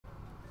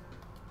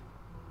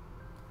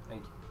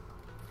Thank you.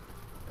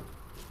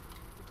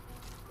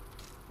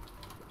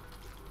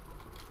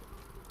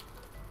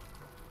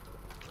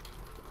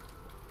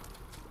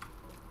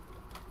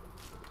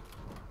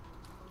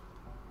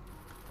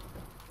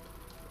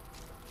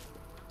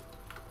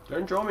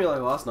 Don't draw me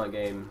like last night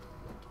game.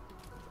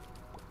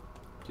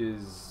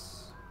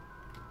 Because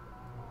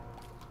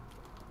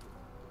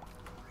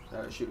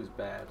that shit was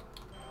bad.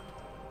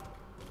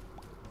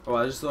 Oh,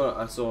 I just thought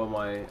I saw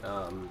my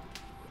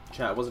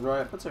chat wasn't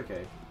right. That's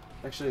okay.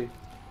 Actually,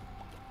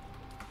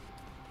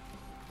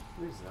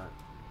 what is that?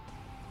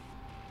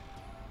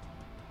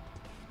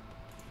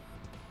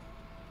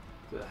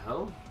 The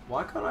hell?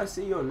 Why can't I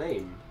see your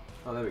name?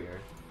 Oh, there we go.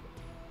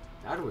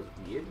 That was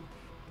weird.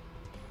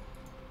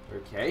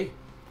 Okay.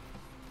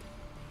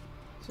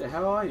 So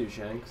how are you,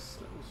 Shanks?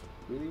 That was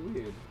really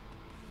weird.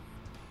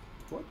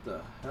 What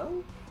the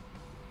hell?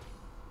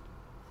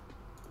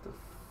 What the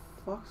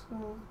fuck's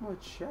going on with my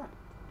chat?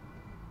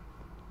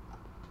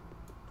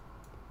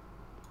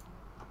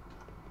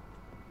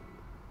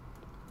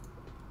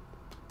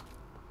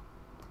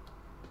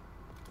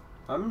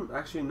 I'm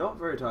actually not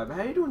very tired, but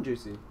how you doing,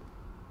 Juicy?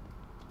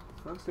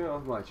 What's going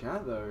on with my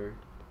chat, though?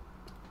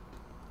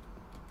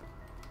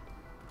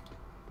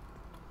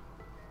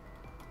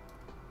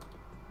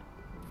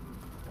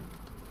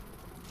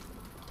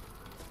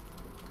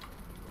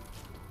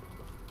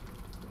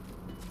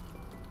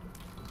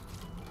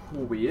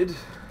 Weird.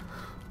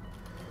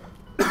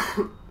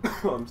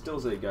 I'm still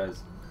sick,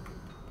 guys.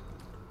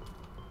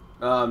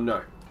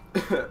 No.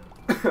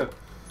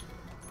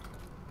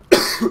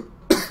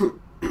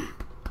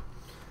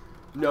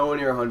 Nowhere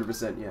near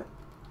 100% yet.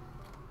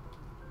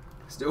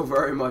 Still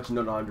very much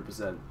not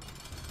 100%.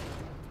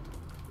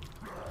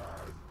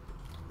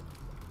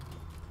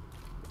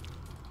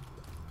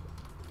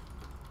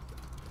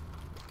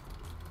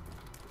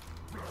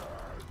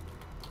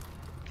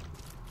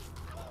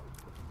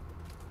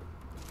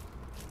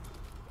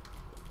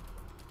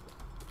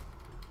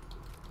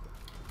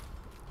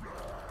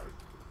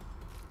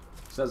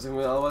 So that's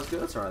something otherwise good?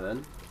 That's alright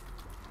then.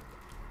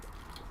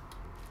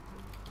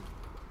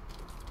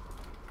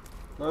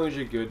 As long as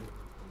you're good.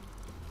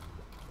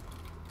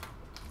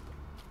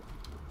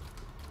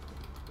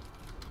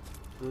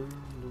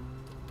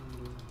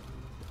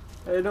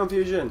 Hey, don't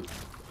fusion.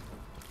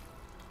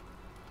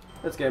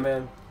 Let's go,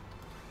 man.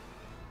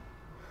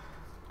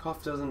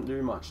 Cough doesn't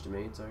do much to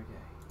me, it's okay.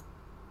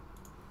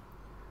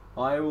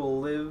 I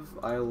will live,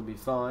 I will be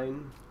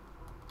fine.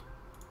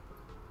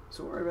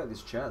 So worry about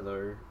this chat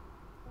though.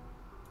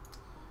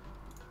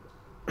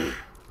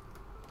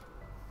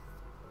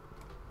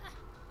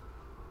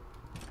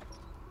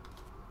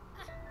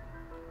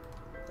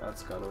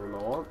 That's the kind of room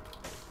I want.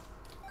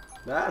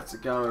 That's the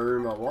kind of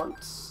room I want.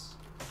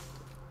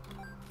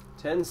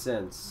 10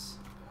 cents.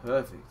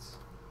 Perfect.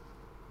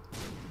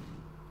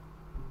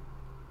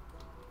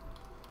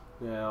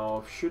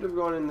 Now, should have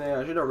gone in there.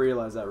 I should have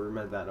realized that room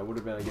had that. I would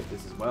have been able to get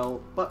this as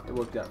well, but it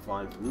worked out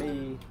fine for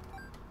me.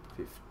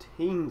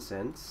 15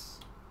 cents.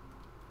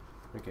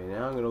 Okay,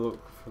 now I'm going to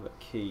look for the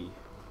key.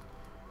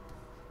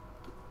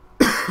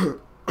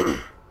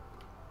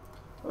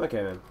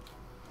 Okay, man.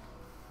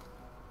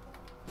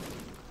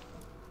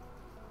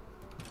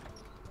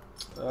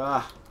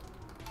 Ah.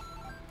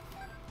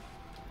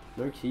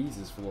 No keys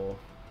this floor.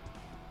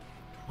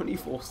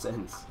 24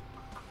 cents.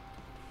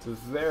 It's a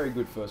very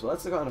good first floor.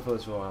 That's the kind of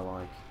first floor I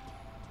like.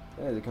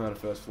 That is the kind of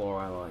first floor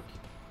I like.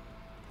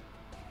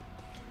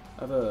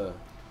 I have a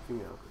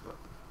thing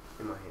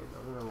in my hand.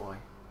 I don't know why.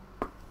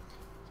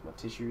 It's my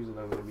tissues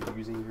that I'm going to be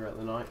using throughout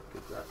the night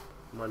because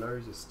my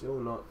nose is still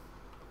not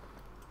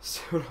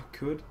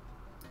good.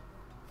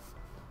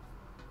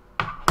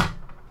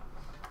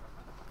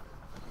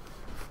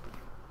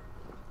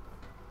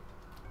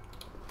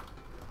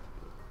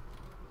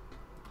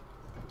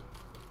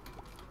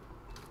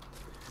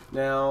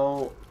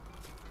 Now,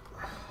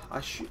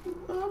 I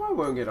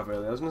won't get off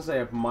early. I was going to say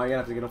I might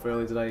have to get off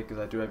early today because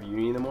I do have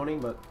uni in the morning,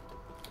 but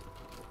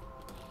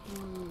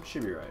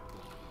should be right.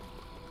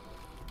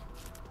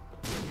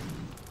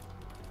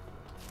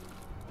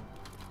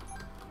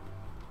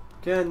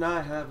 Can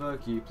I have a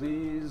key,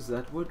 please?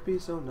 That would be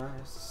so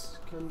nice.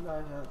 Can I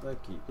have a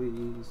key,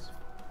 please?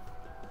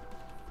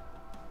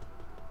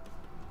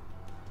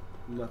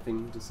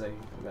 Nothing to say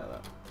about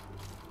that.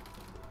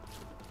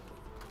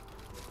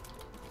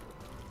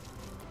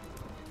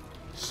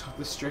 Stop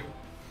the stream.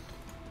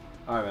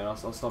 Alright, man, I'll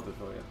stop it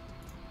for you.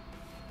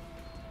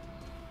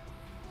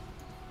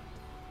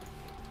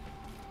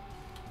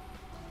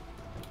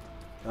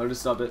 I'll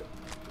just stop it.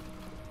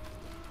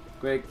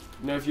 Quick,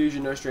 no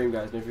fusion, no stream,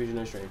 guys. No fusion,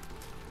 no stream.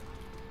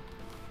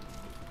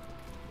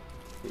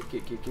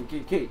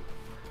 Key.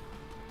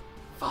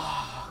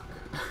 Fuck.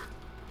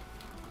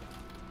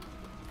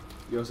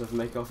 You also have to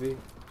make coffee?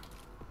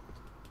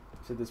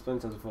 I've said this plenty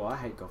of times before, I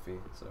hate coffee,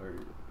 so...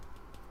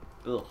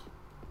 Ugh.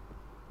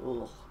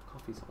 Ugh,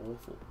 coffee's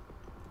awful.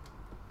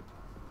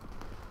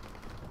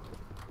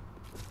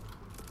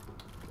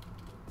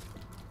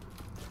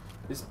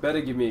 This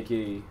better give me a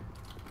key.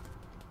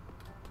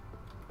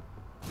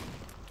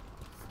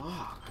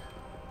 Fuck.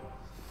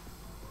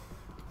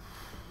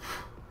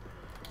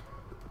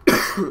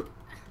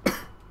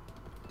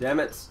 Damn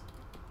it.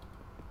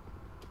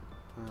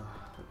 It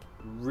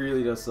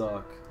really does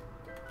suck.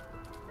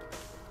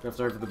 We have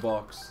to open the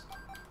box.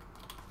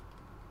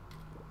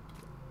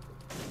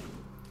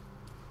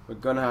 We're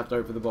gonna have to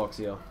open the box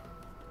here.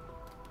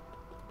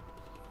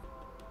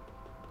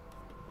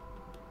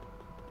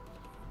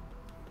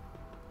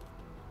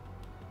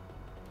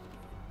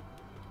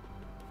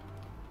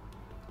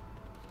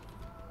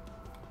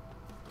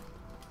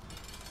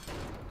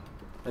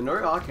 And no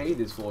arcade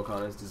this floor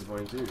kind of is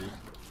disappointing too.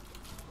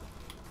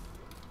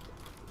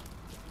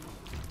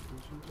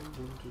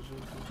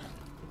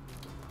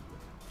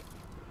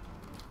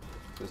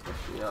 Just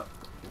lift me up.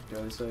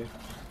 Go this way.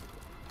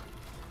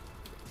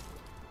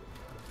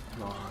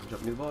 Come on,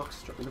 drop me the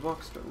box, drop me the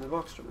box, drop me the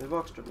box, drop me the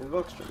box, drop me the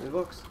box, drop me the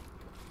box.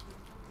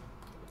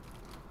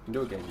 You can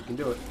do it, game, you can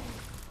do it.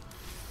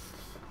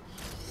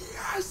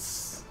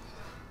 Yes!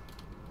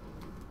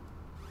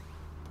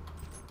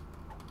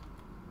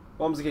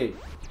 Bomb's the key.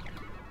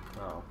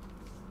 Oh.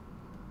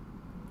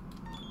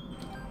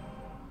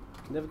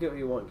 You never get what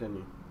you want, can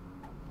you?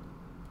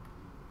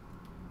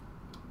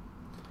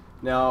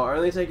 Now, I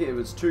only take it if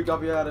it's 2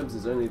 guppy items,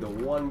 there's only the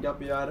 1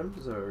 guppy item,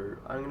 so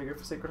I'm gonna go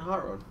for Sacred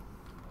Heart Run.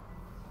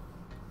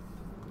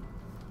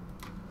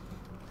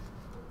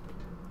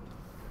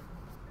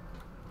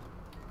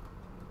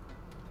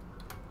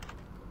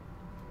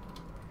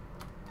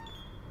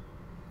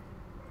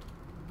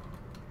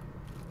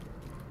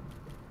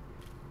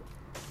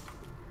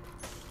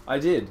 I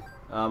did.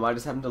 I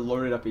just happened to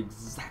load it up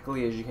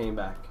exactly as you came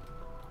back.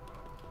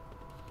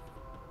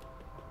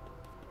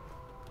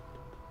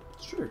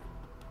 It's true.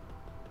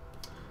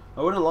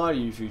 I wouldn't lie to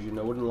you, Fusion.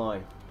 I wouldn't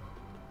lie.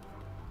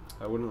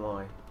 I wouldn't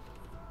lie.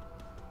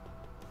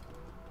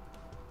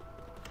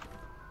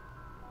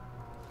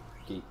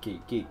 Key.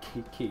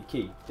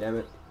 Damn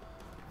it.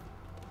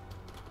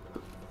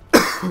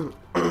 Thought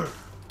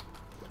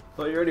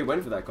you already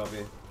went for that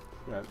coffee.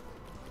 Yeah.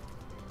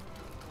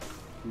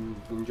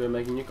 Enjoy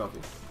making your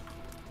coffee.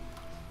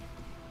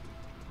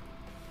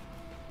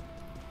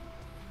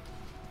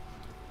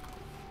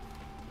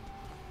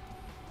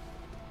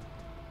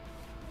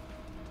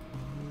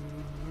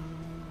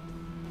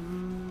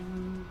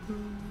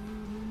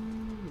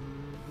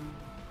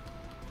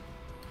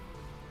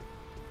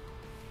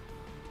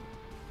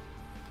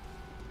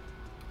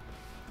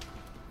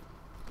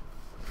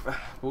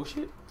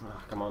 Bullshit?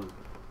 Oh, come on.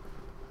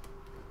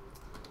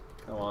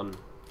 Come on.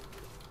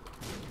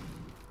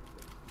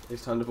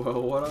 It's time to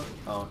boil water?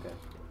 Oh, okay.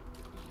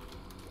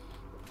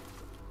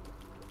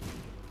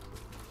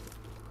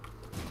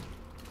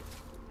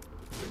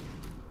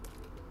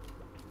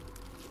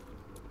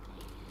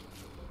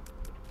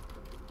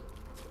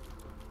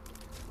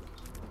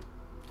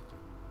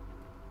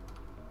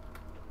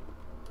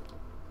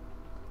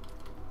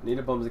 Need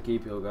a Bombs a key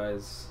peel,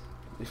 guys.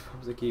 Need a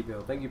Bombs a key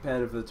peel. Thank you,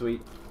 Panda, for the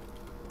tweet.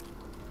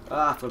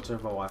 Ah, I forgot to turn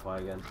off my Wi-Fi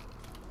again.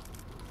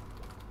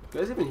 Do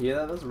you guys even hear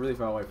that? That's really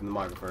far away from the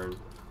microphone.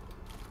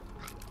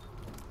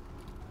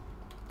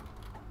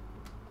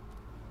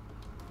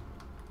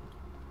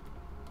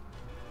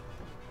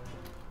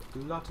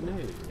 Do not know.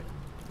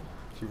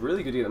 She's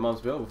really good to get the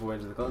Mom's bill before we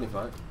enter the colony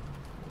fight.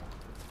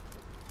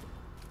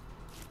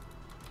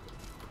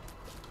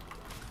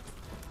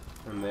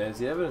 And there's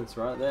the evidence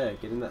right there.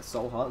 Getting that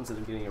soul heart instead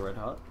of getting a red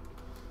heart.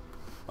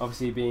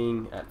 Obviously,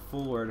 being at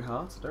full red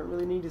hearts, I don't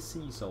really need to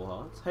see soul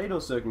hearts. Hey, no,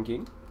 Sirkin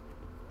King.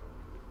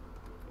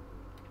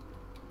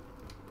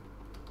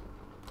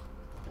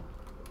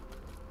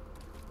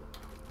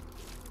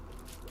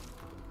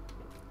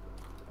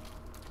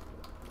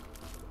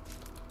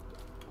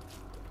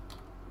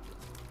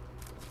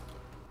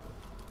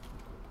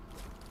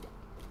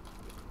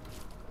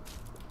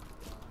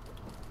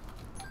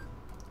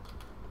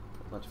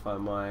 I'd like to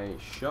find my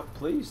shop,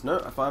 please.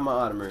 No, I find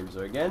my item room. So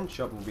again,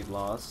 shop will be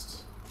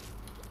last.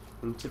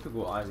 In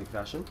typical Isaac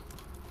fashion.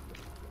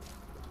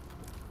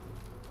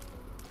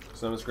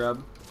 So I'm a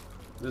scrub.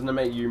 Doesn't it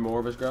make you more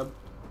of a scrub?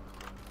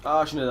 Oh,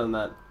 I shouldn't have done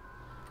that.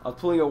 I was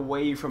pulling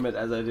away from it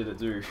as I did it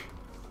too.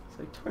 It's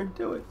like, don't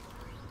do it.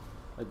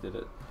 I did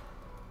it.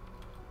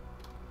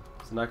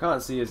 So now I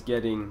can't see us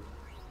getting...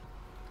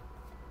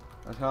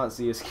 I can't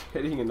see us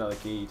getting another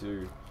key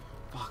too.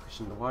 Fuck, I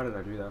shouldn't have. Why did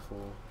I do that for?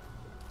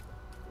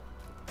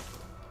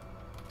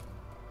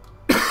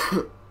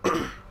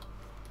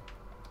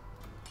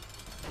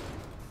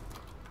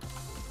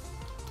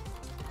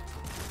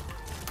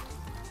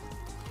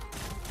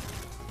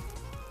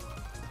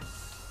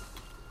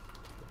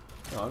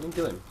 Oh, I didn't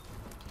kill him.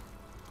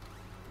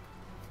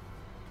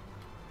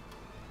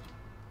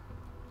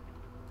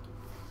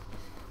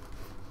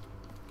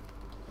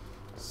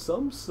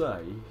 Some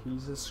say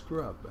he's a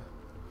scrub.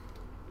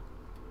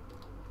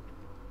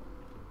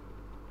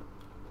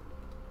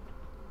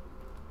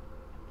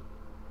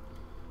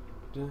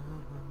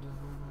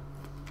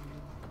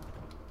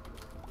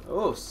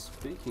 Oh,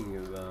 speaking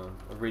of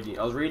reading,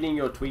 I was reading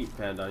your tweet,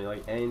 Panda. And you're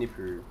like, Andy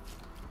Poo.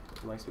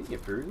 I'm like, speaking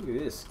of poo, look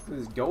at this. Look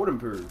at this golden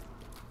poo.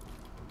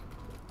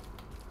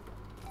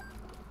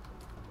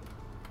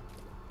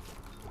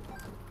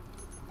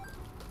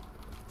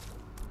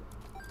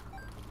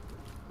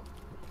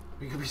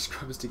 We could be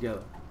scrubs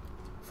together.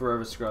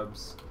 Forever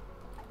scrubs.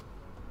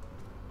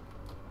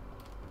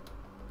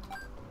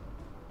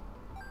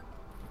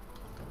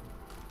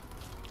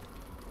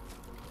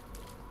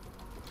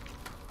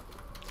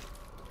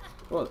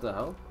 What the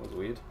hell? That was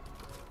weird.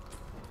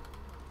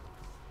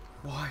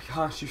 Why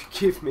can't you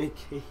give me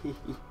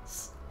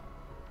keys?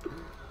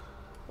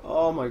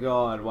 Oh my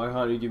god, why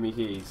can't you give me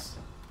keys?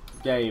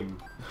 Game.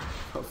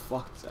 For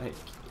fuck's sake.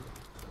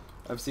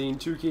 I've seen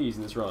 2 keys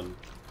in this run.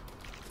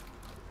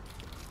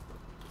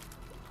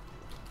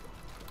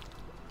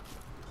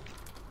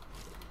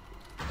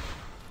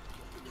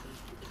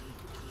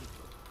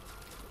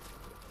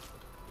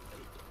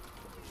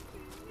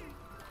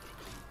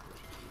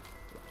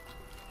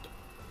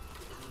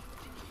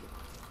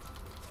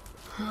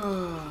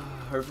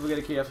 Hopefully we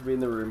get a key after being in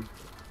the room.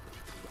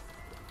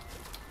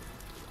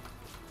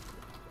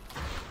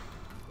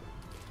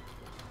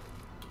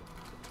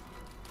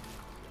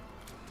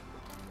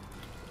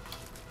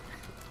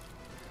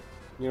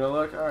 You know,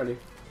 look, alrighty.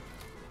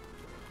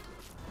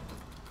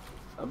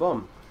 A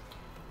bomb.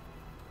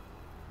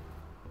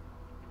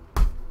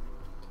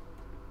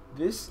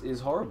 This is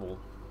horrible.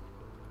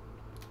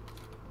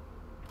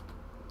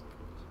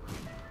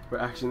 We're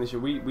actually in the show.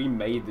 We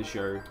made the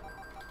show.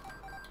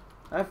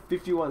 I have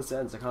 51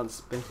 cents. I can't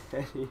spend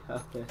any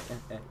of it.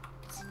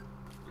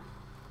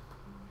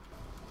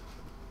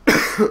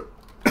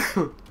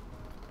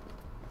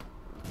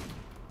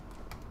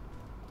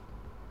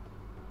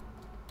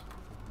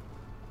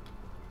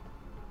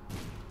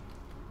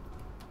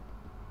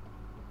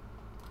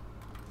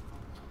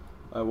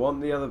 I want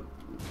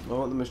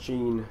the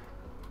machine.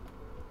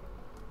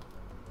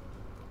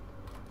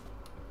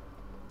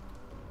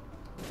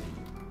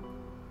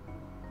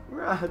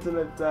 It's an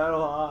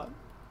eternal heart.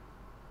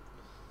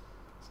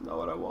 It's not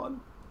what I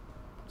want.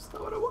 It's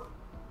not what I want.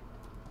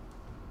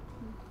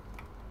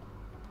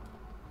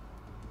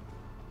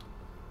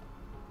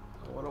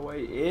 I want to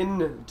way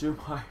in to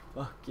my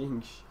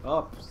fucking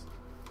shops.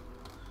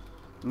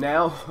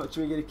 Now, watch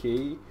me get a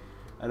key,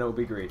 and it'll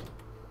be great.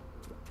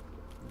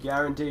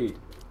 Guaranteed.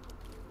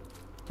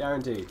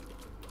 Guaranteed.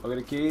 I'll get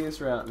a key this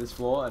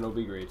floor, and it'll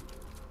be great.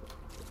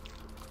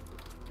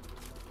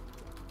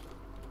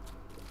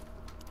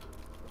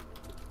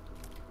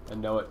 I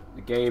know it.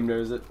 The game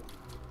knows it.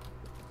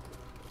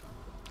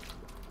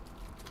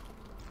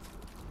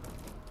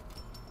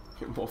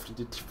 Morphed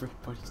into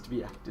different bodies to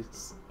be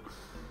actors.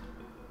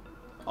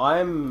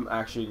 I'm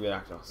actually the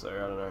actor, so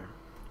I don't know.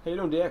 How you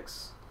doing,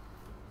 DX?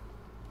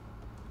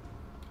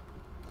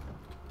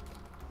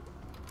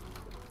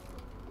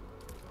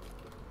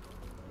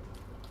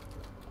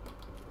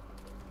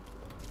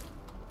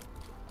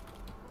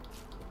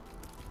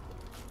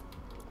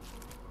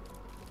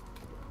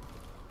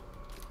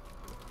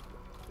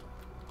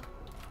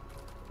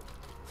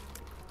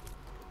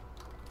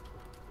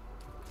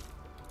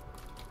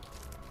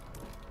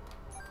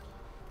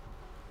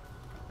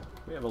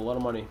 We have a lot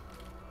of money.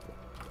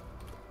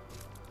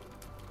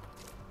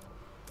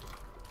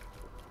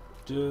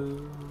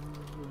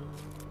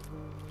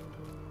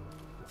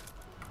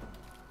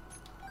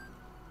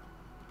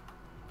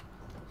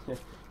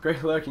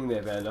 Great lurking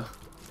there, Vanda.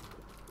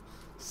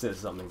 Says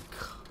something.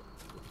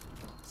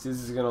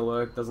 Says he's gonna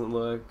lurk, doesn't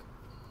lurk.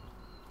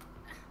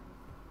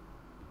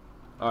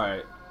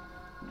 Alright.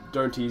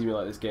 Don't tease me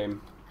like this,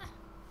 game.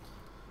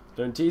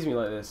 Don't tease me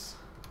like this.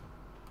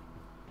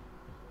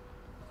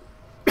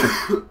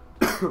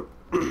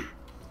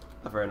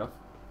 Fair enough.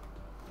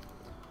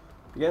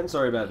 Again,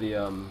 sorry about the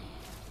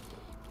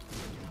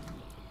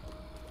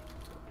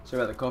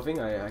coughing.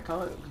 I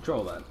can't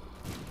control that.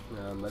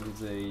 That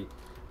is a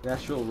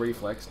natural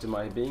reflex to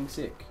my being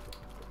sick.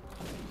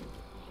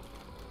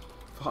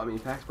 Fight me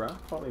packs, bruh.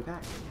 Fight me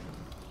packs.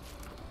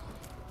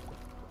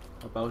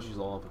 I'll belch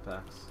you all up with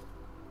packs.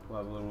 We'll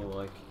have a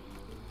little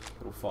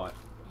fight.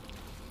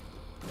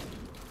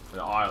 An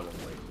Ireland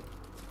league.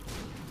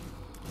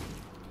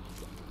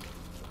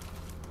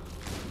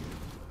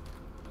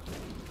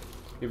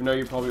 Even though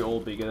you're probably all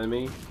bigger than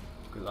me,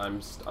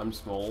 because I'm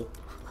small,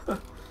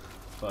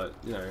 but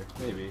you know,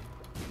 maybe.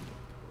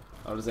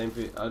 I'll just aim for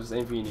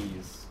your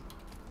knees.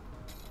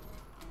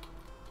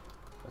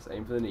 Let's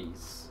aim for the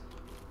knees.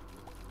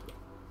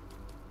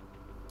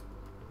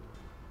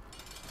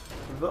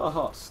 The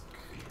husk.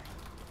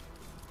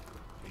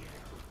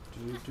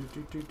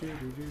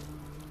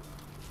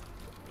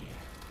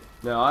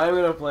 Now I'm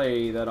gonna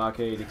play that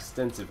arcade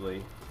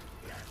extensively.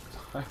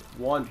 I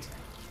want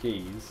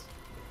keys.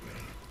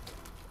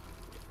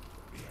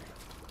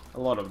 A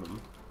lot of them.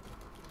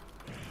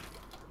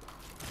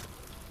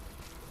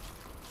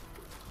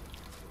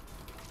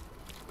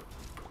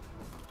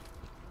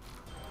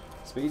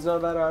 Speed's not a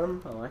bad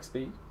item. I like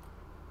speed.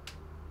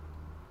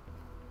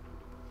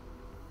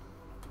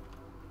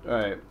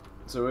 Alright,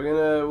 so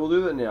we'll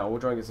do that now. We'll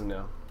try and get some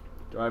now.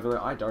 Do I have any?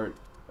 I don't,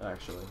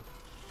 actually.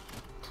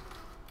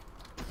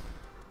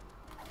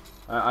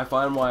 I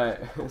find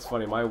it's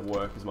funny, my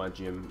work is my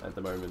gym at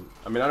the moment.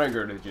 I mean, I don't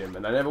go to the gym,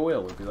 and I never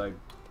will, because I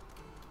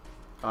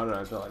don't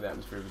know, it's not like the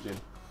atmosphere of a gym.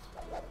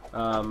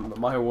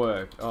 My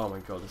work. Oh my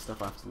god, the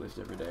stuff I have to lift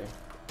every day.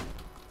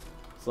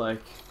 It's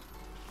like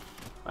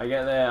I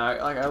get there,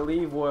 I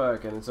leave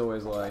work, and it's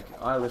always like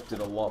I lifted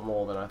a lot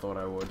more than I thought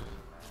I would.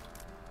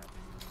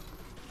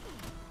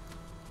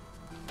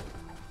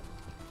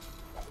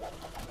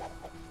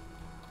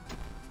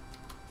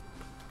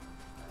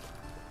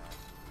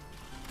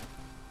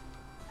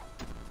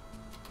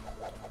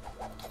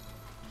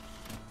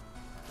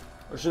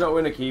 I should not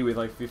win a key with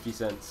like 50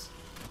 cents.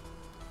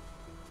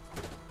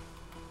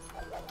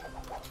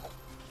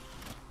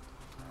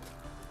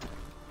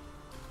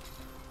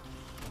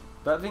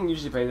 That thing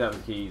usually pays out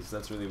with keys,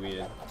 that's really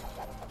weird.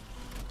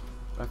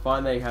 I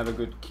find they have a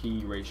good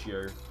key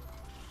ratio.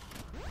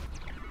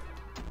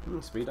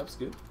 Speed up's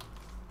good.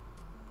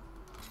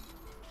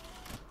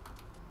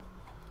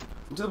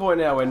 I'm to the point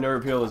now where no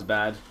repeal is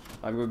bad.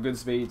 I've got good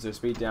speed, so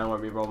speed down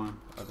won't be a problem.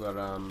 I've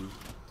got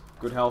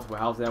good health, where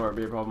health down won't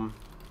be a problem.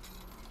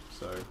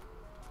 So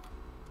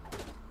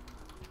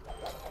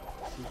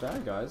this is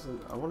bad, guys.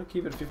 I want to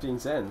keep it 15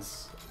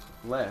 cents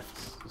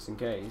left, just in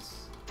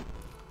case.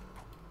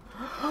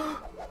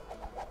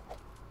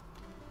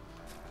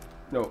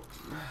 No.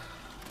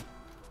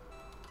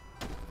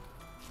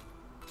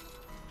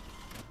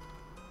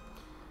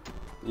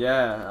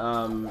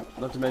 Yeah,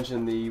 not to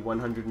mention the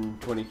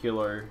 120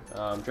 kilo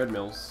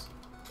treadmills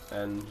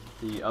and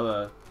the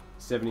other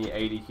 70,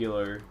 80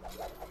 kilo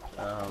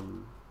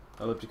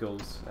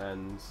ellipticals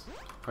and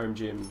home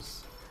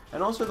gyms,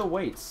 and also the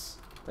weights.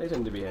 They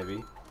tend to be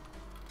heavy.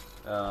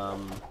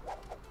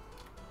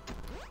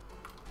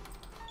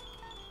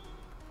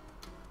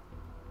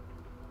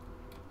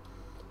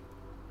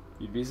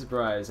 You'd be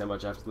surprised how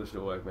much I have to lift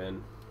at work,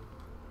 man.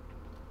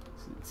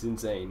 It's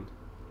insane.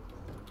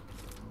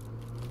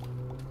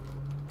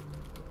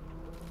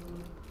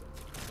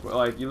 Well,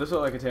 like, you lift it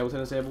like a table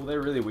tennis table,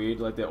 they're really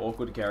weird, like, they're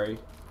awkward to carry.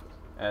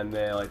 And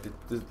they're, like,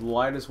 the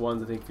lightest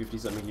ones, I think,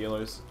 50-something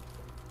kilos.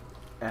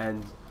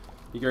 And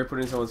you go put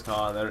it in someone's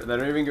car, and they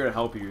don't even go to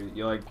help you.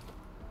 You're, like,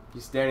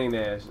 you're standing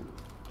there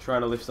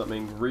trying to lift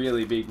something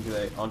really big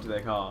onto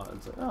their car. And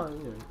it's like, oh,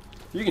 you know,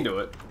 you can do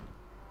it.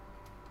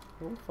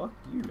 Oh, fuck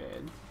you,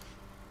 man.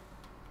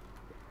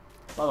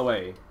 By the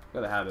way,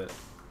 gotta have it.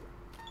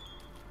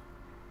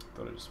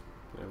 Thought I'd just,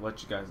 you know,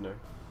 let you guys know.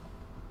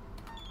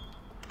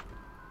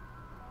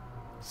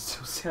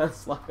 Still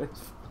sounds light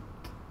as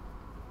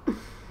fuck.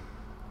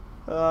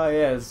 Oh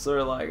yeah, it's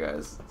so light,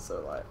 guys. It's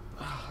so light.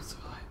 Oh, it's so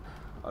light.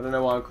 I don't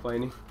know why I'm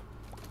complaining.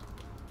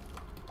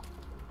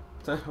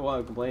 I don't know why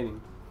I'm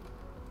complaining.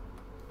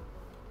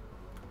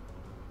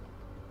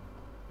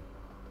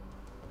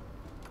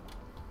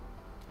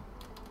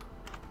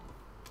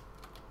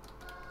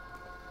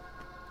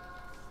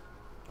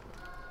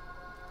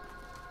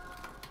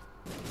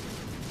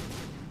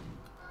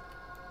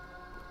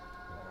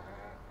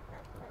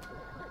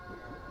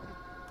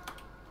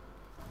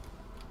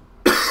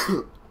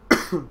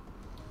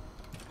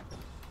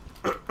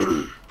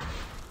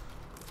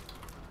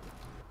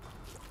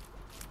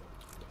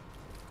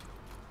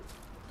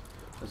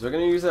 So we're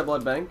going to use that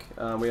blood bank.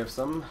 We have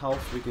some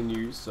health we can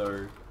use,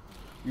 so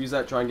use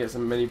that, try and get as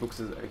many books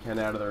as I can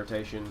out of the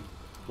rotation.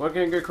 We're not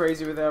going to go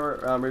crazy with our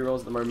rerolls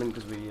at the moment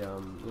because we, you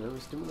know, we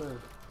still want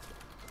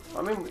to...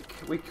 I mean,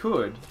 we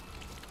could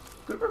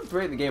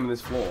break the game on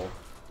this floor.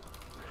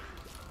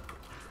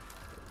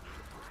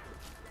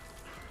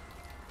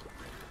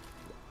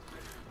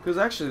 Because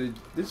actually,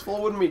 this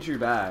floor wouldn't be too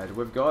bad.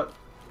 We've got...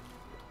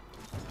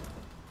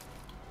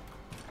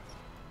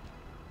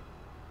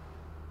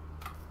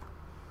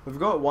 We've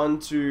got 1,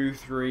 2,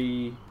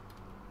 3,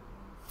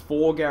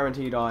 4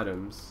 guaranteed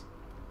items.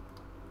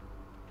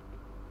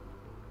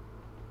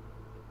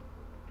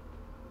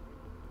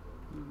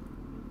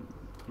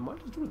 I might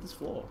just do it this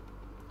floor.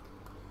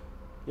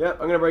 Yep,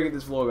 I'm gonna break it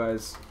this floor,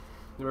 guys.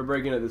 We're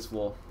breaking it this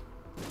floor.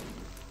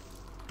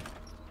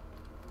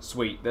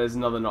 Sweet. There's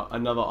another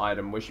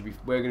item.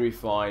 We're gonna be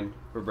fine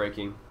for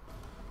breaking.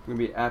 We're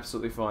gonna be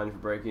absolutely fine for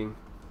breaking.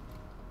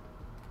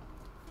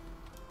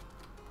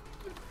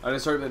 I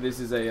just hope that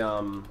this is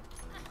a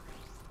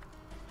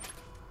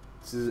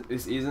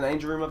this is an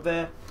angel room up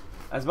there.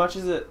 As much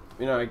as it,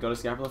 you know, I got a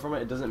scapular from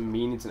it, it doesn't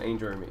mean it's an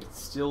angel room. It'd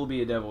still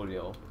be a devil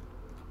deal.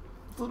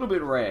 It's a little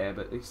bit rare,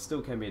 but it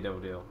still can be a devil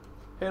deal.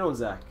 Hey on,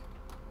 Zach.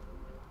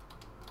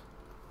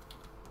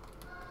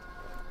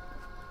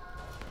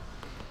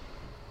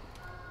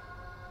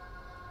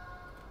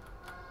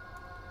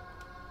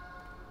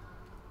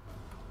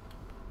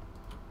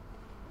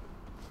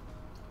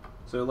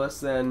 So less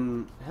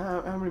than,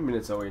 how many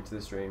minutes are we into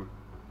the stream?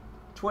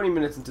 20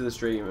 minutes into the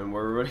stream and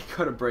we're already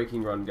got a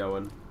breaking run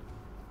going.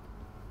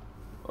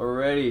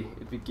 Already,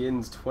 it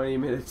begins 20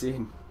 minutes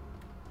in.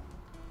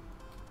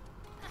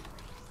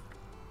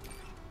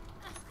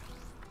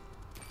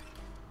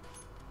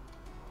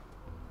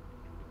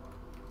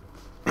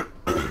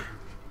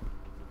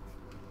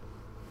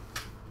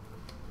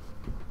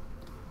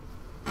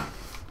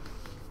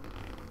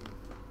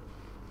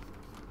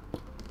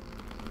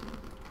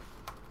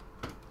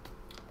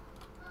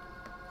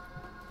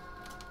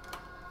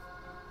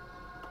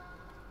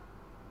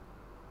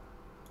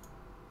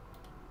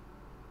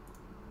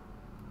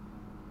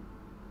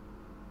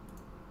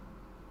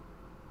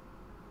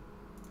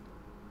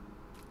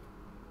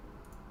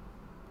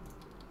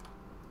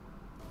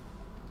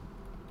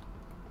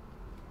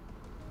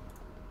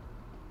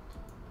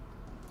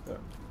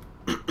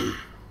 Yeah.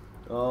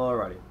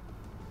 Alrighty.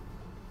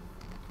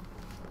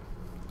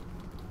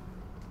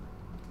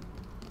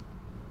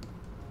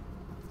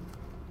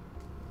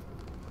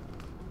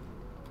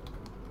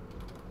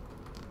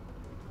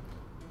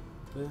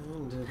 I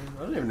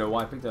don't even know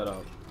why I picked that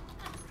up.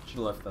 Should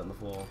have left that on the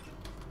floor.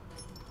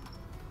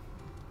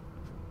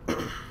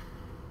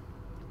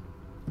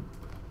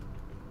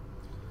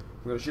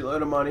 We've got a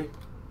shitload of money.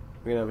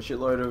 We're gonna have a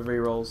shitload of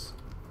rerolls.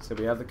 So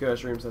we have the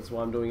curse rooms, that's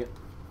why I'm doing it.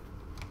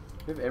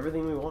 We have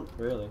everything we want,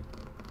 really.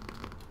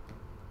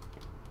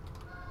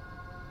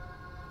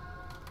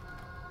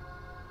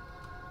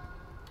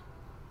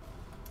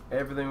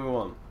 Everything we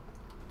want.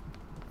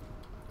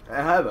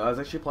 I was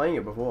actually playing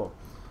it before.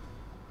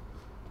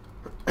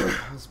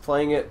 I was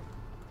playing it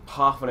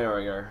half an hour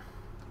ago.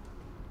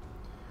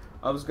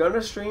 I was going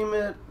to stream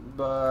it,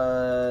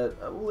 but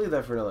we'll leave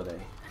that for another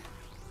day.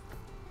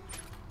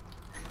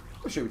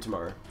 We'll stream it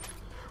tomorrow.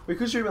 We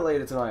could stream it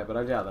later tonight, but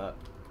I doubt that.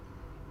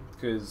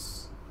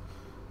 Because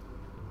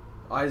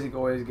Isaac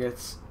always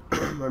gets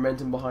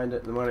momentum behind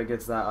it, and when it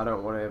gets that, I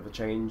don't want to ever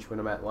change when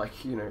I'm at,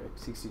 like, you know,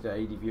 60 to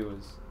 80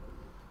 viewers.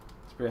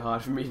 It's pretty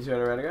hard for me to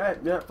turn around and go, hey,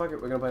 yeah, fuck it,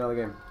 we're going to play another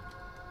game.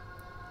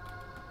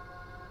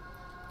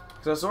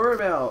 Because I saw it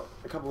about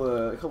a couple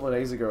of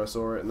days ago. I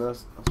saw it, and then I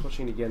was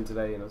watching it again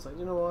today, and I was like,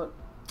 you know what?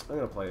 I'm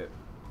gonna play it.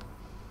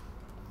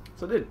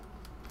 So I did.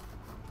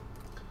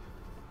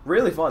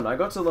 Really fun. I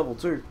got to level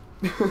 2.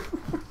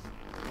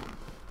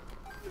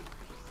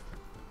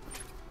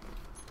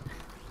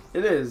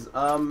 It is.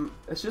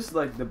 It's just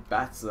like the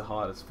bats are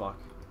hard as fuck.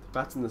 The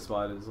bats and the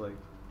spiders, like,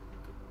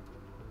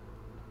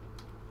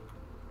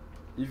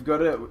 you've got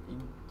to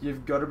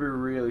be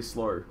really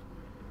slow.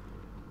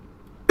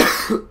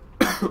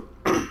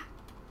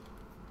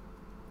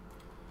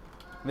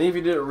 I think if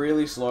you did it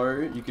really slow,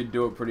 you could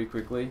do it pretty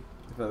quickly,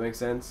 if that makes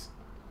sense.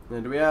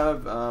 Now, do we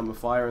have a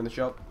fire in the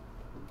shop?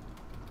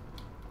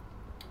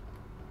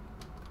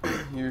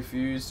 You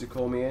refuse to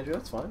call me Andrew,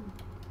 that's fine.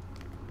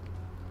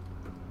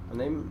 My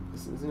name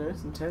is, you know,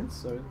 it's intense,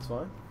 so it's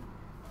fine.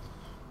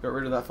 Got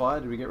rid of that fire.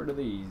 Did we get rid of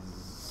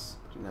these?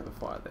 Didn't have a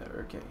fire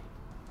there, okay.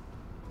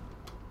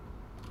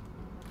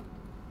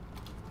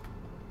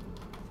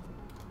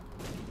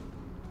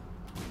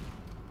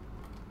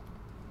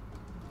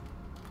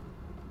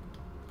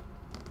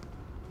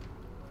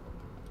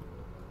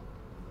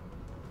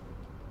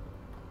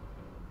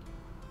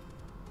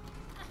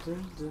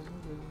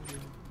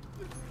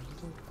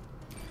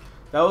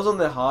 That was on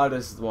the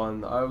hardest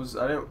one.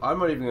 I'm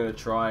not even gonna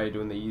try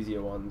doing the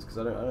easier ones because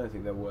I don't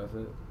think they're worth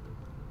it.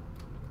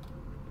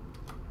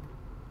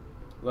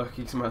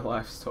 Lucky to my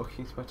life,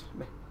 talking to my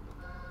man.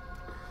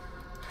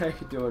 How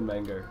you doing,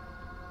 Mango?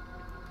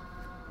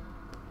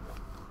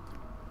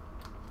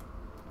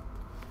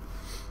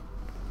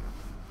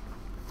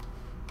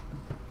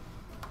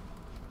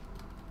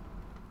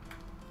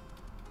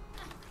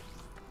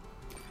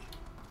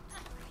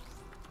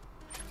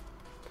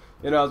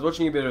 You know, I was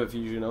watching a bit of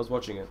Fusion. I was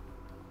watching it.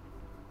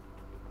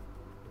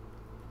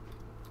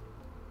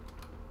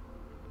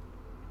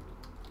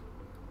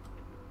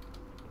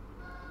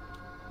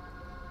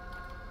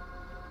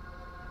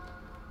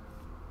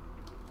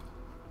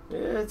 Yeah,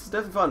 it's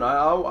definitely fun.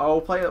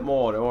 I'll play it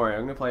more. Don't worry,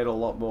 I'm gonna play it a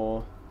lot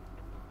more.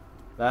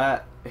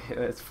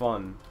 It's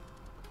fun.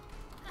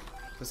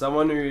 For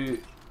someone who,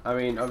 I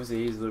mean,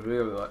 obviously he's a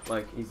little bit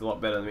like he's a lot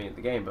better than me at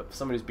the game, but for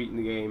someone who's beaten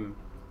the game,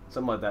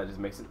 something like that just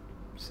makes it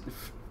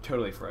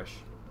totally fresh.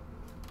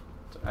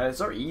 And it's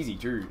so easy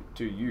to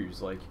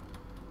use. Like,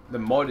 the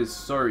mod is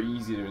so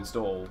easy to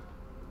install.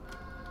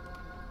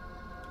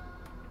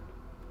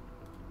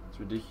 It's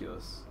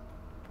ridiculous.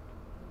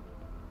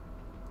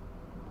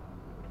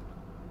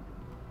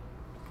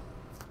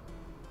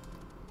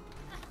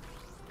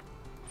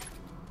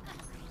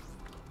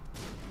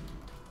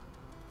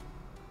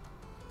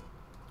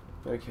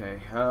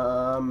 Okay,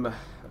 I'm gonna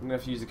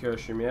have to use the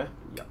curse room, yeah?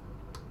 Yeah.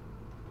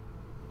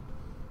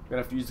 I'm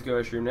gonna have to use the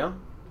curse room now.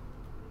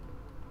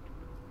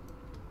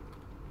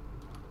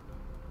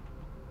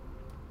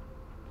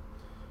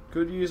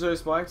 Could use those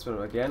spikes, but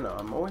again,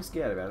 I'm always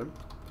scared about them.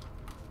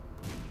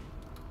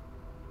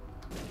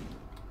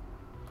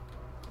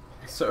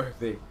 So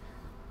big.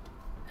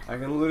 I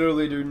can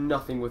literally do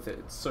nothing with it.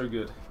 It's so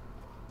good.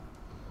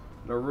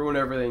 It'll ruin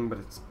everything, but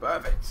it's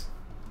perfect.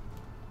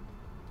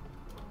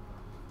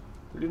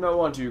 We do not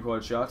want you,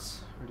 Quad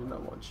Shots. We do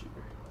not want you.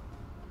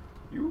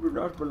 You do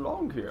not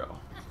belong here.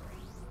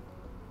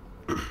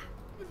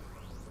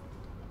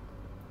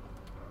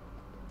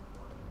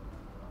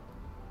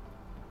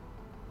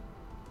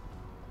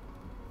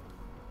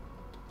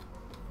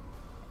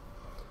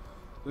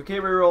 We'll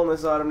keep rerolling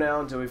this item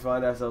now until we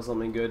find ourselves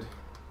something good.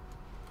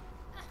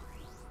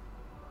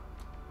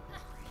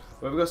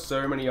 We've got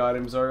so many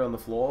items though on the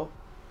floor.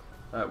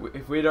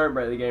 If we don't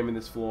break the game in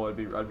this floor,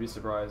 I'd be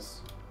surprised.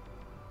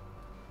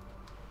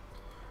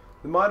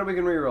 The Mitre we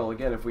can reroll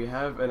again. If we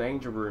have an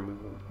Angel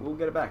Broom, we'll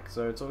get it back,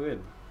 so it's all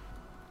good.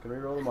 Can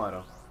reroll the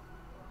Mitre.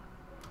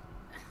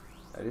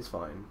 That is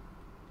fine.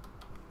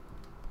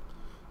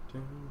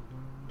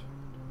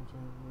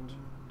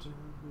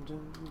 I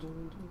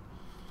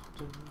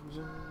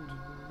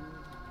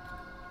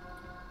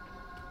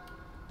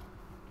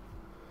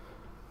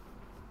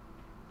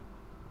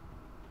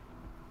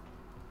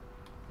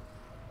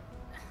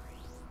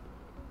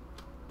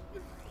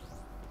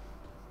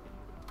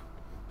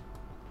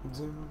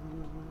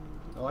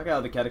like how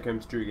the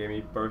Catacombs 2 gave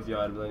me both the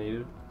items I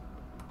needed.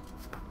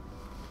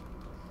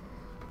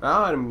 That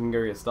item can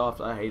go get stuffed,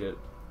 I hate it.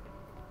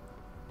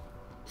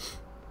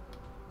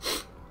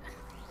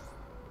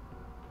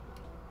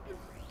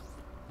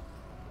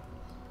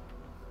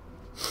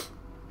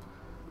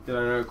 Did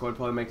I know quad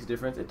poly makes a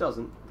difference? It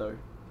doesn't, though.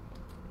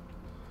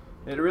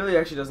 It really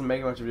actually doesn't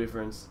make much of a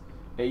difference.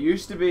 It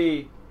used to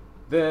be,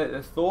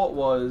 the thought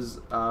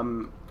was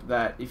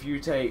that if you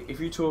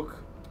took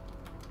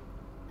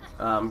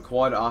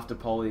quad after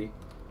poly,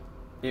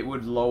 it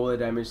would lower the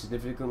damage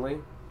significantly.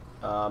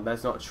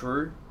 That's not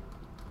true.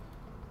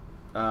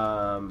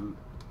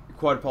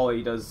 Quad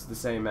poly does the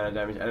same amount of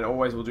damage, and it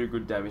always will do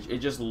good damage. It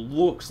just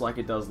looks like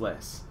it does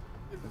less.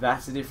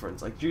 That's the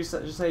difference. Like, just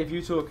say if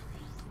you took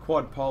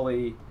quad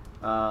poly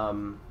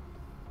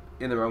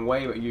in the wrong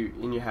way, but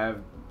you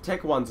have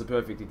Tech 1's a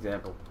perfect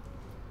example.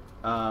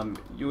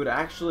 You would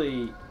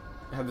actually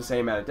have the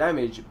same amount of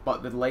damage,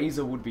 but the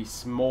laser would be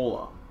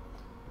smaller.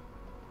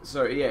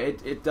 So yeah,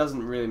 it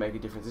doesn't really make a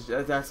difference.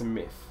 That's a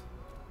myth.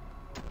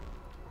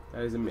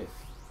 That is a myth.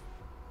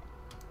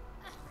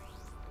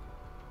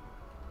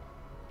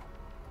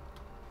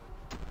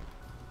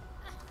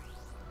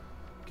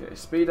 Okay,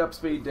 speed up,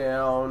 speed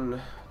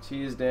down,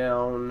 tears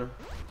down.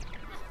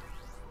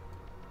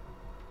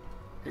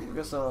 I think we've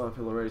got some other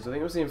pillar ready. So I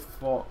think we're seeing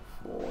four.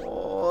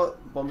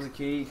 Bombs are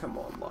key. Come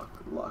on, luck.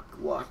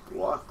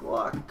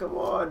 Come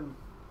on.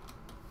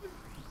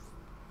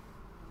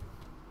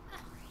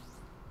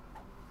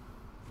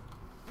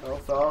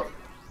 Health up.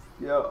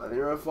 Yeah, I think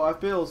we're at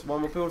 5 pills.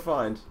 One more pill to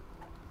find.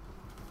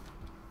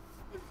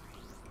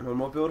 One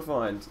more pill to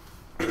find.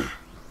 I'm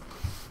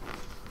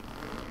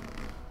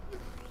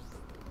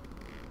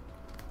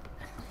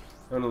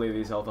gonna leave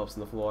these health ups on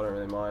the floor, I don't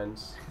really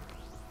mind.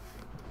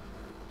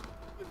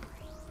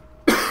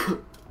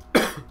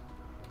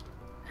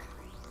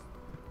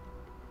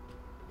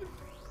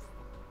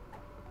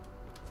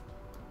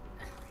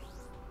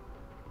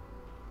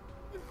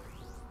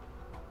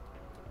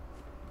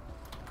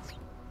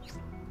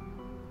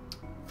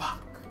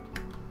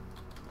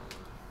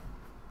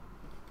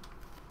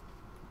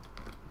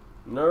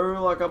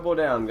 No luck up or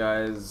down,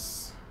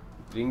 guys.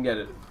 Didn't get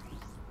it.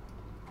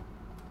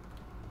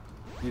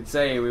 You'd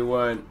say we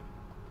weren't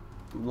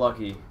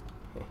lucky.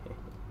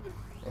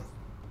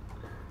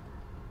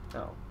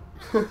 Oh.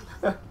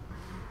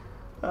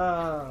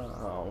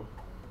 Oh.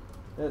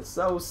 It's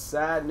so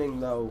saddening,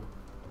 though.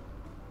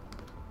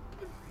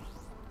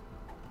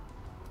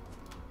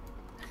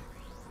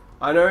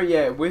 I know,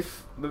 yeah,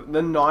 with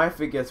the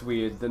knife it gets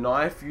weird. The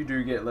knife, you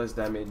do get less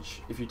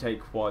damage if you take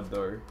quad,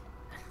 though.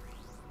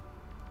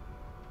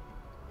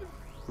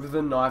 With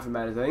the knife it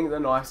matters. I think the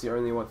knife's the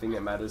only one thing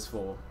that matters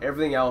for.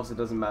 Everything else, it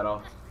doesn't matter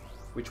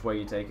which way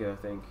you take it, I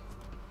think.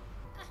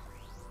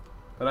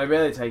 But I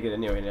barely take it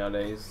anyway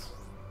nowadays.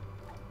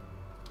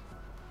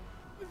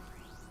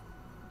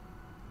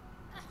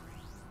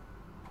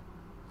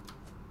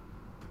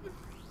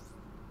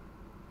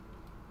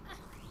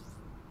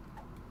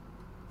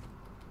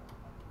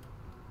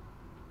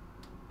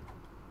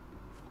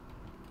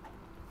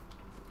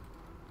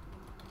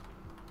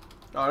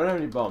 Oh, I don't have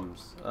any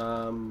bombs.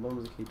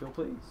 Bombs a key pill,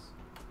 please.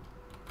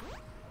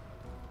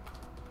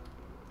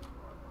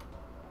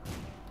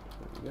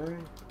 There we go.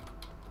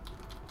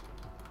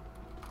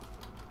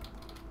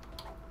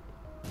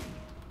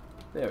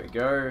 There we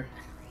go.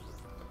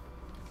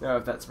 Now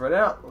if that's spread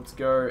out, let's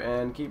go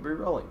and keep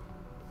re-rolling.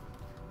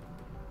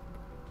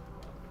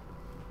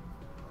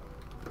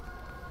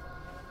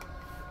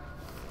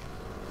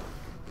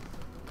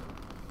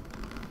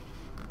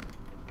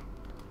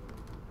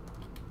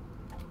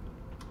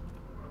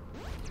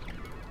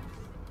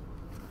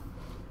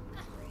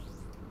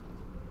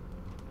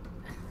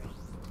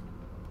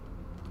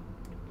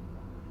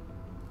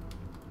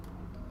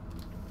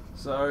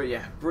 So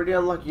yeah, pretty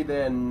unlucky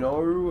there.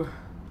 No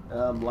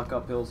luck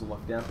up pills or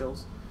luck down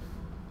pills.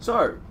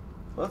 So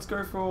let's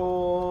go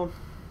for.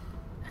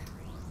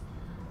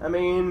 I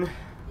mean,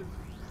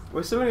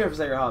 we're still gonna go for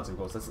Sacred Hearts, of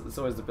course. That's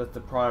always the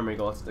primary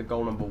goal. That's the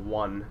goal number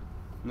 1,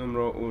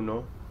 numero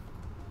uno.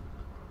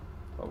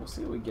 But we'll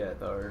see what we get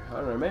though. I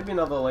don't know. Maybe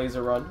another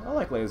laser run. I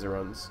like laser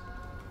runs.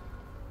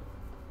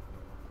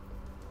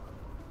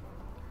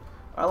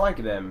 I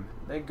like them.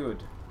 They're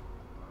good.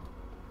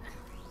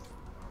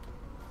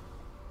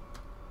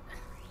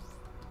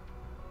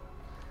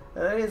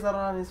 Laser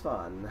run is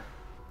fun.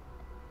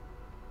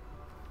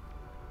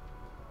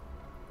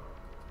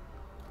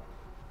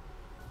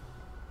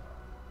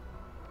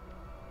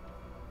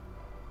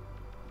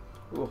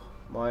 Oh,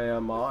 my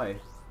eye.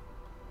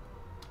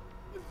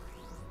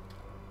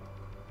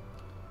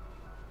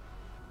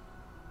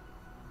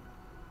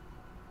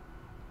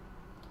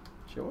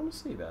 Do you want to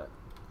see that?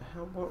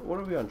 What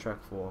are we on track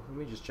for? Let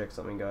me just check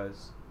something,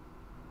 guys.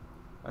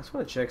 I just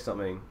want to check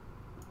something.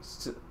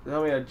 Something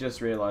I'm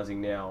just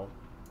realizing now.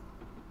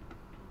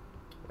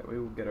 That we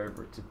will get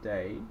over it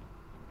today.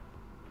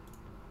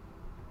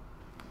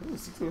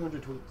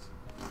 1600 tweets.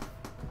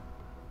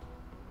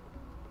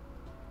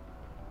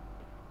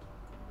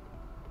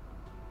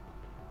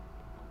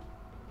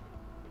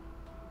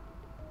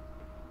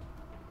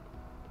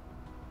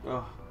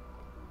 Oh.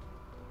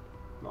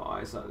 My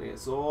eyes starting to get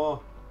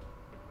sore.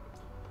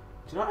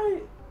 Did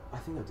I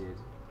think I did.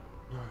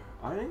 No.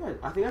 I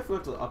think I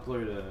forgot to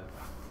upload a...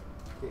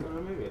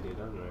 Oh, maybe I did, I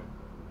don't know.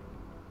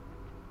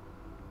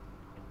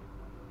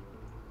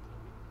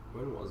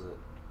 When was it?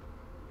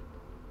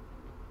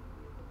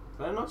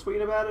 Did I not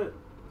tweet about it?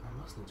 I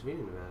must have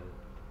tweeted about it.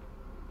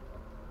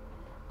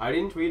 I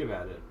didn't tweet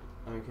about it.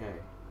 Okay.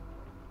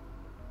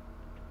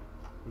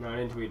 No, I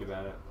didn't tweet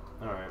about it.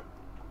 Alright.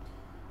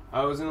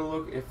 I was gonna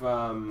look if,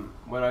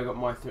 when I got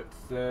my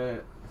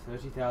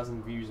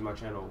 30,000 views on my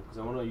channel, because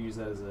I want to use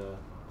that as a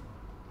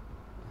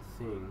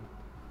thing.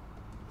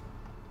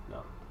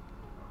 No.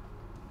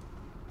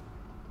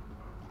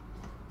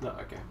 No,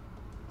 okay.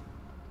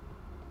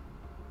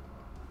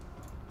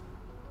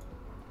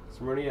 So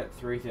I'm already at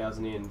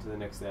 3,000 in to the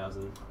next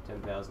 1,000,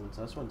 10,000,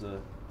 so I just wanted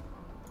to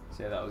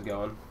see how that was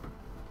going.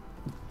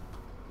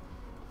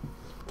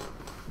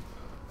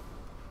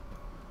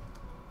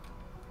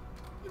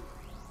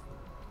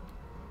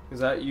 Is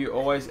that you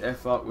always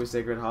F up with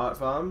Sacred Heart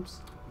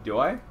farms? Do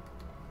I?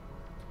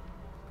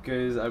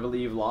 Because I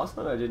believe last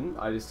night I didn't.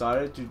 I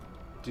decided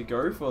to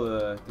go for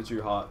the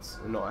 2 hearts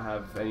and not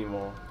have any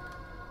more.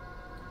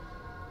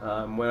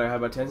 When I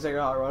had my 10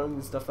 Sacred Heart run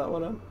and stuff that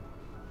one up.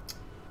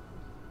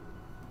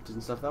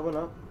 Didn't stuff that one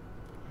up.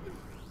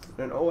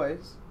 And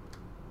always.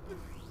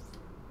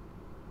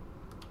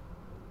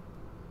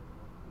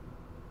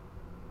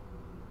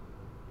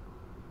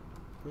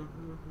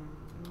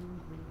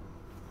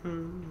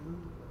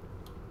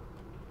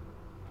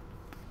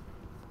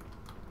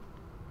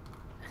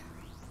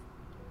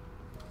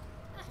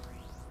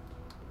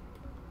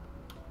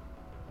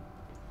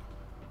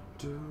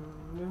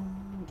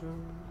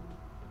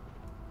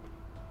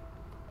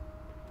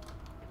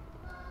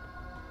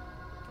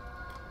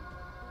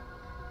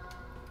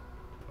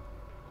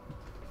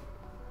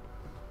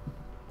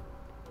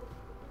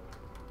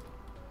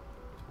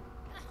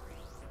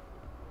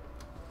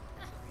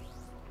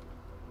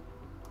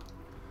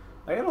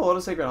 I get a lot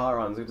of Sacred Heart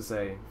runs, I have to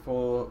say,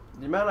 for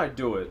the amount I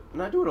do it.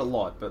 And I do it a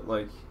lot, but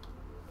like,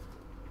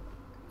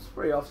 it's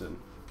pretty often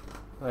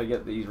I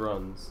get these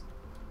runs.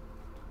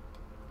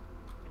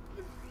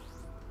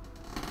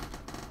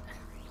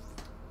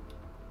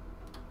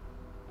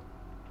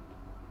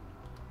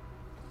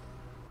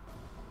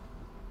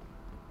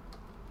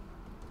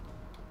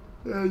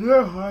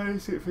 Yeah, I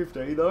hit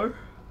 15 though.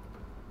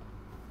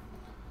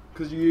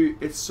 Because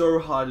it's so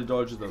hard to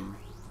dodge them.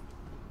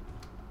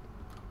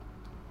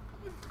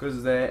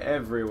 Because they're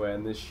everywhere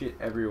and there's shit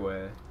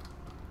everywhere.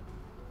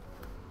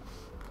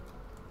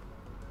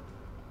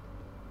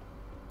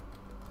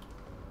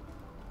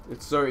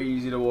 It's so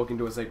easy to walk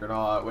into a Sacred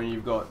Heart when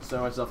you've got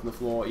so much stuff on the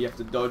floor. You have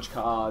to dodge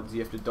cards,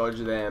 you have to dodge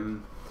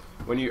them.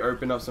 When you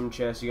open up some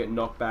chests, you get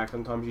knocked back.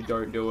 Sometimes you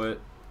don't do it.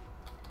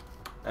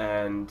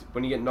 And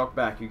when you get knocked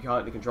back, you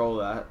can't control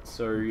that.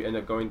 So you end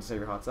up going to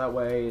Sacred Hearts that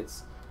way.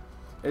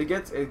 It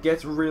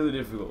gets really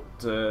difficult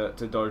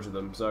to dodge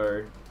them.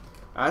 So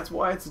that's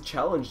why it's a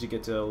challenge to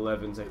get to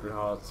 11 Sacred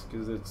Hearts,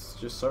 because it's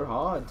just so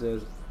hard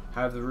to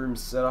have the room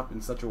set up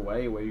in such a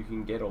way where you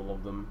can get all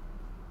of them.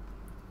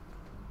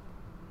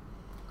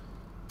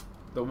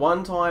 The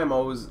one time I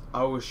was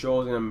sure I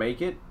was gonna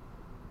make it,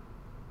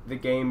 the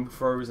game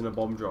froze in a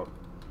bomb drop.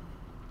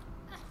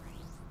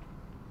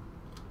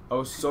 I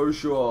was so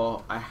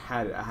sure I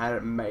had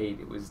it made.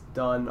 It was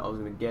done. I was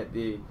gonna get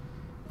the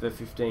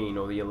 15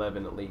 or the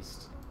 11 at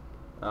least.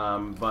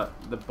 But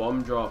the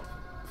bomb drop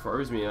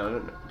froze me. I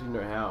didn't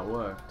know how it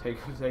worked.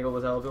 Take all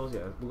the Tower pills.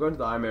 Yeah, we'll go into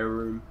the Eye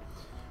room.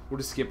 We'll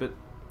just skip it.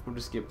 We'll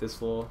just skip this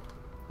floor.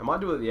 I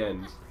might do it at the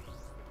end.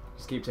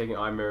 Just keep taking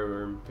Eye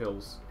room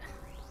pills.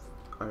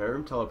 Eye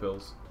room Tower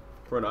pills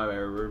for an Eye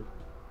room,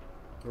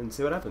 and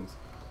see what happens.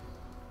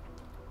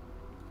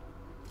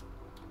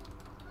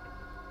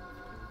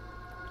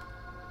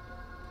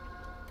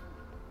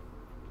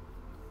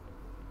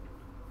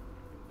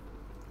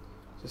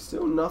 So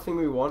still nothing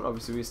we want.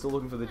 Obviously, we're still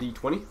looking for the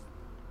D20.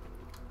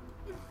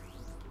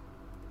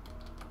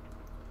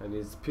 And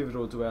it's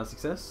pivotal to our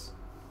success.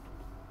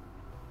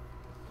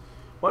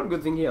 One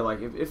good thing here,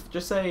 like, if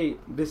just say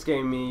this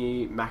gave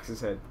me Max's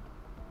head.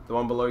 The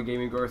one below gave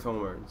me growth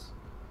hormones.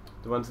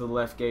 The one to the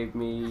left gave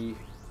me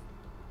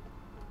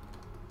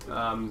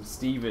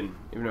Steven,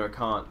 even though I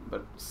can't,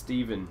 but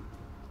Steven.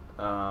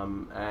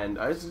 And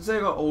I should say I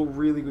got all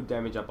really good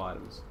damage up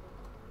items.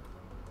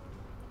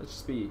 Let's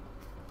just be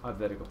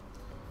hypothetical.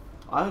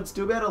 I would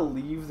still be able to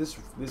leave this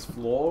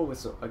floor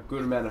with a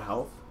good amount of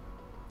health,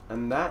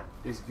 and that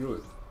is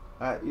good.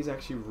 That is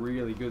actually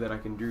really good that I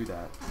can do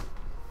that.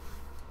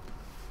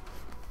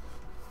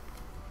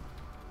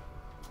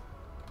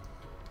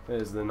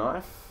 There's the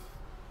knife.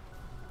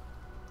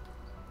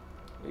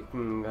 It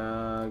can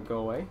go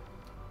away.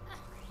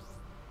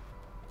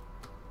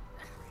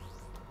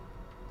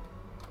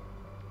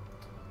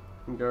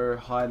 And go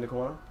hide in the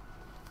corner.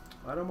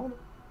 I don't want it.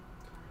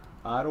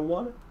 I don't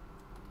want it.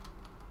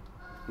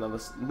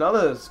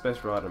 Another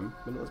special item.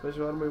 Another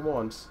special item we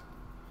want.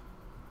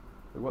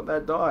 We want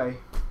that die.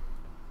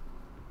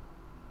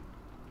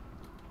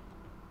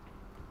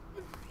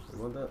 We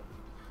want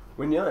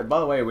that. By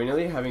the way, we're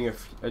nearly having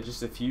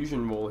just a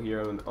fusion wall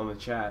here on the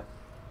chat.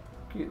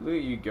 Look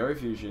at you go,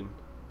 fusion.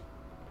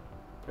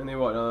 Only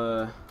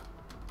what,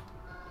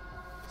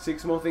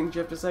 6 more things you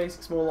have to say?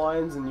 6 more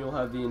lines and you'll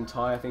have the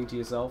entire thing to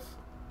yourself.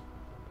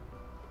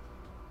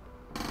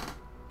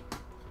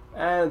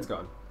 And it's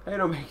gone. Hey,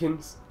 no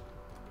bacons.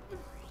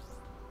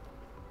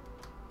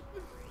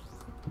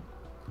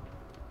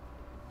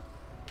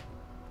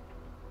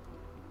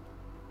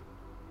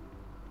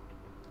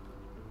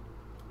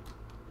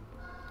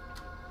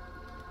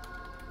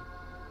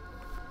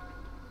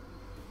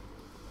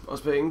 I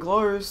was getting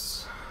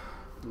close.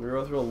 We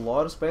were through a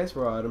lot of space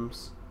for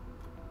items.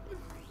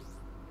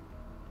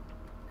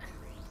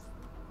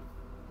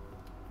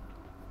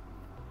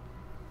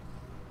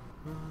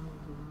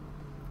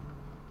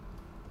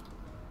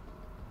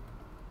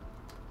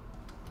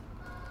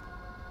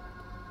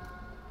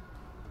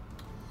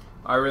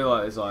 I really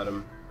like this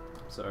item,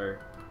 so,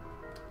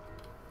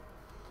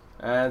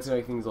 and it's gonna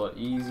make things a lot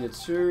easier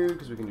too,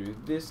 because we can do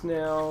this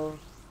now.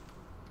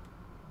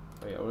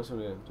 Oh yeah, I'm just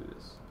gonna do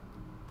this.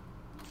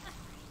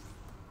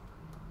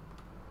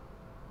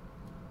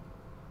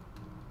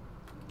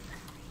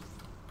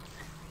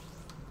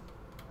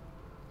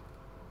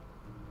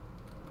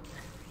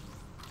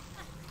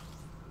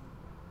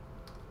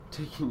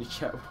 Taking your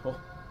chat wall.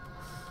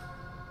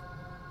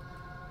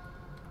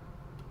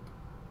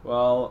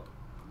 Well,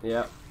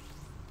 yeah.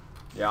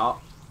 Yeah,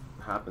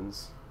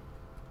 happens.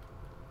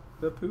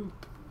 The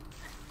poop.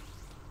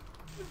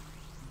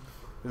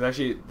 It's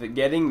actually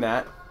getting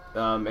that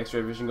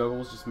X-ray vision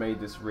goggles just made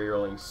this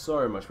rerolling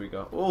so much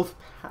quicker. Oh,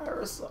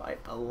 parasite!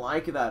 I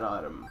like that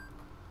item.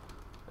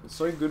 It's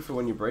so good for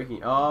when you're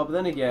breaking. Oh, but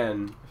then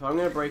again, if I'm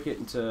gonna break it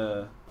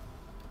into,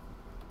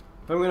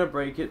 if I'm gonna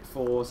break it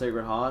for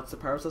Sacred Hearts, the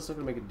parasite's not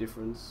gonna make a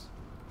difference.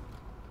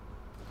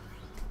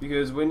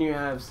 Because when you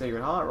have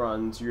Sacred Heart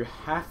runs, you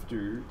have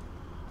to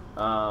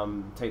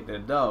take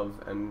Dead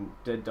Dove, and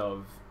Dead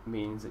Dove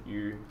means that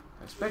you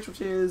have Spectral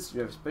Tears,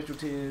 you have Spectral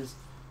Tears.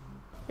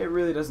 It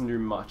really doesn't do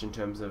much in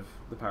terms of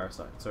the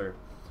Parasite, so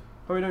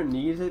probably don't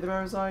need to take the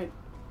Parasite.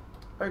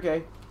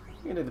 Okay,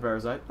 you can take the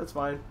Parasite, that's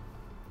fine.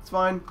 It's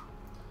fine.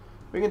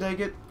 We can take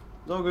it,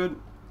 it's all good.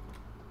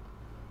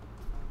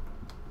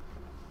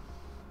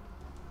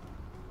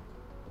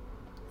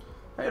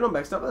 Hey, don't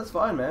backstab, that's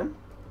fine, man.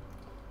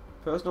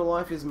 Personal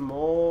life is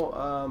more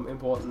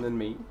important than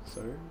me,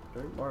 so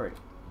don't worry.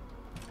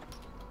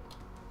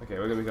 Okay,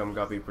 we're gonna become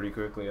Guppy pretty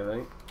quickly, I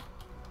think.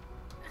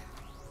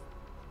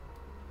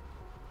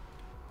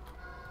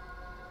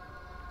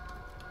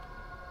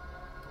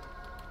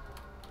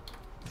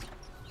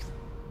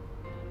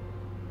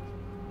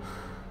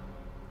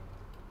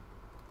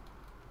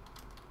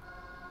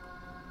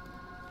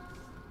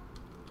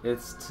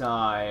 It's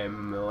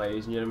time,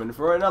 ladies and gentlemen,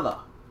 for another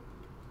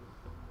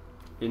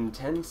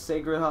intense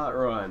Sacred Heart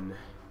run.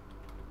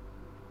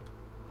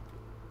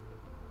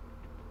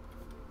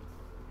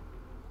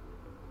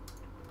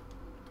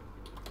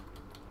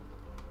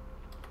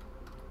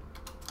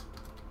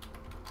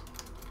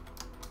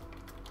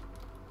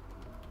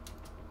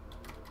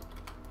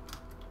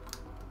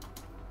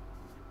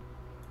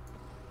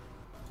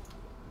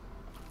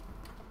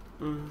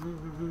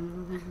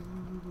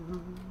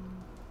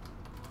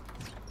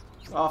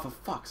 Oh, for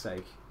fuck's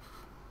sake.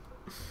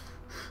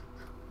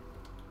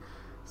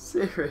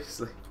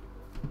 Seriously.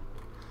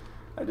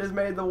 I just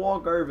made the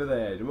walk over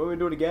there. Do you want me to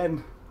do it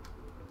again?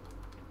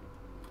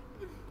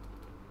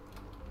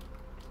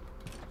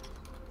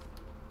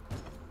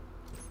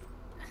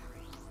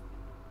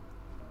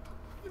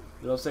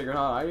 You love Sacred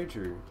Heart, I do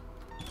too.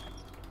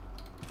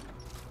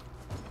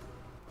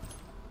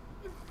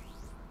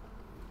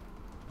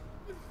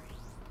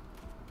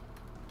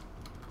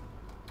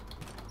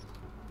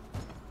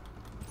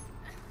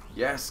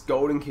 Yes,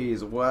 golden key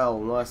as well,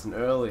 nice and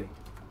early.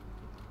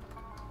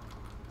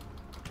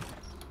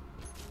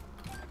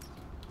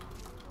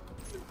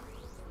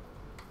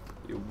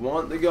 You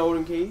want the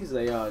golden keys,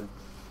 they are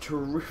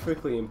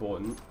terrifically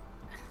important.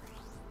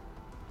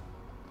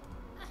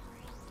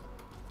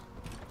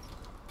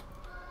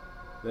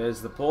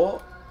 There's the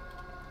port.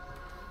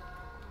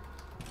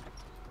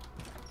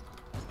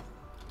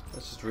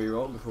 Let's just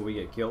reroll before we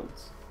get killed.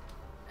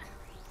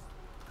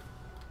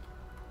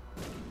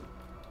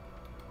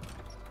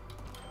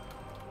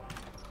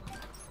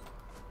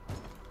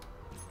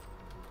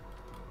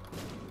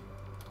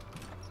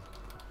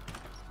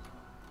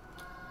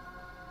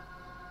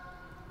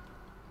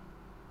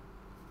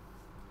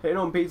 Hitting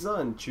on Pizza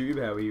and Tube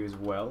how he as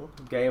well.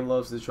 Game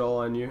loves the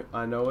troll,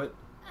 I know it.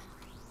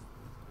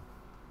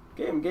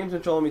 Game's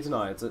controlling me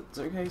tonight, it's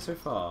okay so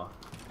far.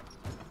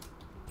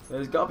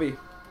 There's Guppy.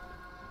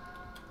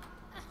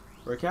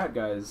 We're a cat,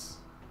 guys.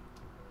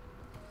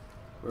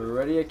 We're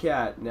already a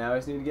cat. Now I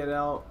just need to get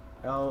our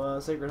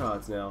Sacred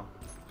Hearts now.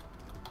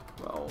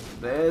 Well,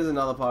 there's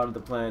another part of the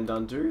plan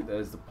done too.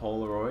 There's the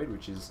Polaroid,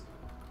 which is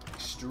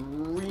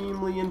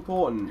extremely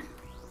important.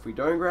 If we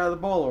don't grab the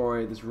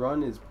Polaroid, this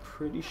run is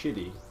pretty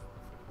shitty.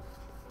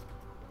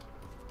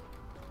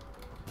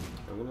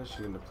 I'm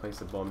actually going to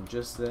place a bomb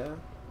just there.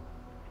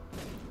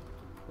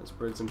 Let's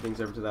spread some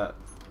things over to that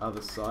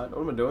other side.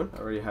 What am I doing? I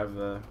already have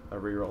a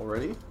reroll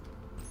ready.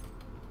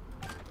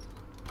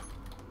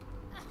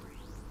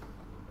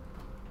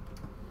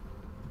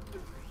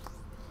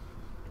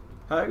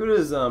 How good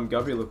does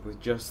Guppy look with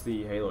just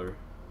the halo?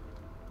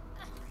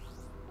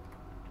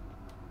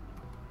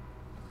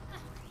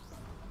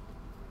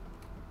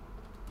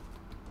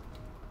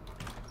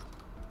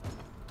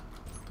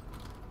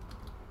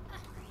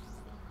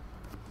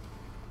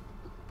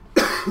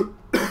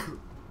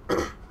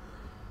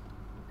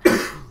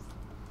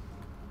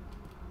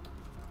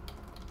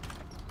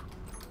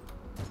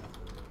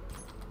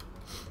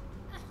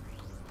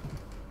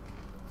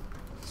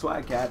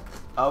 Swag cat.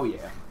 Oh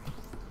yeah.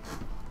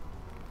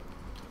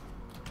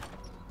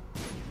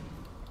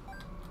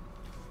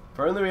 If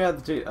only we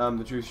had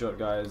the truth shot,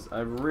 guys. I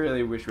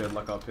really wish we had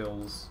luck up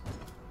hills.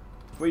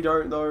 We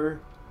don't though.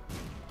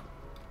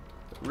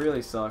 It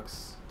really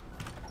sucks.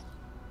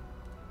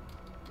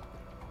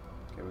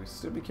 Okay, we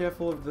still be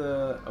careful of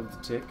the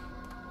tick.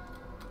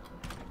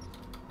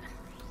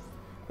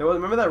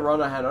 Remember that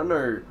run I had? I don't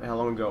know how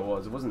long ago it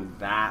was. It wasn't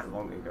that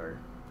long ago.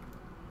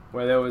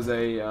 Where there was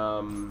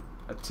a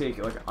tick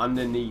like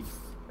underneath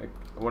like,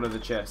 one of the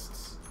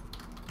chests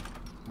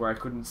where I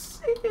couldn't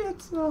see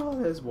it. Oh,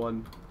 there's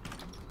one.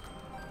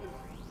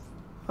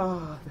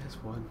 Ah, there's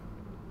one.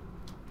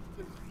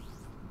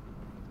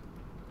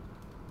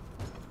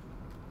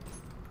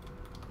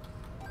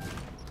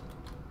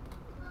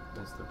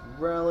 There's the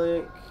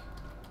relic.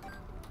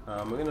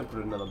 We're gonna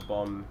put another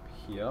bomb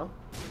here.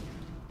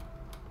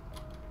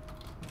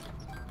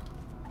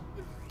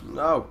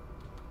 No.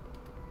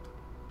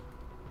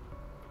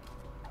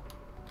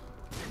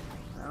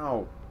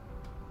 Ow.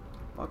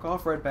 Fuck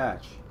off, red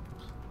patch.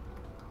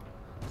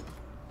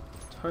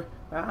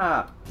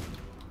 Ah.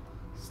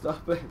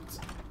 Stop it.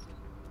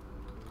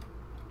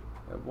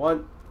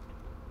 One.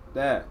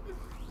 There.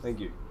 Thank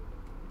you.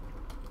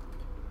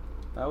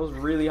 That was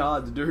really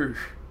hard to do.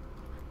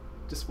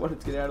 Just wanted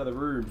to get out of the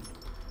room.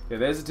 Yeah,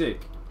 there's a tick.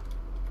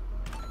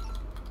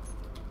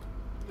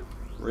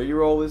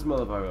 Reroll this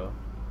motherfucker.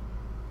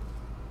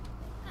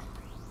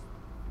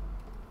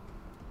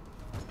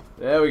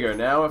 There we go.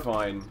 Now we're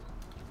fine.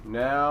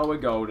 Now we're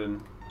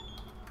golden.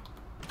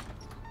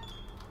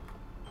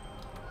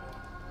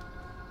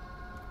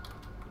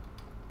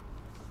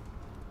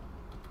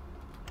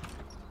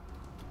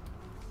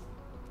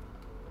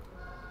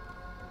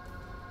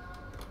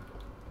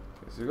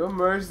 So we've got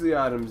most of the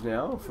items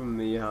now from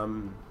the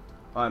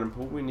item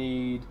pool. We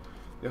need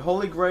the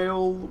Holy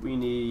Grail. We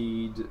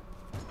need...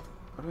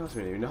 what else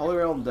do we need? The Holy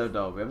Grail and Dead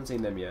Dog. We haven't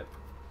seen them yet.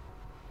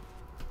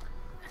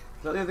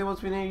 Is that the other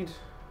ones we need?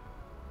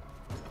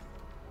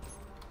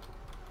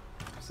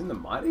 Seen the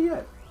Mitre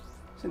yet?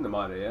 Seen the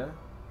Mitre, yeah?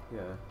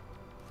 Yeah.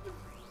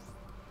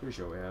 Pretty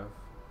sure we have.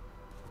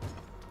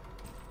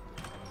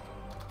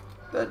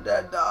 The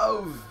Dead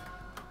Dove!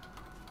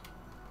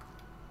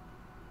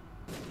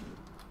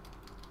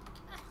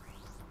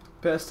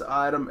 Best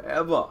item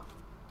ever!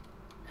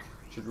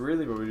 Should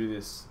really probably do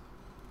this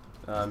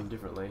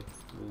differently.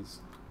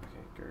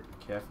 Okay, go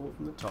be careful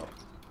from the top.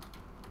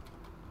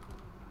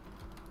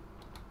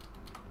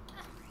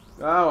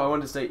 Oh, I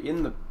wanted to stay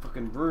in the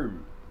fucking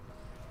room.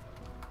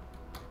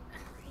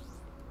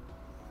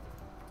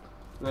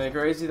 No,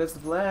 crazy, that's the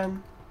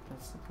plan.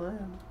 That's the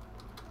plan.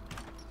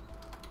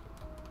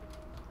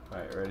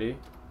 Alright, ready?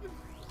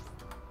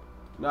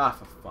 Nah,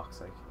 for fuck's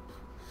sake.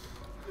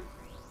 I'm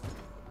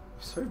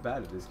so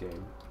bad at this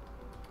game.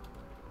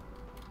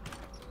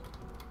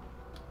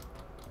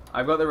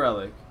 I've got the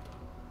relic.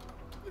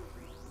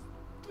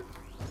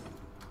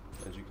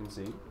 As you can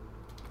see.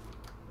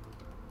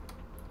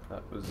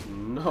 That was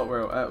not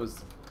where that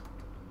was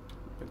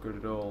not good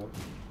at all.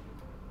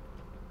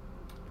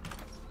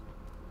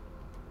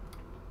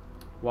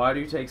 Why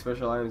do you take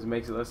special items? It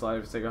makes it less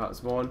likely to take a heart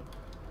spawn.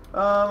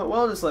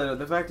 Well, just later.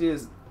 The fact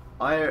is,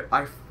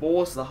 I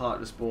force the heart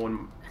to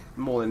spawn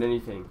more than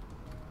anything.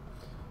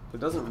 It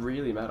doesn't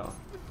really matter.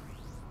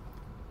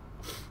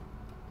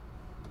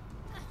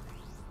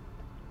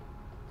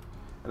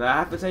 And I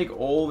have to take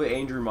all the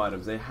Angel Room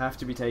items. They have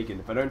to be taken.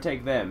 If I don't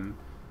take them,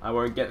 I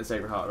won't get the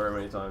Sacred Heart very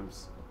many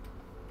times.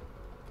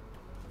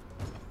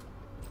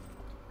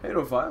 Hey,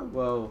 on fire.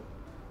 Well,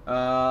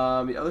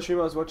 the other stream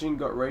I was watching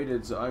got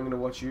raided, so I'm gonna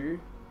watch you.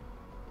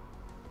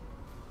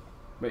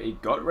 Wait, he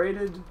got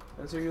raided?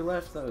 And so you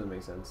left? That doesn't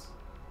make sense.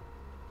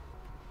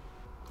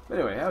 But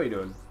anyway, how are you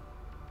doing?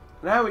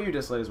 And how are you,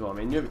 Disley, as well? I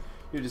mean, you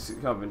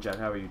just come up in chat.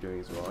 How are you doing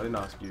as well? I didn't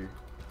ask you.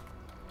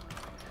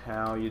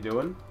 How you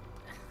doing?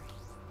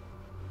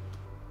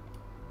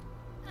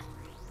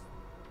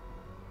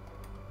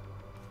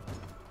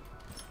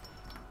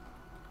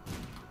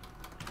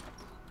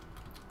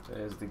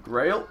 There's the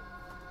Grail.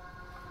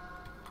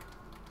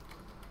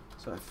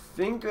 So I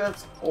think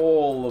that's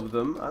all of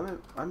them.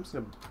 I'm just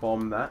gonna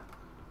bomb that.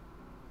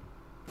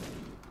 There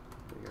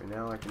you go.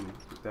 Now I can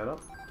pick that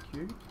up.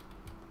 Q.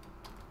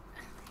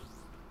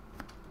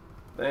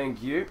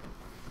 Thank you.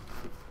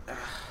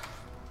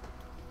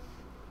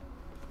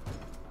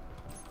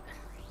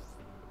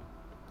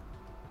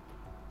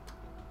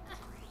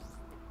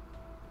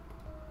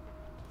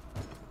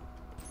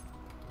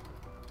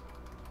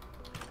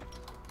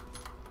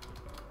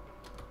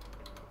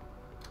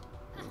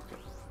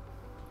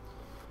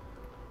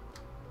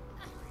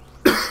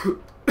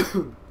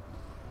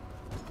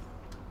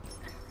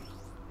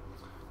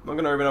 I'm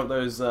not gonna open up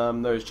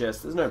those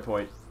chests. There's no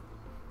point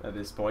at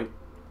this point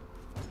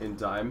in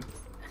time.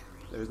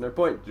 There's no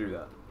point to do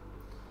that.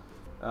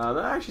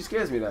 That actually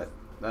scares me.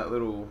 That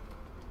little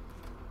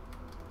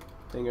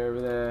thing over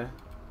there.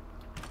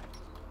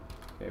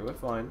 Okay, we're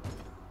fine.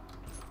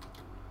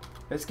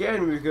 It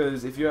scared me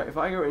because if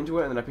I go into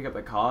it and then I pick up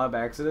the card by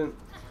accident,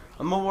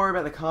 I'm more worried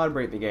about the card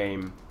break the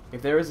game.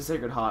 If there is a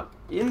Sacred Heart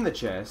in the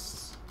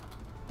chest,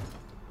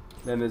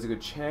 then there's a good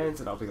chance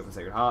that I'll pick up the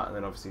Sacred Heart, and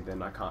then obviously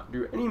then I can't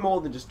do any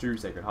more than just 2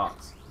 Sacred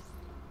Hearts.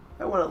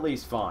 I want at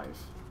least 5.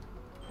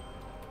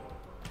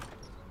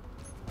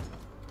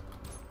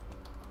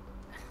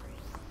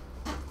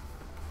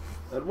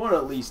 I'd want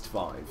at least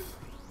 5.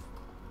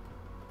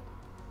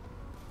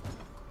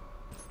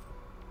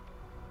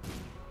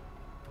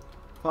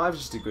 Five's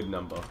just a good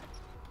number.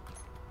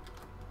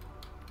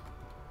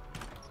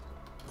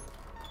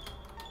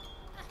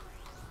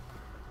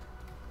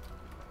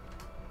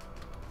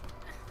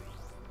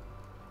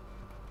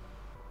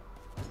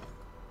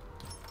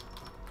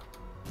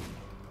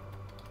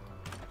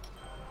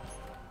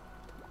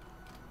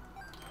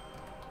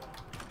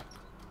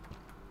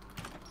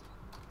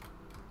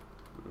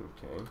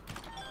 Okay.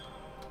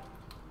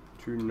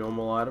 2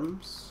 normal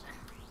items.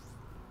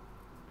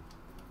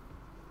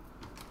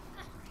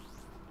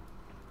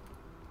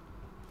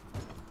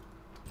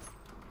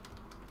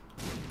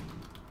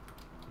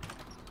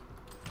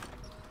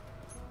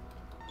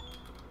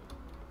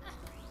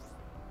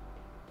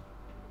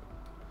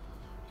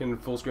 Can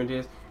full screen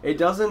tears. It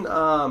doesn't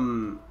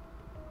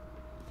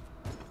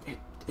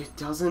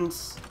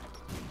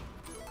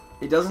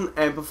it doesn't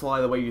amplify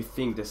the way you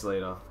think,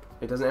 Desolator.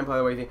 It doesn't amplify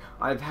the way you think.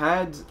 I've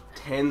had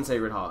 10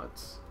 Sacred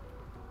Hearts.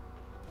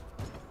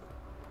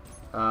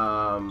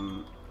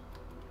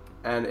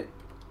 And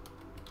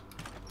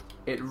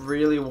it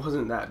really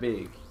wasn't that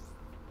big.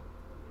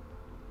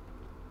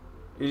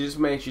 It just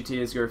makes your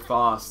tears go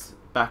fast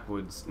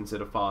backwards instead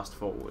of fast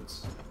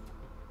forwards.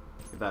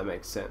 If that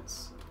makes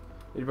sense.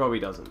 It probably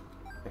doesn't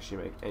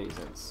actually make any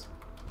sense.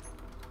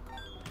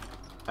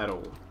 At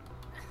all.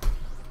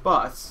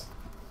 But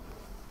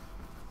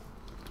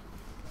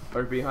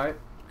OP hype?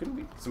 Couldn't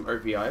be some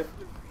OP hype.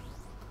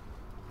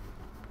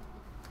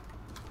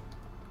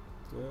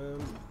 I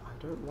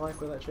don't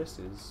like where that chest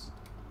is.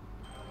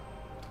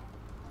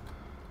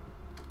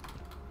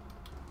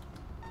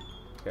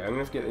 Okay, I'm gonna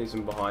have to get these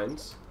from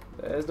behind.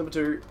 There's number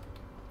 2.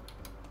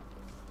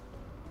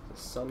 The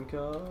sun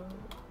card.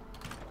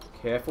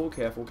 Careful,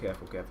 careful,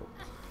 careful, careful.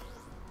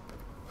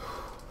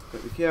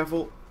 Gotta be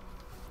careful.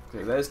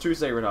 Okay, there's 2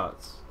 Sacred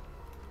Hearts.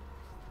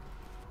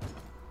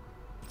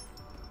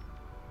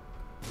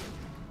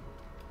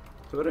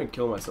 If I don't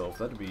kill myself,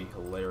 that'd be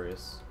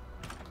hilarious.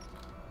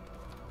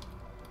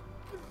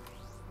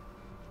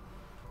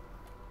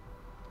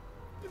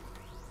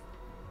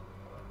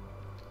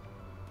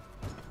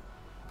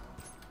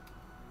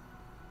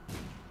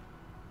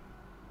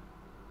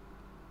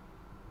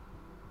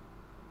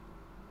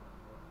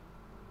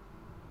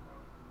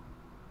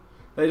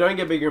 They don't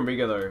get bigger and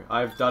bigger though.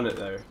 I've done it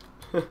though.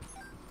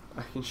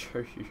 I can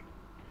show you.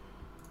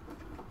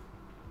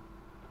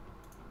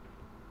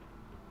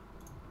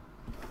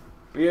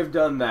 We have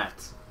done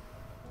that.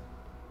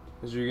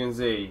 As you can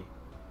see.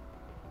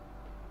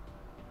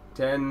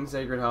 10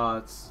 Sacred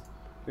Hearts.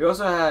 We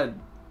also had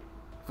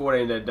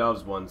 14 Dead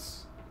Doves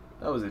once.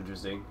 That was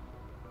interesting.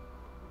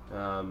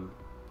 That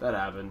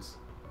happens.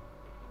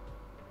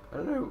 I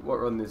don't know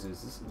what run this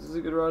is. This is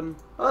a good run.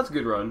 Oh, that's a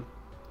good run.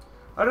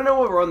 I don't know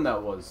what run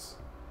that was,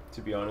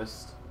 to be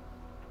honest.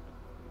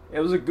 It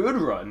was a good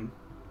run.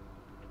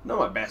 Not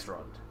my best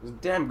run. It was a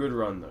damn good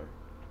run, though.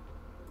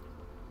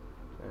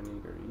 I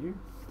need to go to you.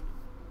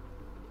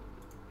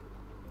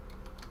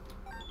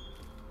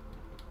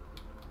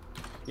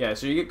 Yeah,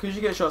 so you get, because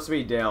you get shot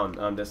speed down,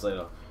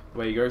 Desolator,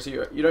 where you go, so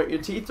you don't, your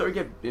teeth don't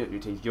get,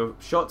 your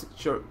shots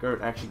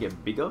don't actually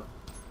get bigger,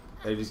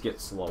 they just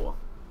get slower.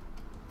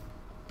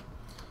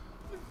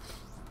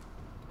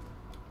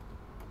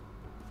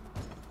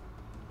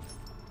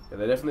 Yeah,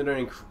 they definitely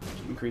don't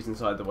increase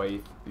inside the way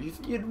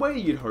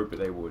you'd hope that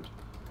they would,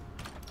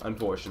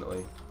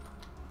 unfortunately.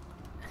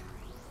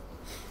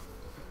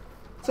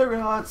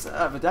 Sacred Hearts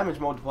have a damage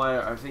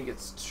multiplier, I think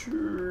it's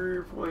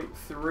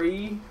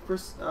 2.3,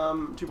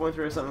 2.3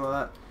 or something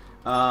like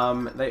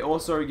that. They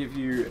also give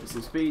you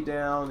some speed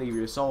down, they give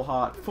you a soul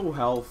heart, full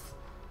health,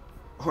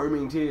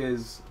 homing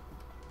tears,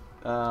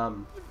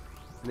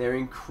 They're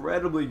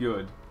incredibly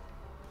good.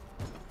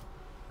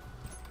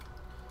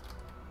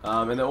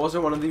 And they're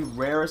also one of the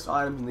rarest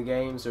items in the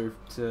game, so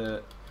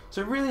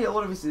really a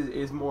lot of this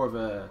is more of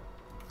a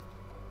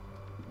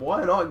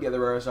why not get the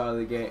rarest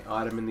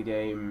item in the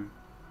game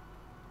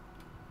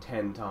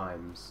 10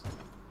 times?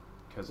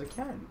 Because I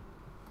can.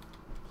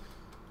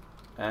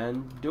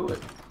 And do it.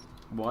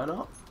 Why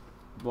not?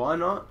 Why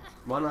not?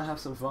 Why not have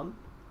some fun?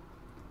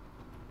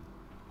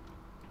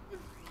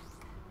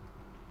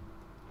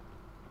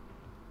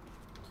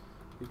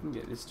 You can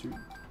get this too.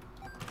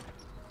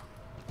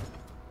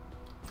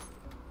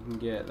 You can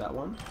get that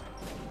one.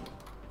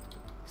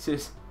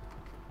 It's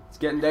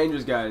getting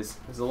dangerous, guys.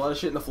 There's a lot of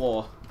shit in the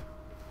floor.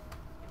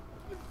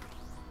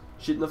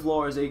 Shit in the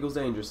floor is equals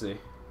dangerously.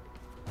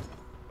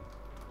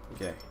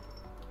 Okay.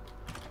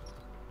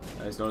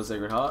 That is not a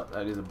Sacred Heart.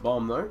 That is a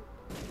bomb, though.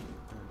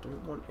 I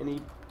don't want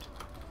any...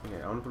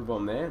 Okay, I want to put a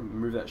bomb there.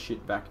 Move that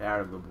shit back out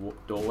of the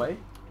doorway.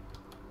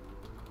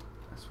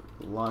 That's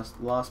the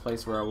last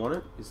place where I want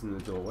it is in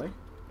the doorway.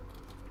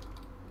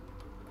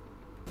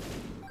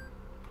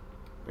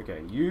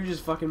 Okay, you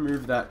just fucking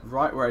move that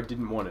right where I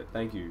didn't want it.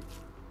 Thank you.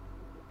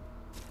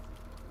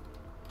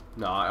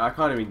 No, I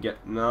can't even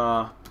get...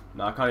 Nah,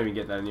 I can't even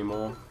get that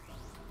anymore.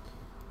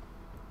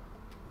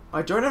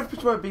 I don't have to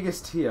put my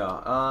biggest tier. Yeah,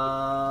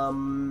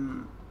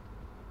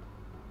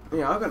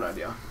 I've got an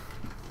idea.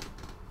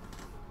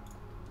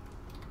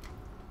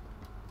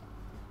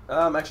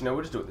 Actually, no,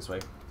 we'll just do it this way.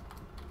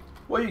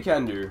 What you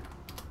can do,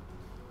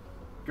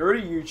 go to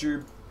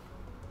YouTube.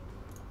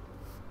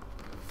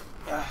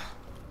 Ow.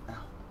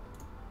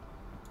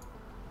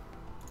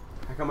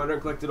 How come I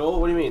don't collect it all?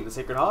 What do you mean, the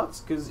Sacred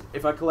Hearts? Because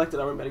if I collect it,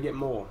 I won't be able to get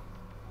more.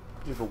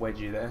 Just a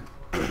wedgie there.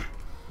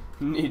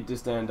 Need to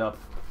stand up.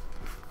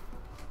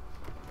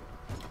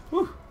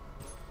 Whew.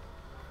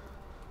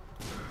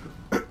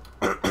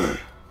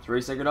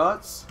 3 Sacred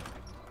Hearts.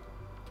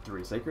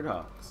 3 Sacred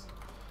Hearts.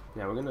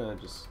 Now we're gonna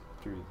just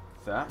do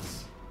that.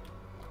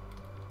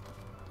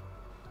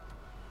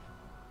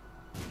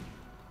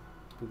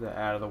 Get that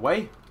out of the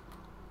way.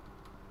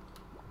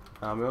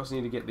 We also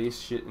need to get this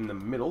shit in the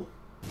middle.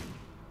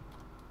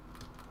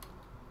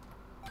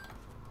 There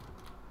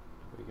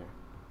we go.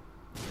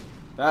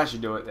 That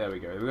should do it. There we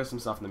go. We've got some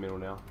stuff in the middle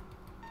now.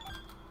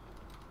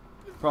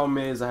 Problem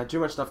is, I had too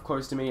much stuff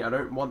close to me. I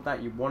don't want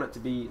that. You want it to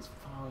be as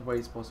far away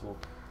as possible.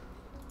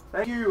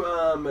 Thank you,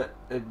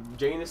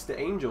 Janus the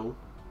Angel.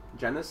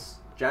 Janice?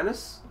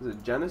 Is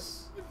it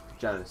Janice?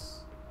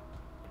 Janice.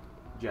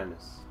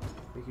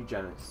 Thank you,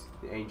 Janice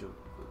the Angel.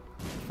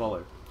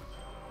 Follow.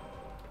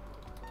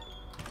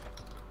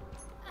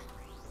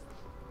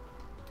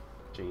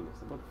 Janus.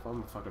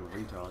 I'm a fucking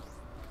retard.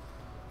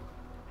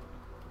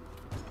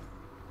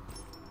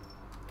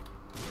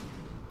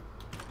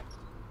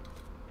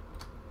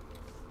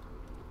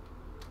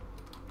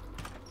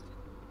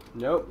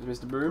 Nope,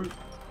 Mr. Broom.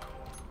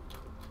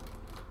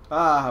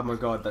 Ah, my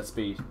god, that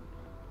speed.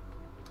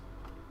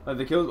 Oh,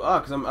 the kills. Ah,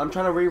 because I'm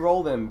trying to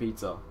re-roll them,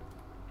 pizza.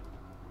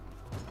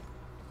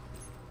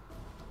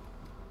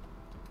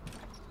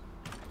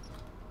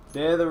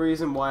 They're the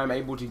reason why I'm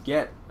able to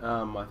get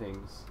my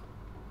things.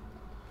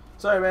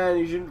 Sorry, man.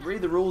 You should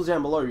read the rules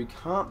down below. You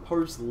can't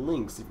post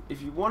links.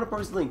 If you want to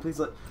post a link, please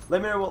let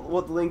me know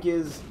what the link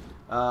is,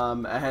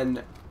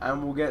 and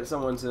we'll get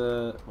someone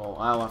to. Well,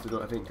 I'll have to do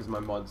it, I think, because my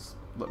mod's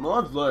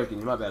lurking.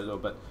 You might be able to do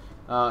it, but.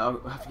 I'll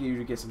have to get you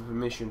to get some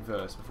permission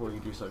first before you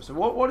do so. So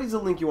what is the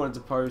link you wanted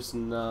to post,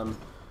 and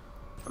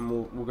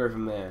we'll go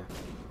from there.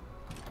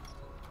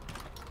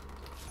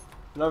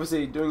 And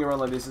obviously, doing a run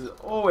like this is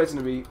always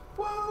going to be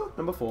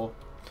number 4.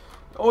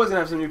 Always going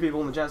to have some new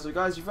people in the chat. So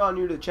guys, if you are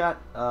new to the chat,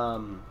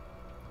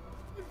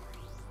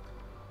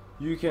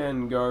 you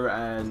can go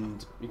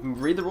and you can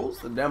read the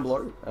rules down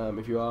below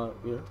if you are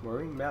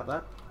worrying about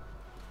that.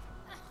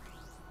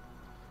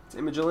 It's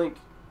Image-A-Link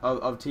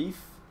of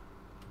teeth.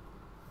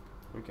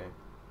 Okay.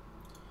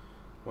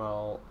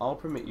 Well, I'll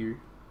permit you.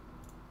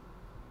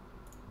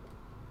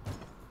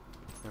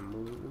 And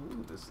we'll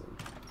do this thing.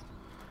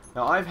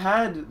 Now, I've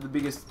had the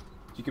biggest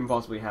you can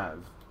possibly have.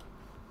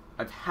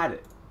 I've had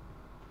it.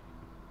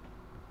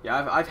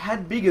 Yeah, I've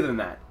had bigger than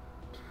that.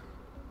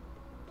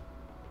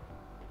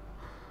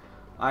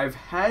 I've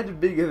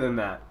had bigger than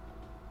that.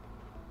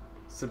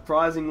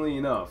 Surprisingly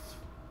enough.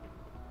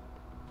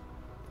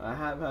 I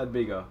have had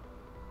bigger.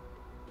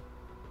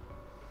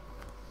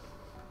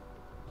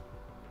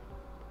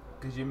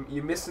 Because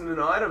you're missing an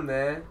item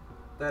there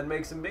that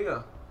makes them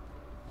bigger.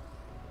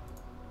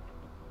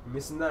 You're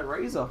missing that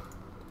razor.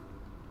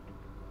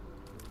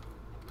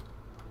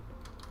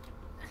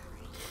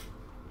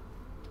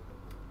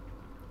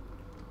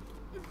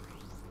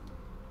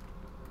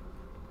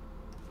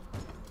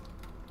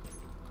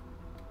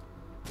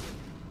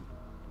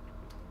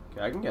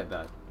 Okay, I can get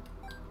that.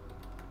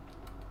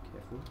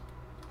 Careful.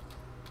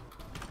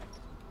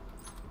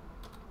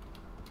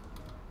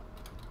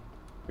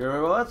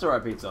 Well, that's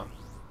alright, pizza.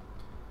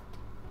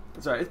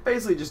 That's alright, it's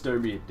basically just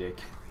don't be a dick.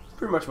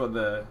 Pretty much what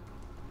the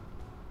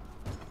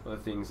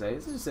thing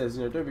says. It just says,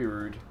 don't be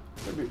rude.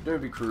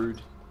 Don't be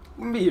crude.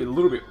 You can be a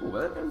little bit... Oh,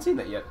 I haven't seen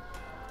that yet.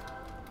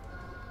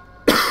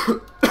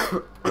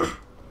 Are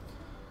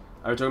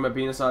we talking about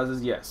penis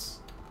sizes? Yes.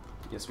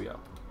 Yes, we are.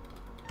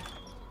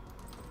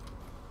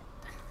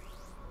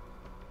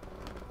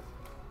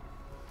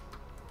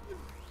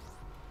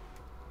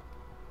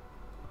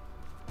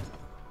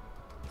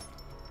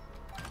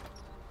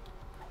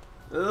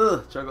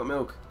 Ugh, chocolate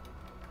milk.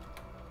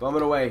 Bomb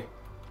it away.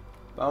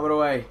 Bomb it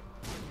away.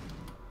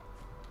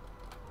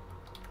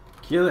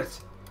 Kill it.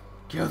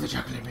 Kill the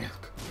chocolate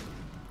milk.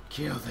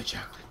 Kill the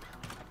chocolate milk.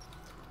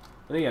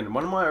 And again,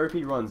 one of my OP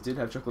runs did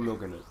have chocolate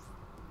milk in it.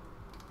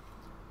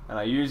 And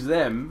I used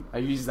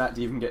that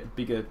to even get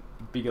bigger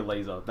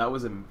laser. That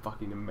was a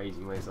fucking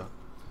amazing laser.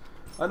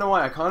 I don't know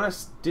why, I kind of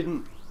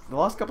didn't... The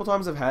last couple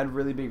times I've had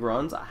really big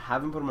runs, I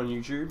haven't put them on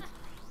YouTube.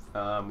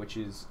 Which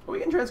is... Are we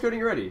getting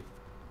transcoding already?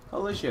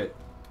 Holy shit.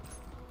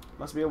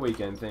 Must be a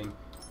weekend thing.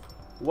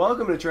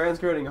 Welcome to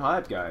Transcoding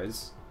Hype,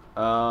 guys.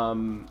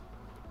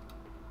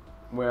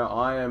 Where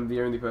I am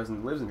the only person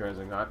that lives in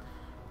Transcoding Hype.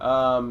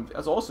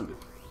 That's awesome.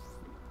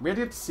 We had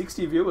to get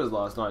 60 viewers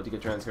last night to get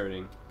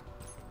transcoding.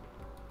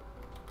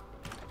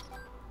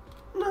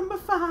 Number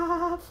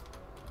 5.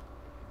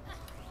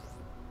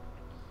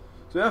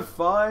 So we have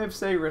 5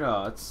 Sacred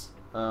Hearts.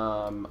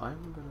 I'm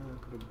gonna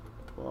put a...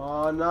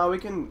 Oh, no, we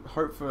can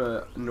hope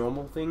for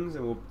normal things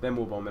and then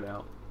we'll bomb it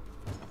out.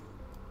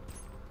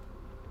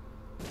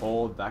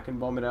 Or that can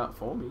bomb it out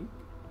for me.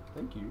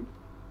 Thank you.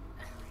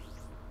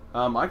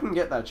 I can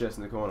get that chest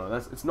in the corner.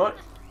 It's not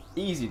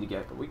easy to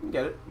get, but we can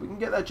get it. We can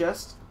get that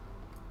chest.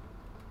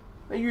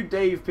 Thank you,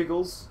 Dave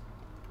Pickles,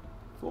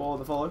 for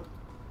the follow.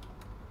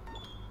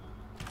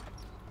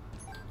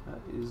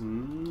 That is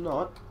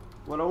not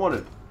what I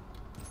wanted.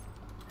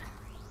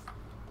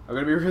 I'm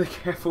gonna be really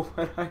careful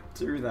when I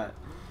do that.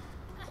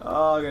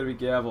 Oh, I gotta be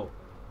careful.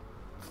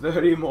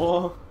 30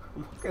 more?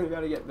 I'm not gonna be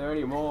able to get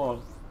 30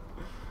 more.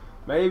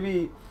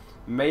 Maybe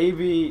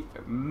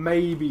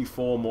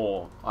 4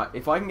 more.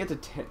 If I can get to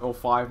 10 or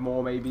 5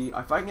 more, maybe.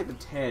 If I can get to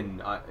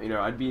 10, you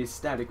know, I'd be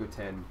ecstatic with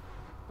 10.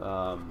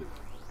 I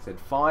said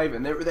 5,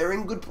 and they're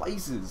in good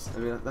places. I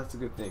mean, that's a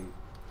good thing.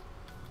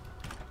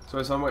 So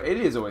it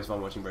is always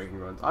fun watching breaking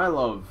runs. I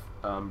love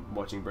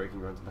watching breaking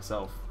runs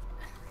myself.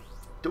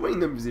 Doing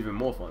them is even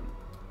more fun.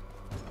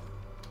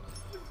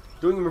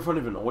 Doing them in front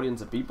of an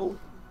audience of people?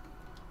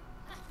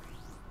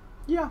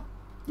 Yeah,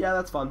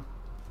 that's fun.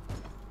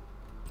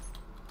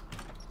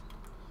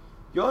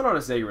 You're not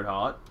a Sacred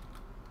Heart.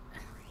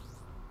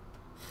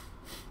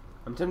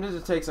 I'm tempted to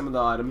take some of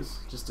the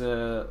items just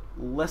to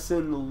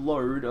lessen the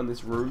load on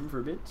this room for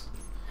a bit.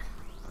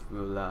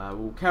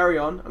 We'll carry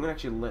on. I'm gonna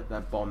actually let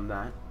that bomb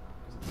that.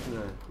 It's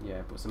gonna,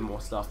 yeah, put some more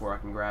stuff where I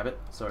can grab it.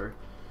 So,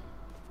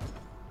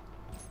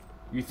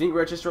 you think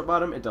red chest drop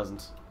item? It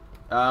doesn't.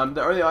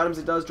 The only items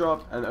it does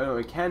drop, and the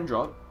only it can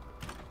drop.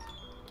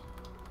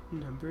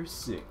 Number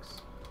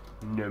 6.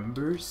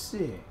 Number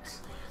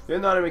 6. The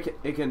only item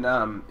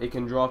it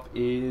can drop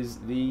is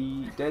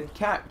the dead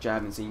cat, which I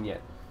haven't seen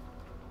yet.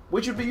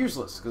 Which would be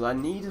useless, because I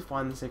need to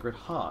find the Sacred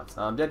Heart.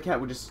 Dead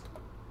cat would just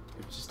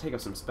take up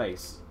some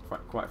space,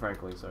 quite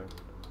frankly, so...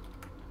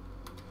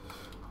 Oh,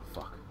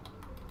 fuck.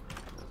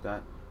 Like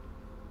that.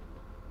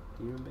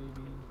 Demon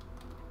baby.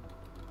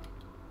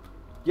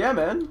 Yeah,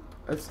 man.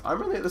 I'm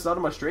really at the start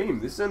of my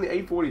stream. This is only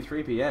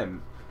 8:43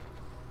 PM.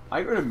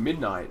 I go to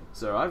midnight,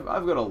 so I've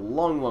got a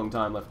long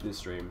time left of this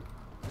stream.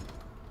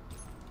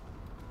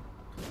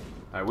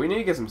 Alright, we need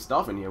to get some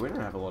stuff in here. We don't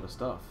have a lot of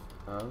stuff.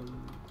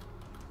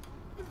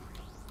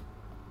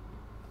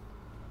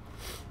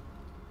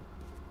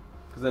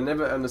 Because I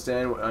never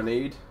understand what I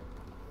need.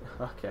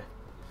 Okay.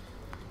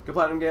 Good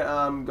platinum get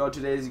got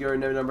 2 days ago,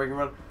 never done breaking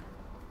run.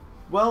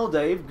 Well,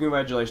 Dave,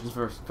 congratulations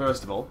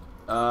first of all.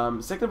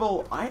 Second of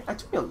all, it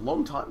took me a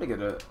long time to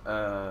get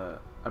a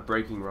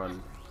breaking run.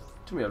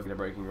 It took me to get a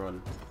breaking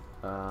run.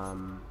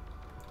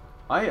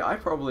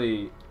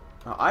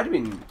 I'd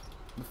been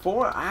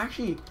before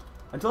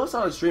until I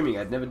started streaming,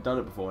 I'd never done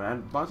it before,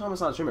 and by the time I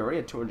started streaming, I already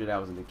had 200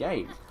 hours in the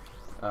game.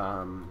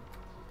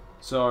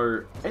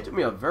 So it took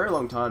me a very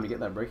long time to get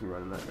that breaking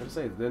run, and I have to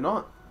say, they're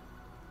not...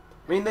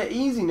 I mean, they're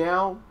easy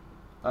now,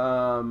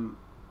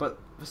 but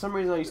for some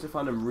reason I used to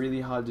find them really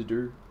hard to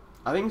do.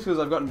 I think it's because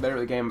I've gotten better at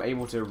the game, I'm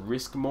able to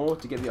risk more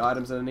to get the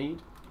items that I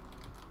need.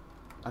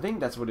 I think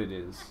that's what it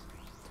is.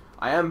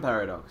 I am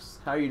Paradox.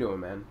 How you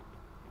doing, man?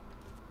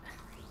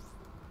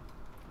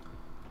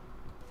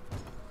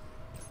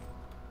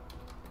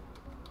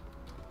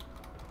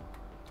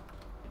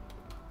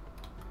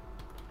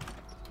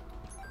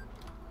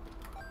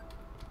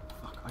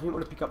 I didn't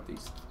want to pick up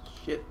these.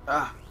 Shit.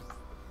 Ah.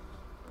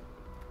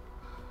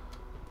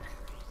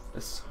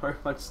 There's so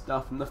much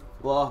stuff on the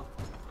floor.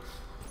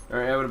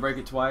 Alright, able to break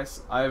it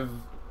twice. I've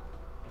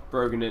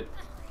broken it.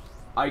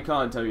 I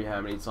can't tell you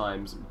how many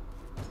times.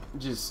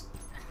 Just...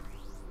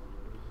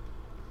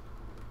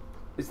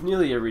 It's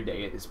nearly every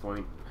day at this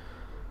point.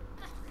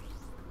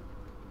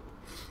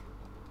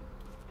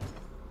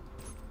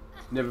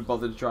 Never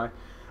bothered to try.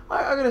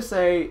 I gotta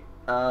say,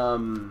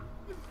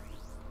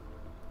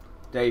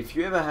 Dave, if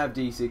you ever have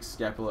D6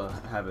 Scapular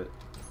Habit,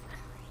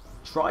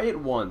 try it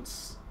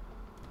once.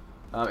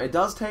 It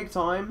does take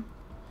time,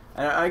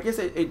 And I guess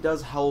it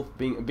does help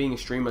being a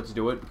streamer to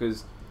do it,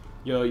 because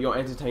you're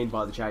entertained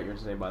by the chat, you're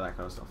entertained by that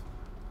kind of stuff.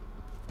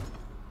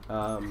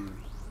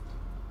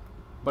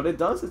 But it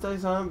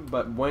takes time.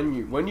 But when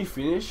you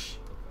finish,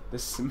 the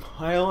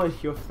smile on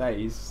your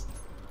face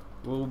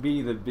will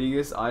be the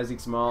biggest Isaac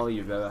smile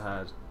you've ever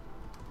had.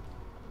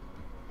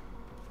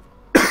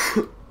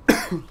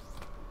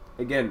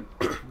 Again,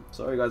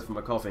 sorry guys for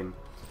my coughing.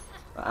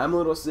 I'm a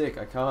little sick.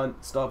 I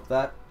can't stop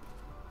that.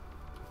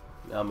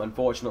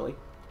 Unfortunately.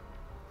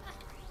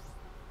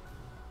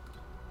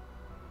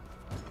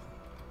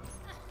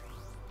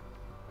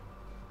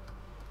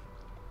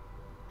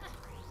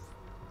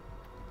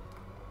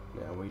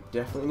 Now we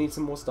definitely need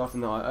some more stuff in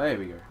the eye. Oh, there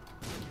we go.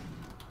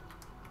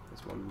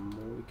 There's one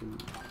more we can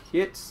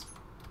hit.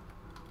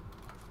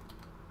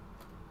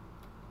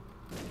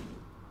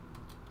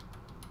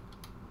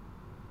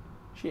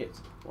 Shit.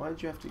 Why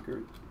did you have to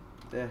go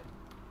there?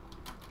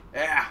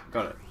 Yeah,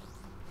 got it.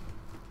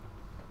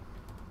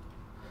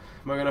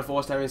 Am I gonna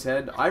force Tammy's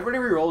head? I've already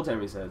re-rolled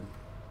Tammy's head,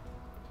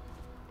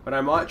 but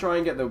I might try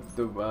and get the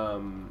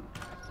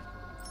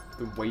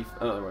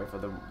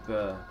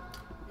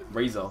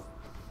razor,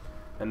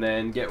 and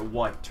then get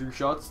like 2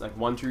 shots, like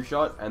 1-2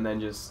 shot, and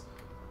then just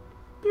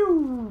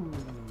pew,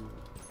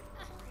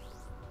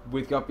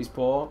 with Guppy's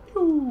paw.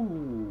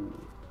 Pew.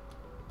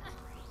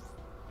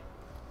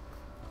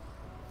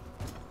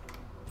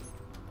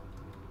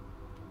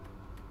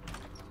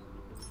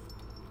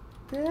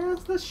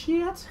 There's the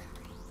shit.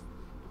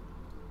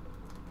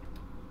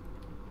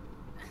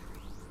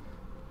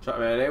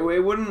 Man, we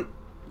wouldn't.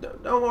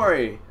 Don't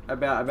worry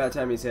about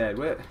Tammy's head.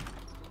 We're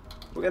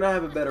gonna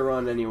have a better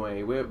run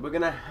anyway. We're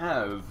gonna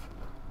have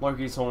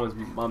Loki's Horn's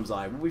Mum's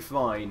Eye. We'll be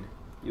fine.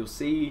 You'll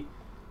see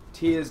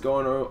tears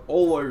going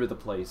all over the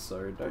place.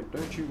 So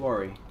don't you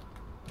worry.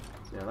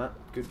 Now that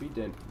could be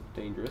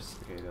dangerous.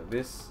 Okay, now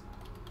this.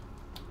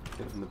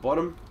 Get it from the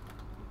bottom.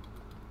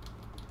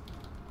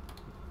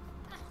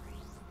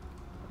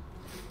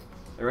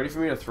 Are you ready for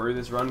me to throw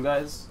this run,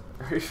 guys?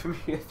 Are you ready for me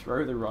to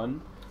throw the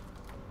run?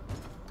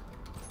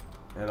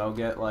 And I'll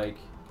get, like,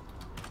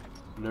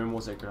 no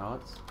more Sacred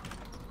Hearts.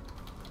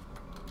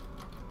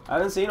 I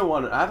haven't seen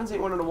one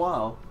in a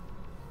while.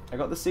 I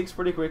got the 6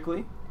 pretty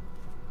quickly.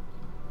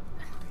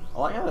 I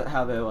like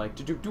how they're like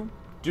do-do-do.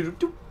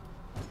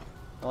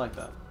 I like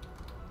that.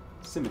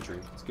 Symmetry.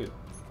 It's good.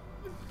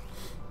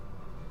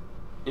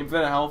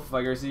 Infinite health if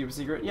I go Super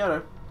Secret.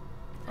 Yeah,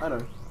 I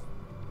know.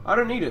 I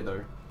don't need it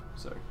though.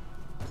 So.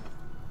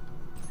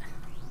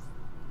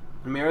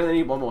 I mean, I only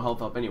need 1 more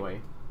health up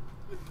anyway.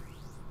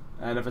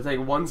 And if I take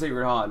 1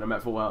 Sacred Heart, I'm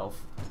at full health.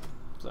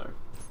 So.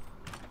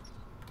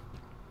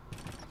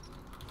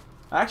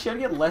 Actually, I'd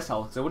get less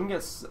health, because I wouldn't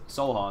get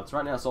Soul Hearts.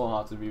 Right now, Soul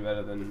Hearts would be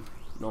better than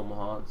normal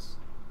hearts.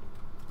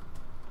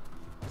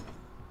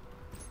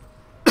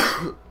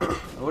 I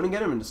wouldn't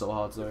get them into Soul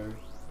Hearts, though.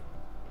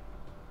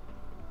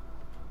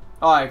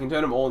 Oh, I can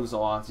turn them all into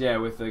Soul Hearts. Yeah,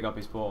 with the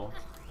Guppy's Paw.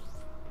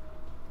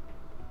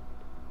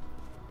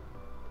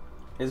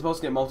 Is it possible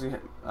to get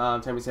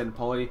multi-Tammy's Head and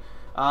Polly?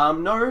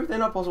 No, they're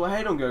not possible. I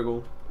hate on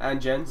Gurgle.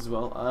 And Jens as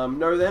well.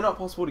 No, they're not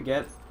possible to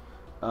get.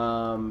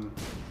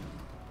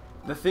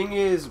 The thing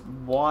is,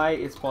 why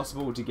it's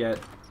possible to get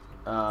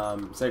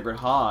Sacred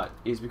Heart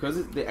is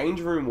because the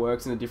Angel Room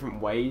works in a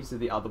different ways that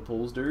the other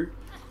pools do.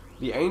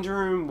 The Angel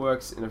Room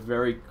works in a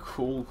very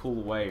cool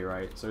way,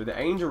 right? So the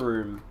Angel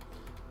Room,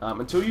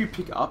 until you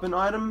pick up an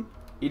item,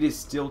 it is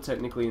still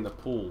technically in the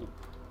pool.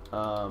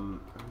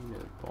 I'm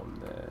gonna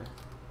bomb there.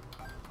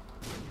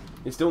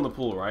 It's still in the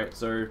pool, right?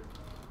 So, oh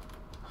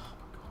my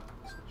god,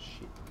 this is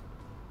shit.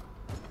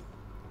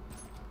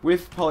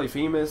 With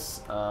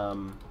Polyphemus,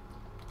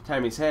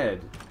 Tammy's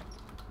Head,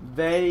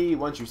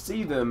 once you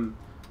see them,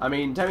 I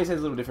mean, Tammy's Head's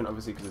a little different,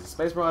 obviously, because it's a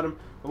space bar item,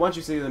 but once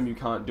you see them, you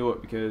can't do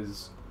it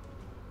because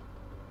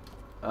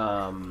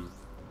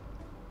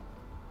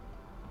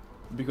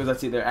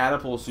that's it, they're out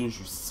of pool as soon as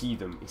you see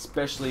them,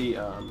 especially,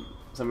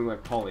 something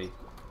like Polly.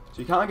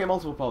 So you can't get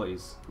multiple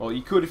Pollys. Well,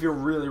 you could if you're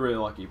really, really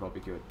lucky, you probably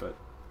could, but...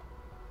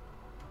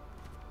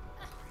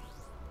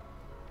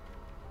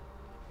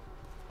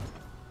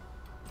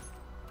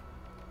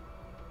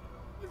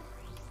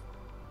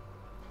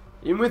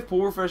 Even with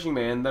Pool Refreshing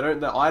Man,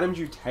 the items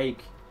you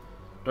take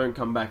don't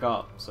come back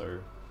up, so...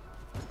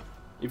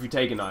 If you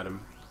take an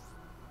item.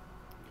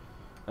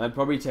 I'd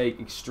probably take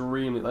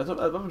extremely... I'd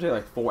probably take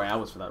like 4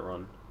 hours for that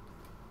run.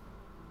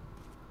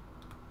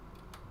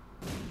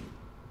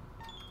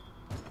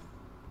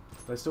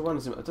 They still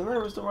run similar... Don't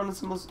they still run a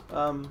similar...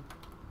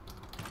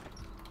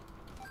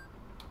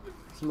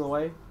 similar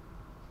way?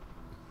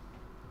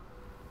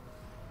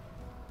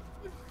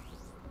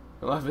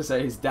 All I have to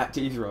say is that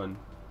teeth run.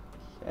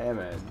 Yeah,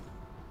 man.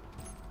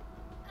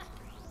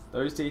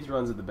 Those teeth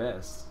runs are the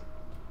best.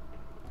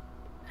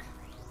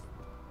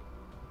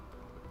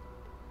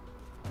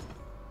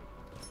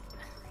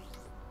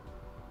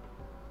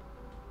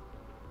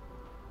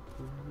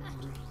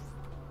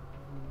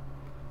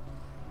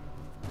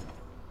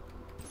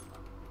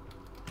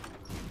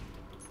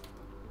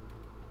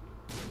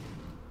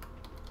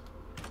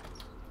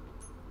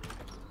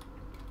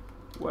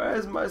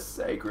 Where's my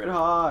Sacred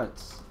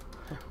Hearts?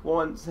 I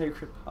want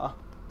Sacred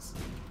Hearts.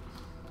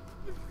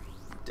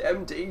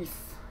 Damn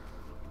teeth.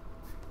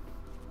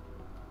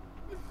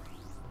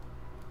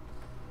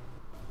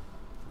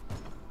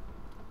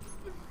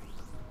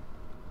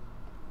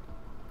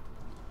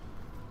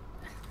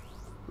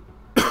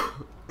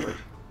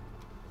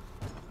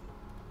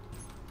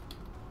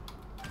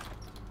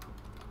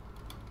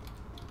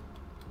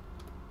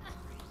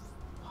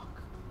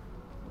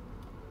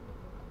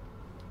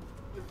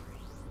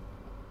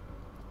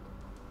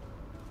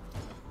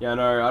 Yeah,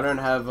 no, I don't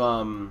have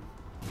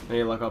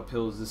any luck up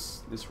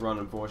pills this run,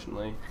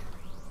 unfortunately.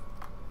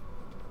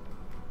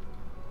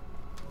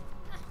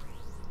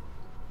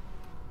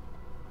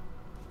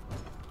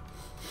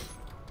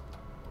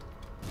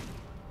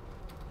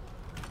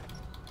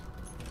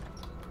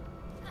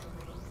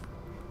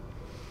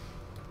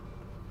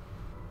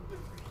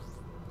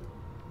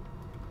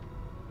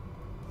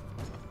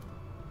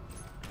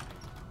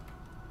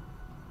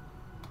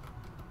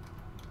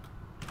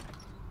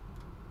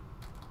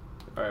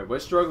 Alright, we're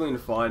struggling to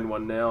find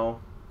one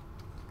now.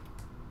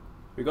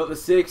 We got the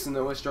 6th and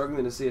then we're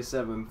struggling to see a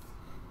 7th.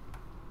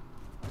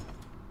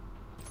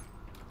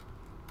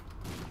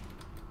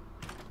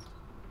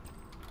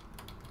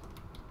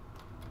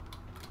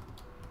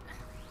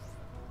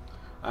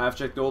 I've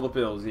checked all the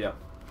pills, yeah.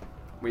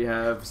 We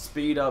have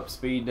speed up,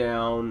 speed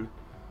down,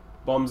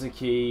 bombs a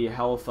key,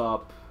 health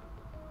up,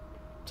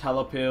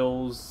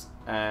 telepills,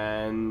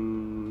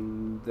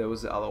 and there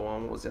was the other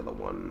one. What was the other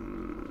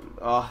one?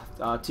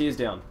 Tears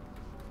down.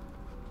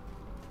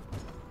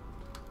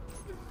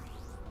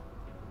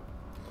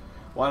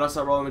 Why not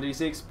start rolling with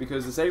D6?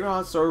 Because the Sacred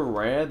Heart's so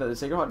rare that the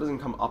Sacred Heart doesn't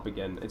come up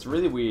again. It's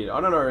really weird. I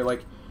don't know,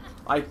 like,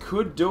 I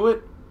could do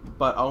it,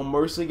 but I'll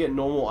mostly get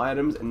normal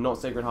items and not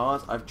Sacred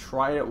Hearts. I've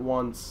tried it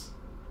once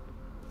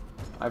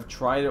and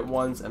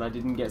I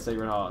didn't get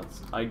Sacred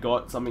Hearts. I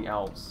got something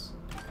else.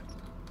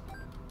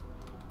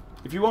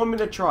 If you want me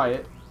to try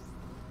it,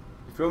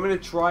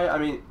 I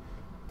mean,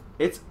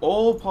 it's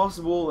all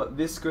possible that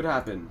this could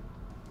happen.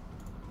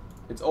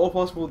 It's all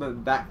possible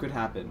that that could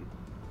happen.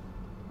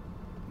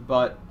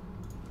 But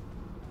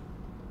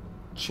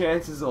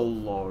chances are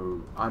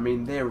low. I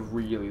mean, they're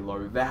really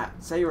low.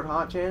 That Sacred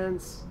Heart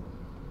chance?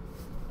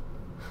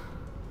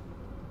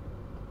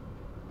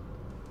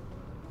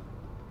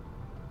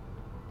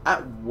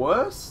 At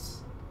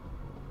worst,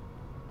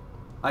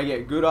 I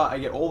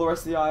get all the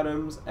rest of the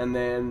items, and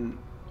then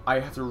I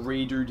have to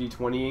redo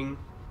D20ing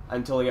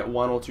until I get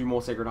 1 or 2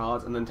 more Sacred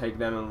Hearts, and then take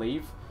them and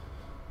leave.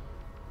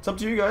 It's up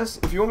to you guys.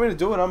 If you want me to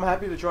do it, I'm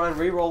happy to try and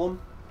re-roll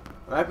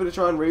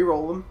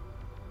them.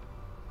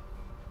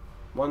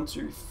 1,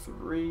 2,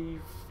 3,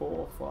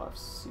 4, 5,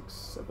 6,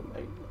 7,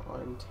 8, 9,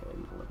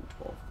 10, 11,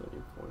 12,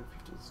 13, 14,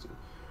 15, 16.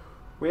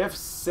 We have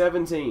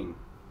 17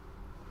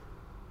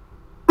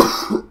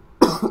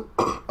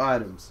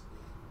 items.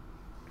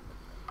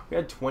 We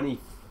had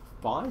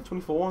 25,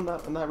 24 in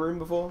that room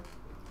before.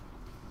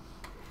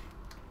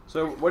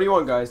 So, what do you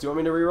want, guys? Do you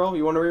want me to reroll?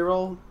 You want to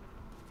reroll?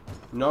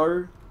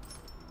 No?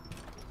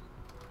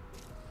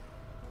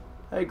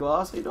 Hey,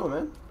 Glass, how you doing,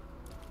 man?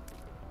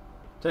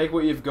 Take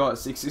what you've got.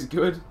 6 is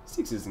good.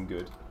 6 isn't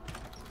good.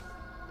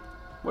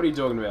 What are you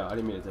talking about? I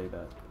didn't mean to take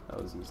that. That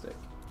was a mistake.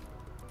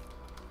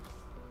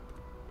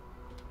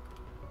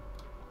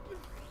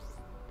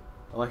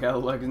 I like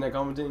how isn't that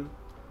commenting?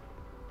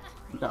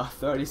 Nah,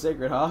 30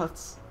 Sacred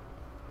Hearts.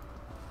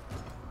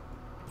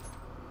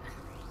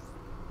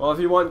 Well, if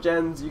you want,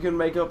 gens, you can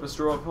make up a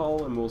straw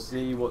poll and we'll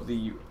see what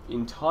the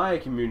entire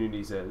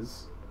community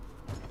says.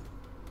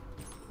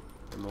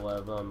 And we'll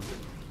have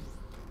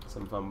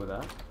some fun with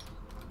that.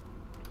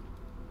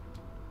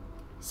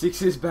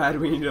 6 is bad,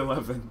 we need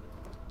 11.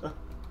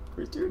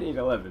 We do need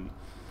 11.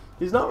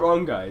 He's not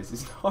wrong, guys.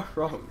 He's not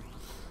wrong.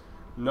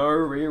 No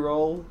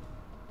reroll.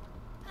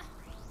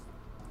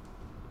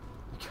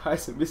 You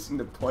guys are missing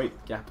the point,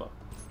 Gapper.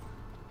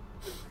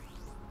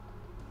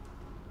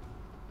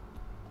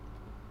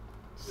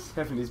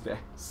 7 is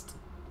best.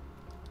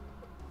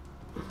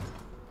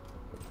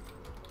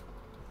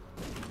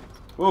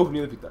 Whoa,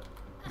 nearly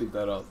picked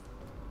that up.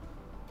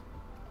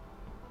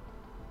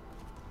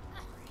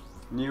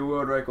 New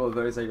world record,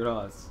 30 Sacred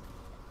Hearts.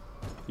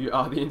 You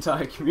are the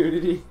entire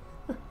community.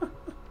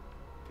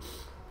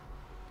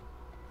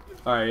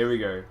 Alright, here we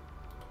go.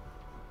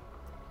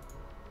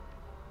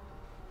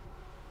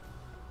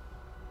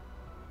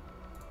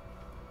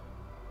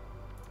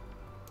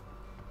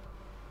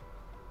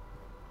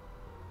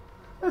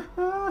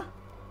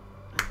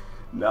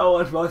 No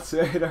one wants me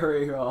to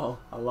reroll.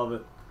 I love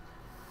it.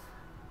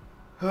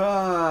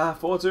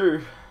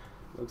 4-2.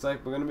 Looks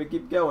like we're gonna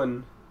keep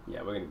going.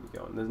 Yeah, we're gonna keep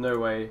going. There's no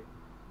way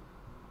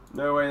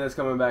that's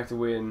coming back to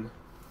win.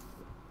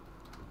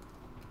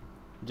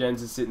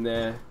 Jens is sitting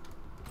there,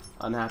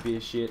 unhappy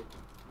as shit.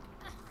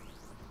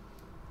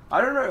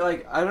 I don't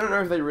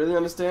know if they really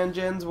understand,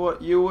 Jens,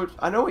 what you would.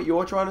 I know what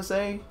you're trying to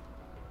say.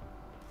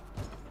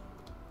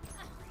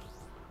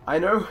 I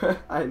know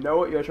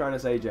what you're trying to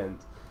say,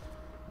 Jens.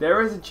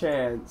 There is a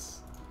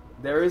chance,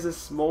 there is a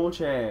small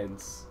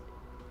chance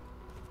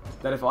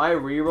that if I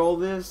reroll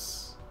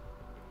this,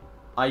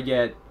 I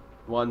get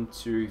 1,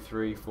 2,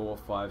 3, 4,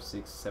 5,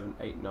 6, 7,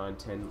 8, 9,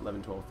 10,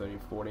 11, 12, 13,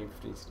 14,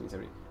 15, 16,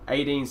 17,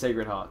 18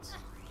 Sacred Hearts.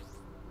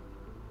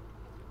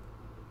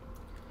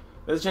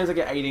 There's a chance I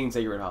get 18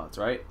 Sacred Hearts,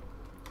 right?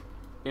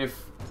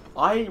 If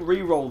I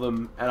reroll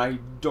them and I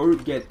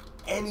don't get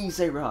any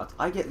Sacred Hearts,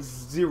 I get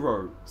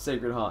 0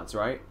 Sacred Hearts,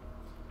 right?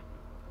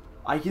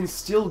 I can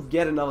still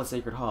get another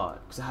Sacred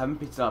Heart because I haven't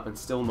picked it up and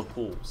it's still in the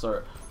pool.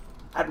 So,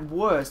 at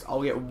worst,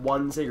 I'll get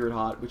 1 Sacred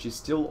Heart, which is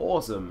still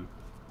awesome.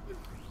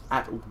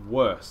 At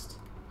worst.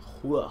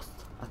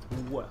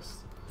 At worst.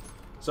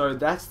 So,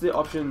 that's the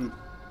option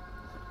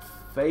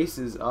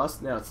faces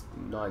us. Now it's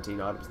 19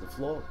 items on the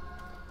floor.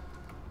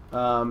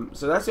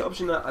 So, that's the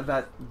option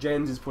that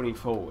Jens is putting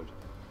forward.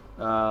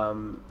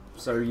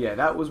 So, yeah,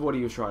 that was what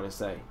he was trying to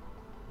say.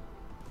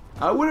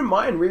 I wouldn't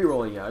mind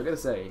rerolling it, I gotta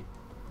say.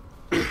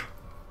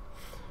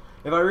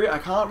 If I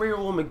can't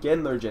reroll them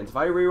again though, gents. If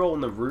I reroll in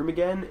the room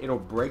again, it'll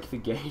break the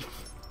game.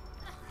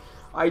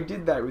 I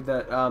did that with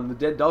that the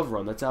Dead Dove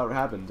run. That's how it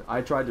happened. I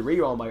tried to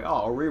reroll. I'm like, oh,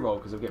 I'll reroll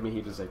because it'll get me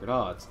heaps of Sacred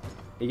Hearts.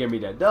 He gave me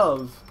Dead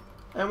Dove,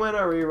 and when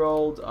I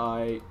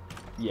rerolled,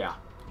 yeah,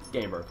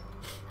 game broke.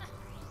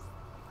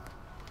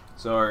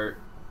 So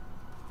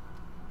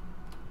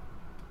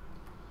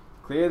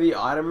clear the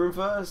item room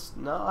first.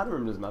 No, item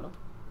room doesn't matter.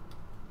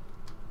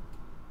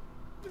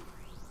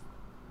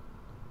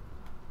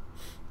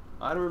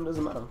 Item room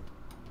doesn't matter.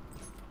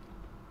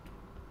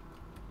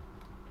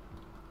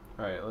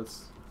 Alright,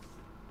 let's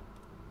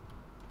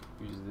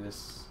use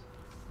this.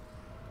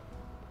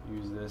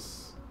 Use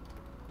this.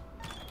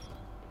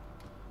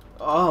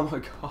 Oh my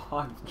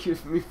god,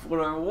 give me what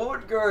I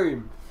want,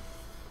 game!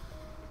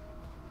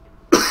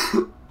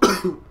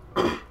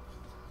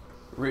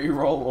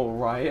 Reroll or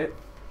riot?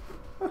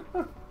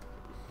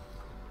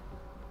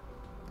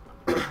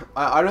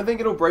 I don't think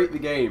it'll break the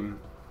game.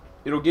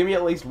 It'll give me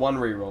at least 1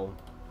 reroll.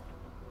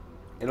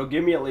 It'll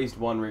give me at least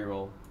 1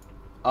 reroll.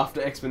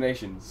 After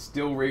explanation,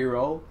 still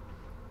reroll.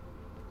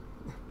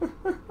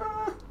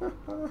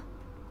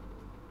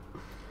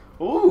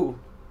 Ooh,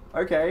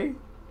 okay.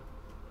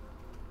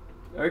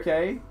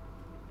 Okay.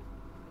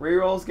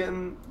 Reroll's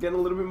getting a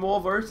little bit more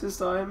votes this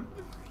time.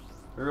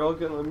 Reroll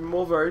getting a little bit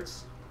more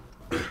votes.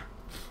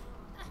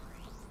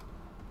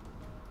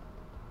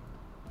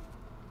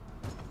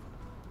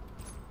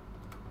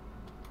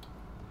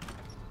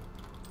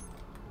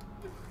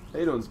 How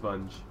you doing,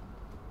 Sponge?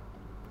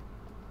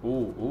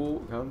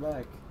 Ooh, coming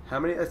back. How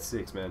many? That's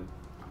 6, man.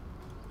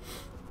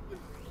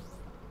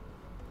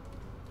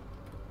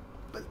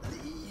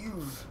 Believe.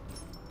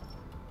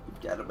 You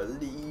gotta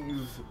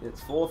believe.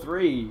 It's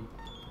 4-3.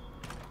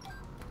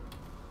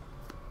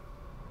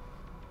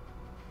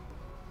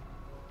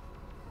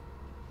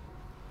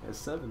 There's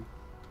 7.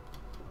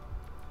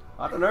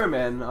 I don't know,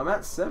 man. I'm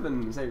at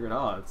 7 Sacred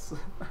Hearts.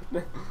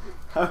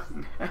 How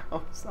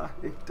now?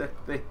 Starting to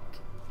think.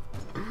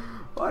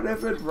 What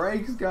if it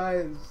breaks,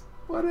 guys?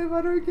 What if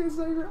I don't get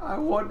Sacred? I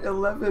want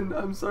 11.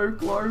 I'm so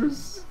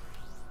close.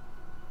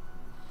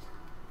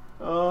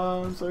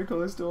 Oh, I'm so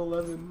close to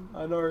 11.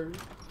 I know.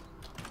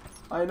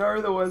 I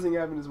know the worst thing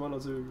happened is 1 or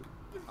 2.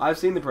 I've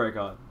seen the pro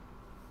card.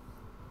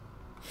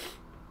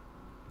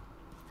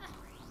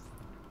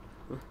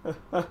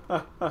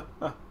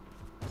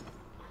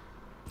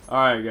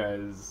 Alright,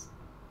 guys.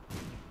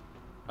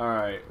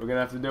 Alright, we're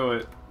gonna have to do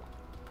it.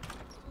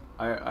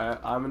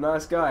 I'm a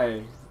nice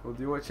guy. We'll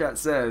do what chat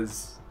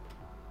says.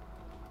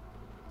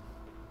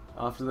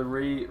 After the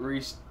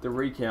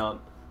recount.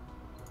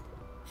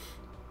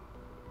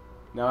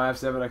 Now I have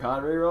 7, I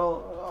can't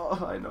reroll?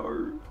 Oh, I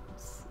know.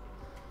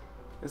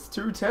 It's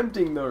too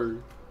tempting though.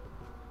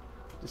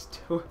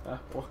 Just do it at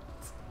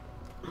once.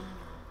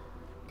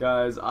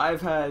 Guys,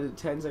 I've had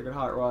 10 Sacred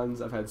Heart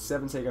runs, I've had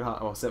 7 Sacred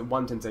Heart, well,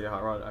 1 10 Sacred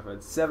Heart run, I've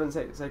had 7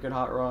 Sacred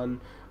Heart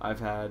run,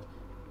 I've had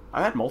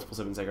multiple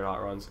 7 Sacred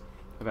Heart runs,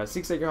 I've had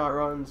 6 Sacred Heart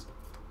runs,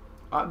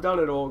 I've done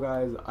it all,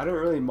 guys. I don't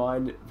really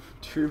mind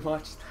too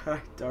much that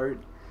I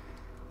don't.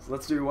 So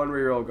let's do 1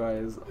 reroll,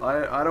 guys.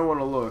 I don't want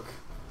to look,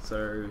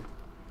 so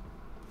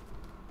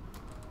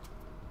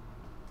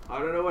I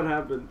don't know what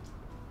happened.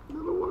 I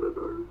don't want to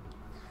know.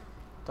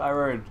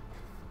 Tyrone,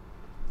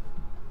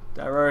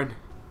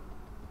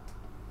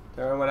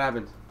 what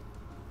happened?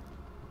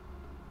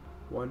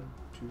 1,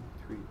 2,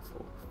 3,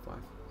 4, 5,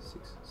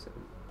 6, 7,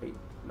 8,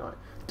 9.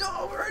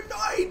 Oh, we're at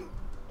 9!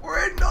 We're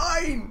at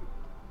 9!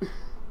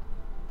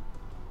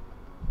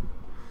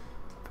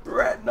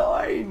 We're at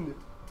 9!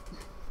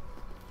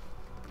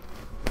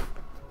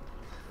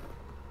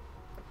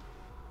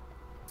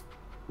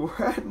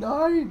 We're at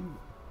 9!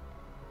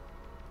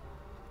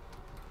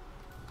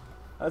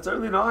 That's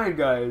only 9,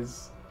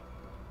 guys.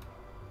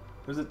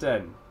 Where's it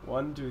 10?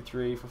 1, 2,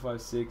 3, 4,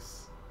 5,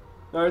 6.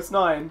 No, it's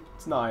 9.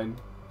 It's 9.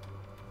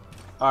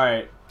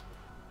 Alright.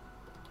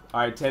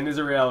 Alright, 10 is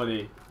a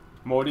reality.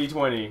 More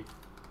D20.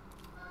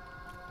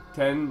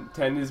 10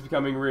 is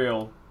becoming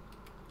real.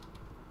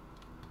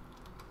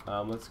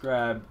 Let's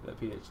grab the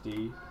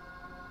PhD.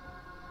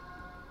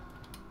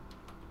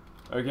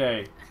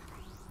 Okay.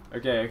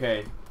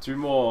 Okay. 2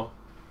 more.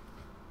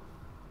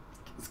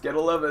 Let's get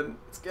 11.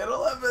 Let's get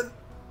 11.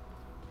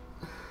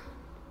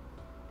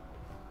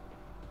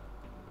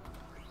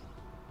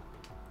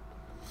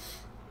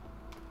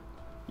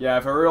 Yeah,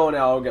 if I roll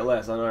now, I'll get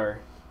less. I know.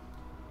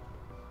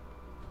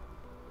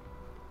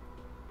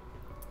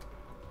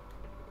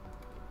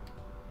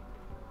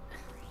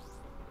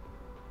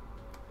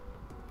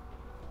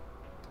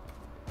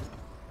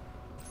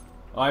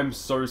 I'm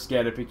so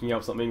scared of picking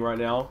up something right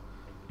now.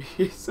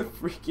 It's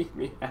freaking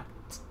me out.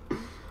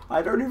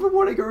 I don't even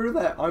want to go to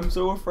that. I'm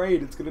so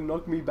afraid it's going to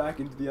knock me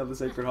back into the other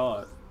Sacred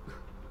Heart.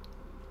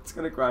 It's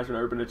going to crash when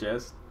I open a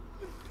chest.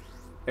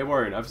 It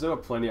won't. I've still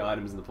got plenty of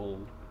items in the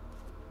pool.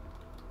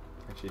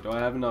 Actually, do I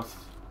have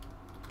enough?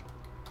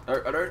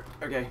 No, I don't.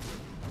 Okay.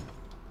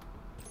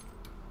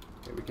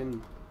 Okay, we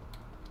can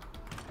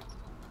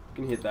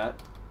hit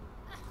that.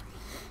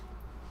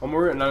 One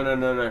more.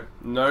 No.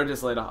 No,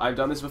 just later. I've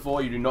done this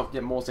before. You do not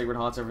get more Sacred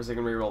Hearts every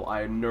second reroll.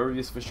 I know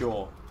this for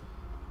sure.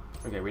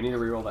 Okay, we need to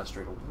reroll that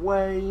straight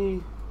away.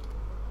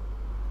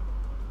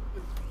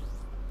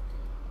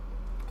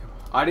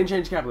 I didn't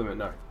change cap limit,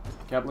 no.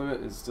 Cap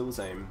limit is still the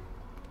same.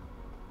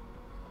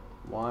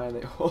 Why are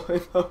they all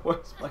in the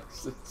worst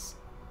places?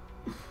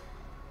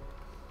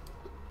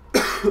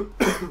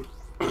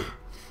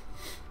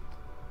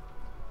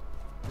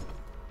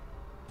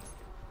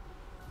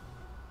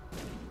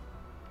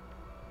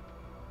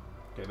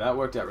 Okay, that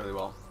worked out really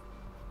well.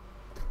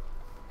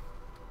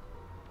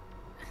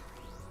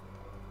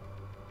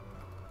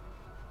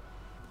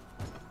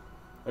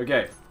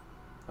 Okay,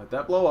 let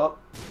that blow up.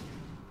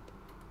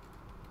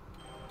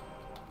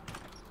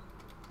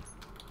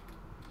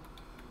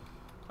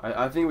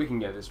 I think we can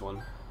get this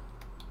one.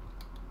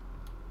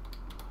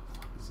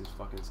 This is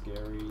fucking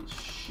scary.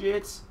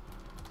 Shit!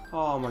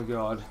 Oh my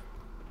god.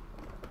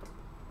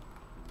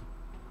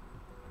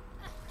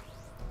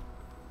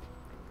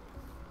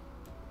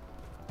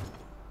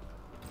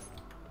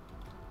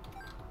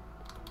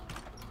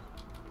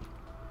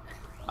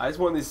 I just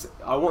want this.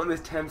 I want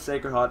this 10th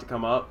Sacred Heart to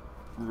come up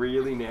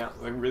really now,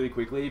 like really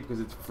quickly,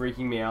 because it's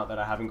freaking me out that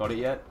I haven't got it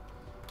yet,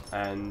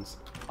 and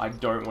I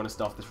don't want to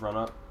stuff this run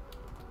up.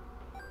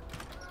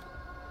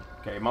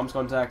 Okay, Mum's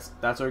Contacts,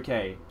 that's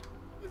okay.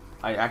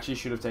 I actually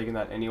should have taken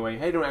that anyway.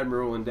 Hey, don't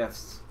Admiral and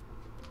Deaths.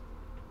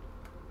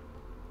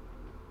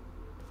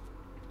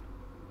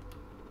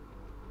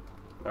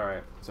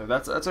 Alright, so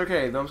that's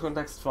okay. Mum's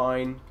Contacts is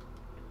fine.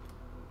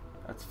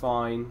 That's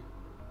fine.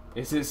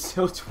 Is it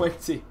still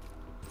 20?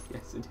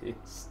 Yes, it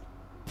is.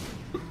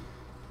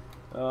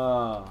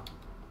 Number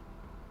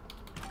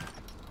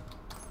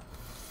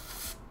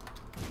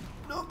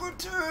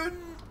 10!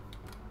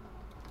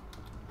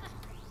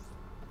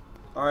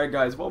 Alright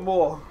guys, one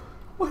more.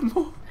 One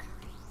more.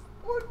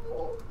 One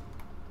more.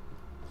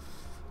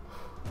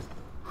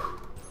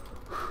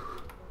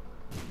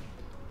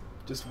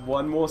 Just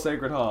one more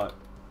Sacred Heart.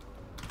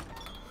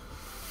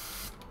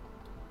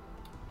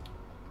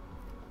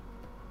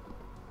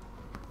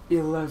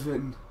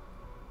 $11.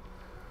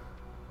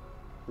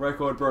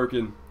 Record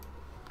broken.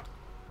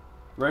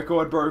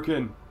 Record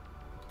broken.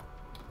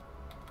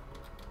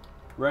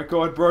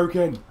 Record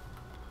broken.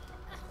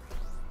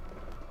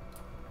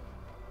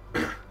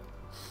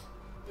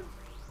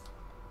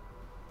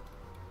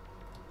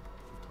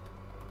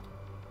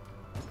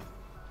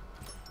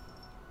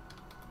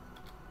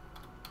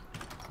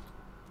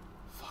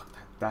 Fuck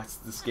that. That's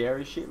the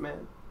scary shit,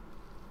 man.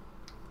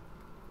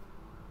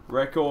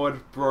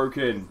 Record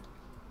broken.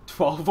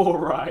 12-4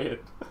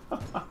 riot.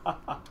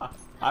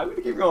 I'm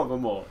gonna keep going for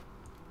more.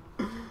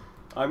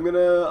 I'm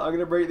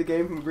gonna break the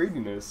game from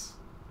greediness.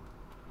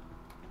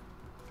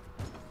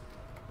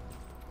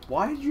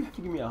 Why did you have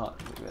to give me a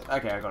heart?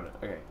 Okay, I got it.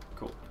 Okay,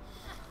 cool.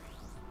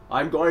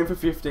 I'm going for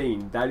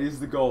 15. That is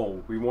the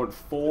goal. We want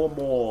 4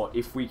 more.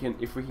 If we can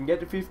get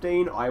to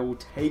 15, I will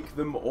take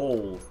them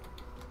all.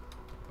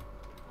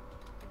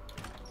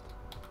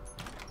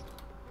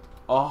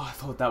 Oh, I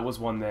thought that was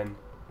one then.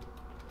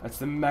 That's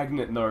the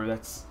magnet. No,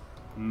 that's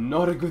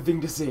not a good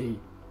thing to see.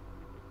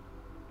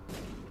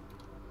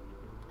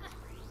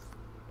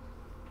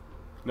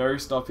 No,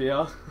 stop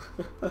here.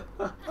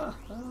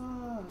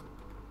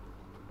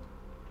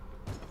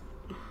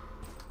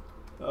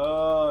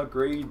 Oh,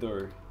 greed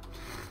though.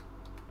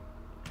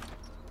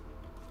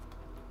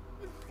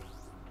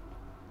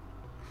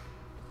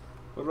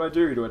 What do I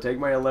do? Do I take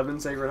my 11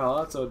 Sacred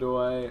Hearts, or do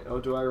I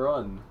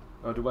run?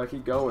 Or do I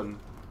keep going?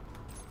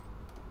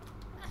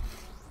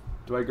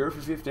 Do I go for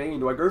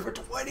 15? Do I go for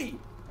 20?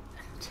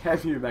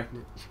 Damn you,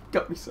 Magnet. You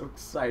got me so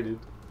excited.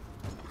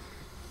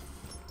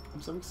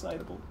 I'm so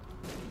excitable.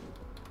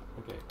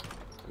 Okay.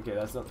 Okay,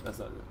 that's not good.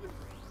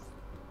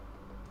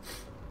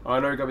 Oh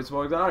no, got me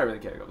spoiled. I don't really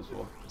care, got me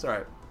spoiled. It's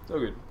alright. It's all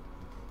good.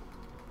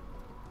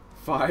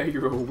 Fire,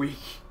 you're weak.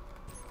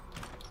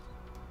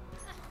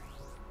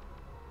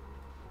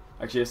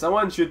 Actually,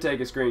 someone should take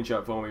a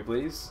screenshot for me,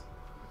 please.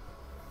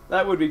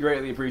 That would be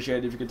greatly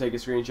appreciated if you could take a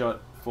screenshot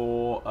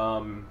for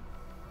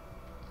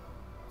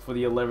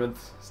the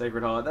 11th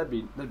Sacred Heart.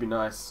 That'd be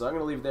nice. So I'm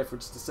gonna leave it there for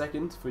just a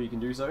second before you can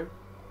do so.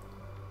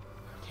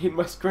 I need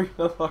my screen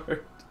to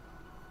load.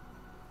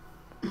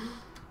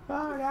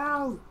 Ah,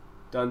 No!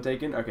 Done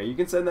taken. Okay, you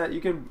can send that.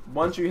 You can,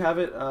 once you have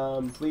it,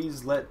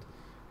 please let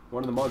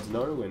one of the mods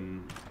know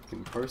and you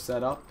can post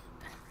that up.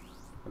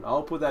 And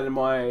I'll put that in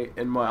my,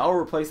 I'll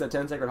replace that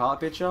 10 Sacred Heart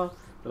picture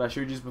that I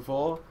showed you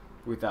before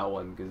with that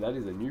one, because that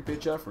is a new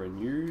picture for a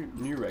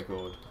new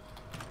record.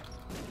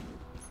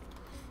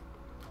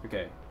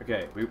 Okay,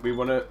 okay, we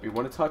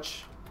wanna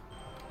touch.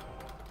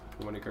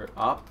 We wanna go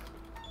up.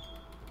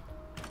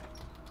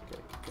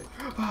 Okay, okay.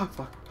 Oh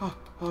fuck!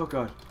 Oh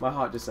god, my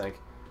heart just sank.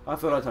 I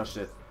thought I touched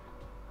it.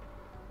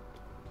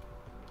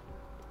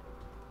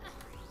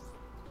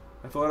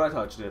 I thought I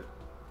touched it.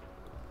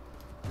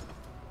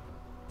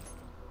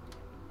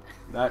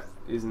 That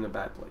isn't a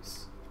bad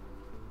place.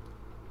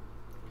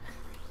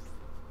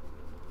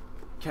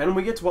 Can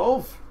we get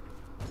 12?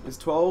 Is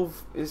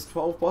 12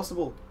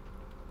 possible?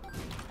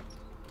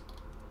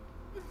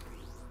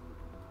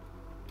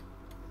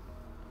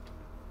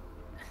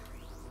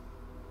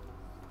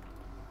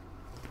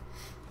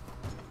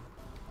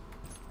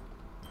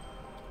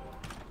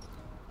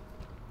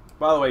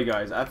 By the way,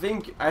 guys, I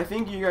think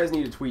you guys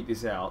need to tweet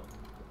this out.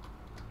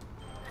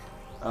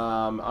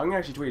 I'm gonna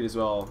actually tweet as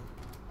well.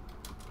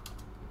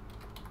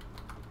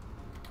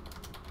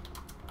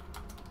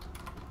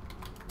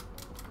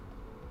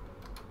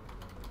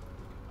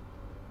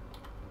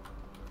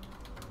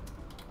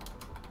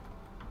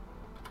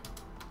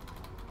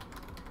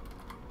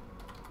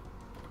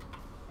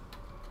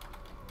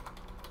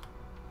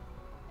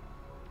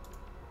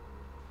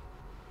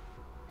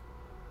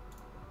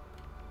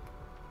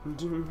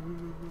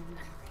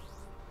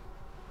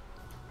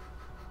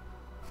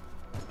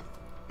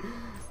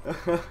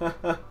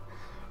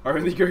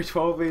 Only go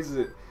 12 ways,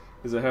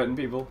 is it hurting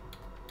people?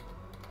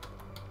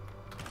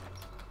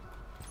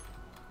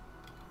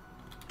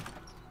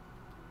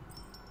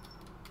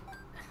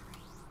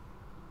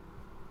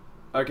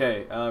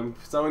 Okay,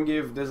 someone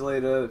give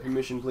Desolator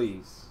permission,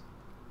 please.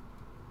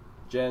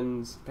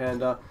 Jens,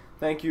 Panda.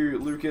 Thank you,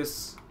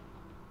 Lucas,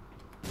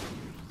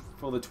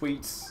 for the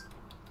tweets.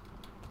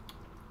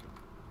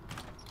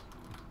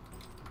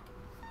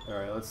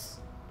 Alright, let's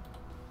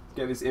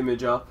get this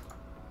image up.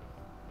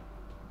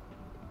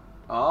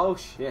 Oh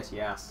shit,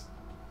 yes.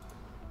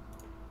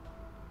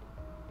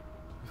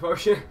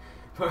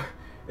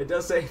 It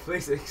does say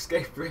please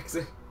escape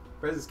Brexit.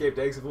 Press escape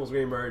to exit full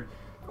screen mode.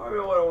 Probably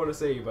not what I want to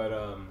see, but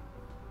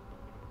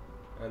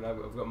and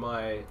I've got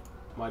my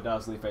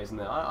Dastardly face in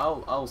there.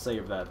 I'll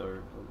save that though.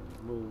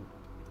 We'll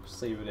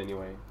save it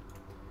anyway.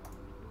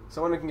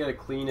 Someone who can get a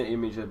cleaner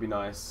image, that'd be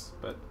nice.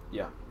 But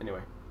yeah,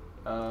 anyway.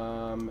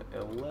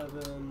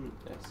 11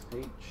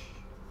 SH.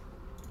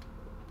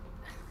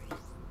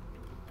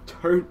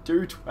 Don't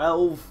do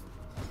 12.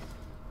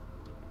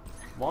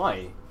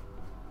 Why?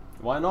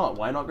 Why not?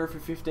 Why not go for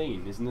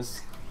 15? Isn't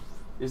this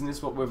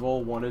what we've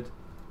all wanted?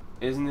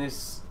 Isn't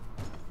this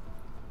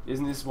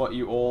what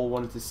you all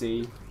wanted to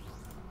see?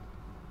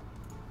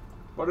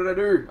 What did I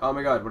do? Oh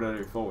my god, what did I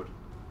do? Forward.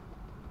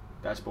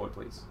 Dashboard,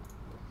 please.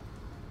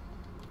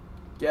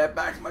 Get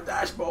back to my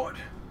dashboard.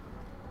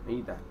 I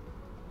need that.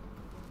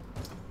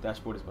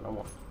 Dashboard is what I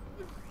want.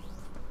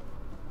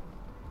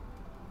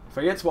 If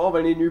I get 12,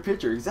 I need a new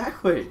picture.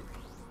 Exactly.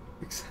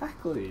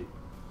 Exactly.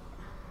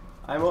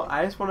 I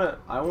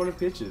want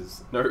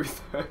pictures. No,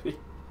 30.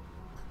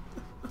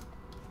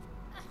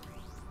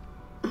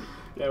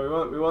 Yeah,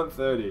 we want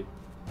 30.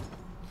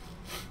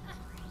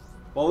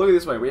 Well, look at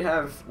this way. We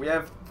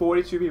have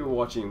 42 people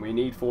watching. We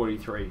need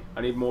 43.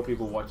 I need more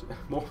people watching.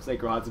 More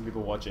Sacred Hearts and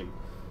people watching.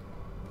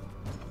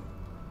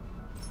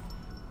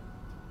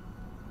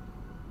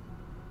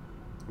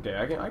 Okay,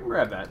 I can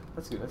grab that.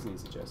 That's good. That's an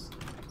easy chest.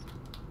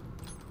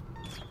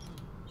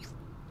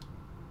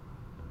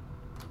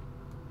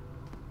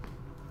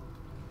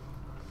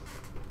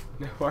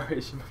 No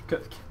worries, you've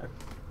got the cap.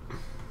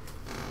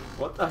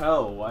 What the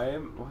hell? Why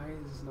is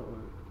this not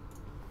working?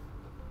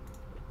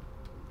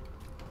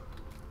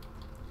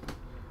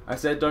 I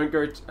said don't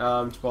go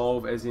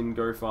 12 as in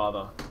go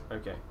farther.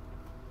 Okay.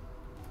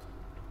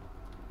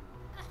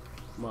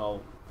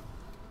 Well.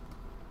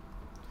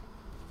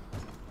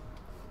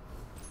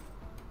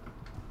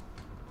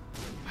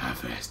 How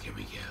fast can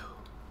we go?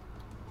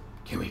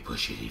 Can we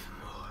push it even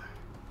more?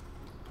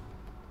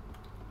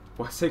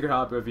 Why Sacred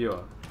Heart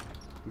reviewer?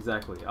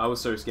 Exactly. I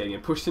was so scared to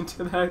get pushed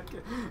into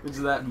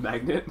that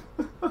magnet.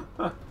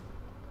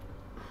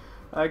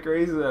 How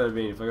crazy would that have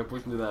been if I got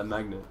pushed into that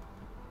magnet?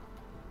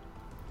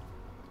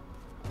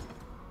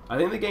 I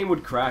think the game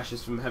would crash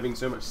just from having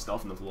so much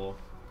stuff on the floor.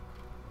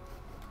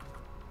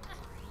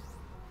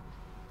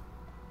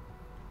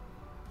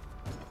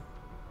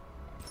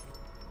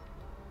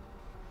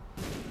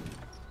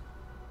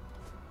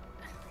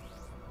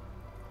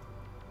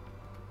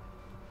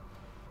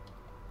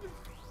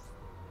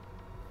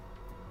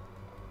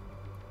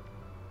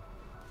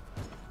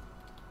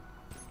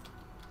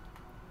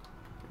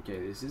 Okay,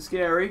 this is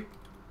scary.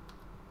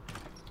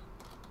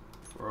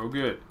 We're all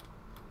good.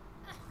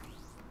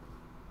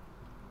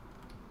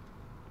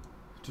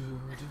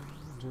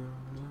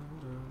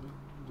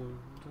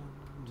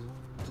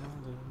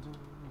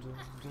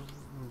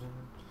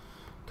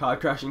 Car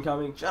crashing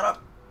coming. Shut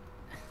up!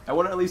 I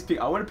want to at least pick.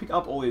 I want to pick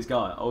up all these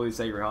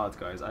Sacred Hearts,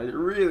 guys. I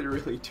really,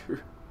 really do.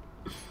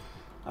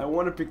 I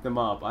want to pick them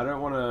up. I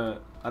don't want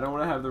to. I don't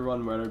want to have the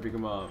run where I don't pick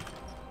them up.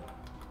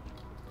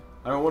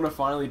 I don't want to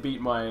finally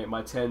beat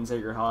my 10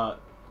 Sacred Heart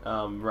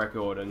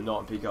record and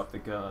not pick up the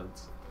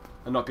cards,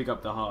 and not pick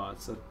up the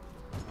hearts.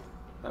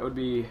 That would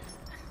be.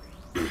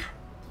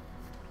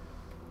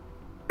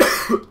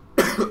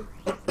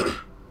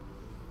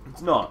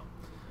 It's not.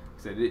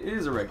 I said it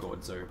is a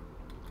record, so.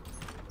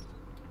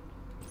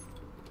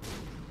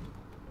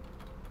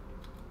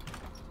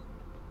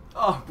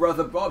 Oh,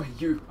 brother Bobby,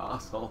 you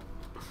asshole!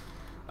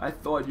 I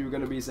thought you were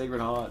gonna be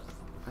Sacred Heart.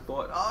 I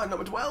thought, ah,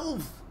 number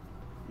 12,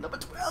 number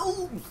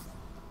 12.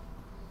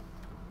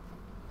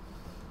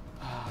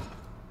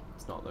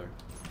 It's not though.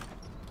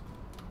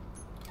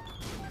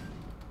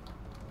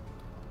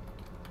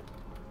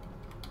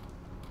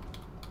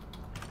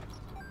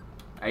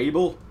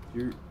 Abel,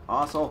 you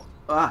asshole!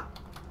 Ah.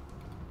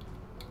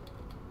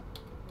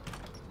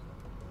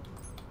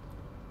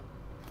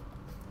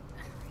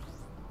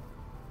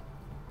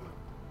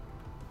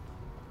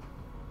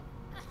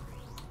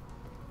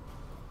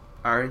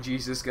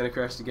 RNG's just gonna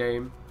crash the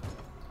game.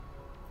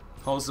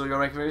 Hold still, you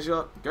gonna make a finish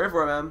shot? Go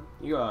for it, man.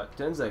 You got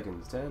 10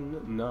 seconds.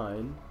 10,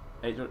 9,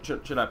 8.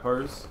 Should I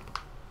pose?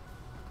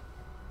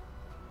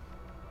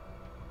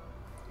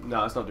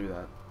 No, let's not do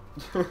that.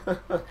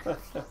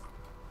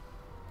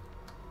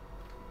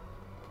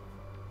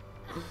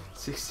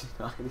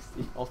 69 is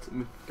the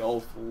ultimate goal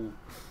fool.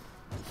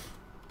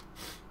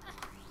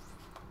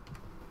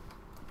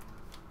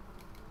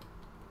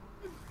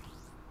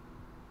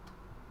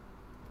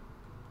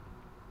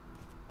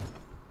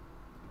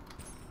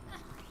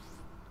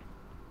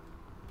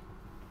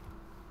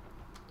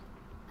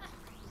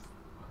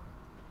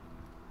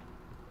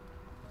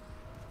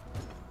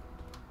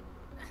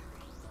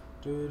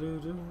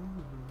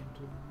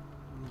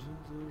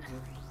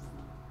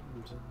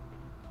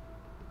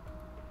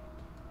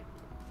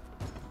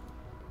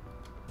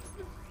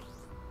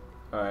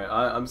 Alright,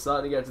 I'm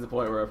starting to get to the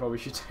point where I probably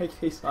should take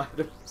these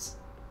items.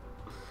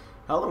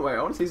 How long? Wait,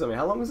 I want to see something.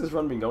 How long has this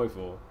run been going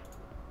for?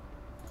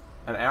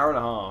 An hour and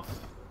a half.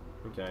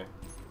 Okay.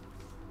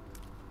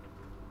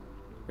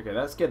 Okay,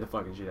 that scared the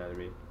fucking shit out of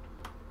me.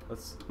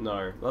 Let's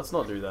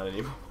not do that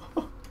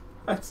anymore.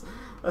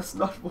 let's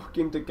not walk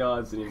into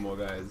guards anymore,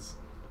 guys.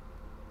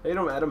 Hey,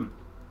 don't Adam.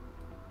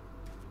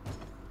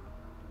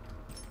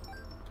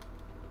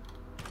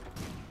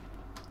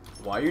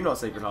 Why are you not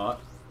Sacred Heart?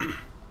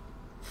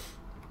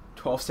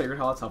 12 Sacred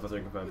Hearts, half a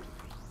 3 confirmed.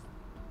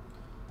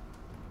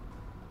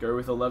 Go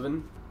with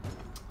 11?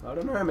 I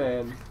don't know,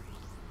 man.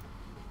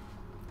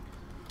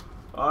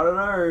 I don't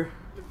know.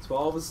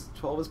 12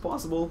 is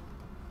possible.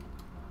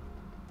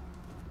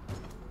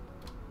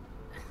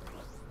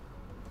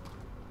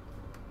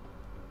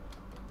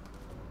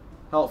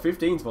 Hell,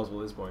 15 is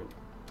possible at this point.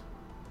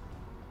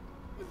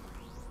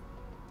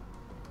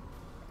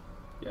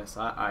 Yes,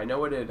 I know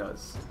what it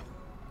does.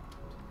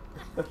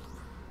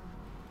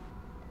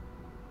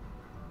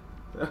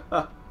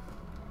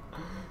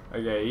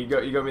 Okay, you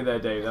got me there,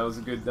 Dave. That was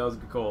a good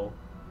call.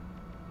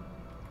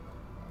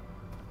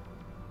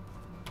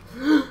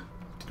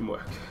 Didn't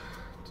work.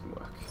 Didn't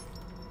work.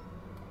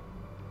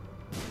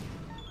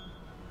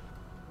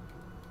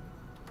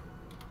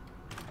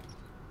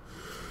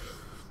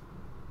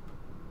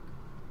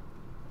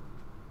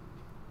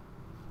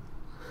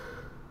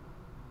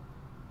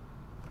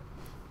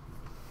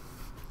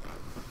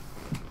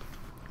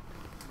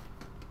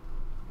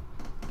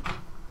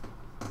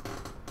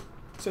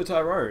 So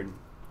Tyrone,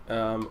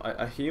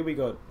 I hear we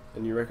got a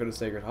new record of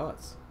Sacred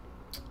Hearts.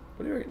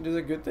 What do you reckon? Is it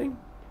a good thing?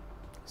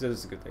 He said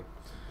it's a good thing.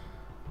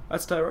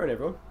 That's Tyrone,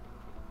 everyone.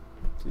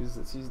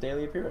 It's his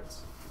daily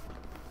appearance.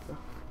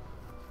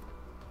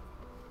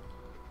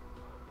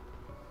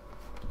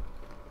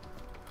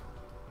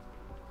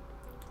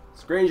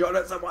 Screenshot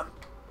it, someone.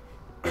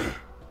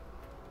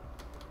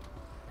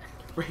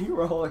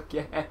 Reroll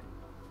again.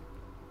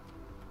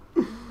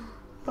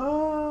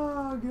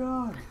 Oh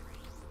god.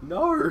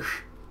 No.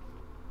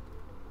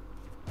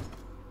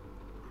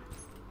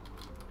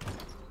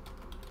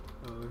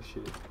 Oh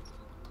shit.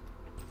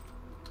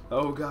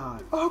 Oh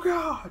god. Oh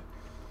god!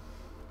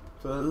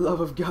 For the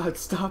love of God,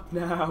 stop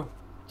now.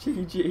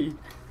 GG.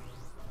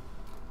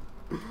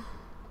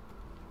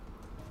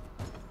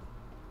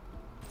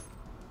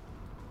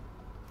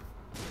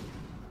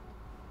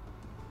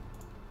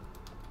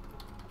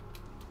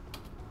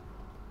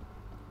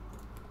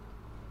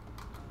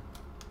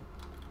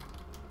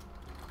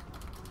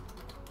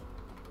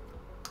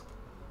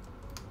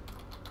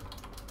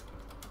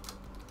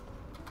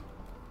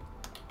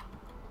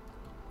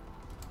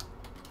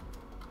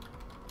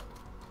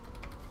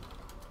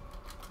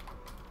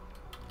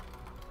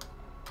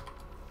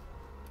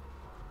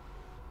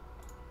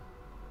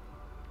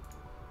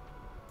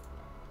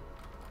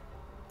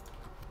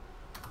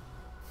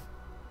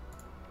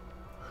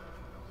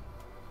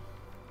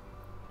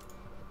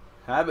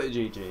 Habit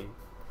GG.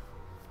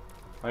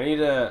 I need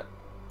to,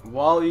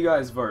 while you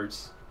guys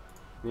vote,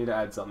 I need to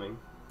add something.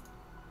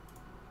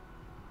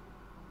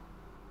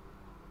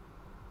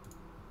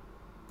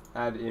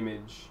 Add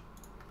image.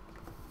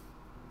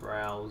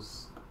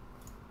 Browse.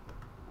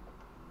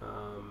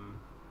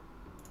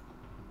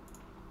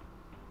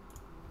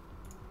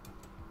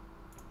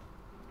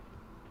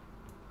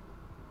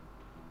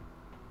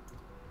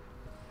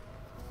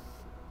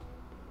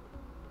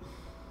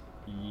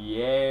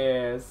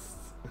 Yes.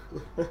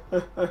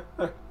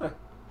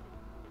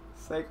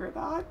 Sacred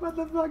Heart,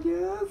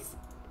 motherfuckers.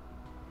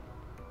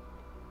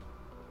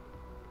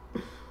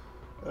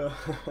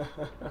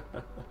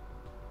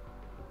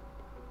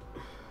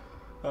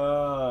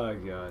 Oh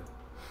god.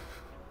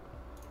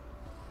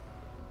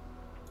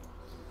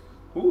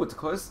 Ooh, it's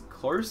close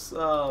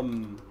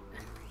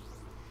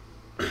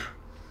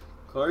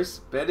close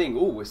betting.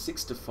 Ooh, we're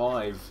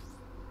 6-5.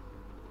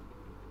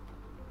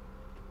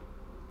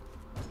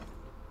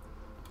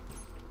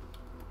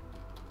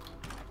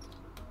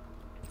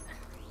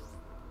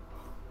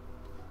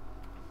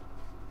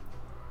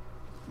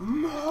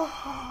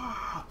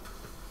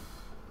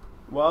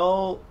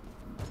 Well,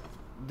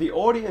 the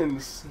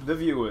audience, the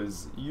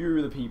viewers,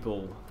 you the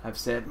people, have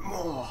said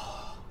more.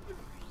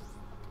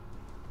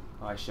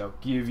 I shall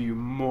give you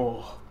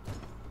more.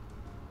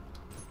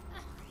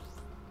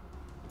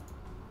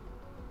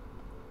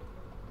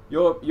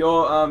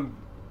 Your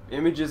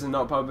images are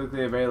not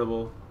publicly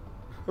available.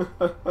 Well,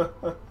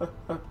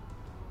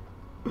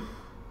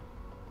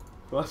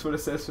 that's what it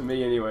says for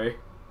me anyway.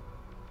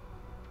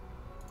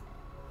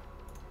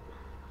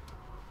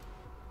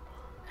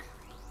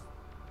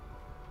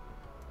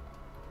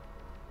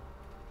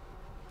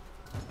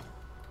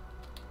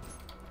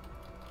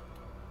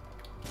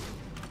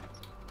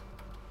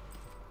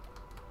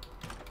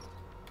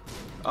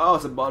 Oh,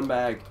 it's a bun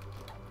bag.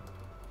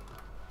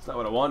 It's not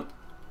what I want.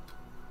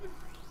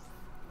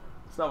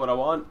 It's not what I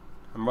want.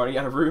 I'm running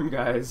out of room,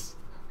 guys.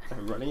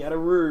 I'm running out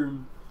of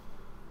room.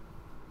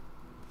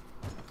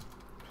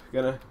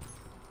 Gonna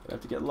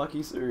have to get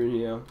lucky soon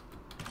here.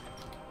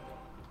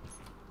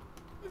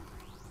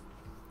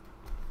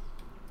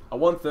 I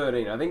want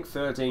 13. I think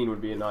 13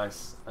 would be a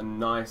nice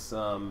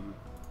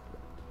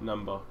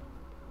number.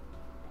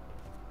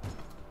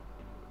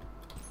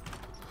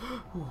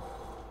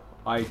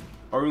 I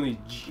only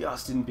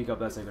just didn't pick up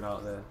that Sacred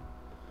Heart there.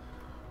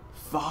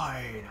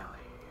 Finally.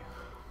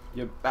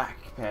 You're back,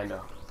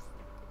 Panda.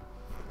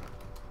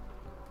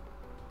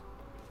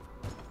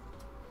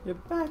 You're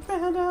back,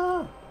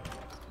 Panda!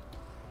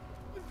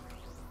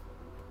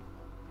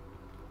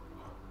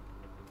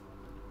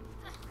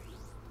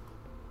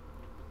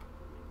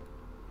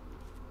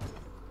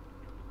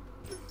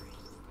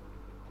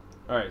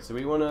 Alright, so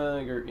we want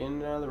to go in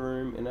and out of the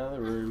room, in and out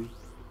of the room.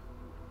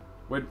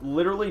 We're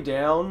literally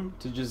down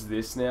to just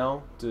this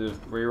now to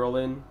reroll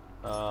in.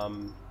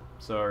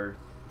 So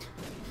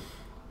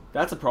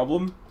that's a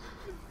problem.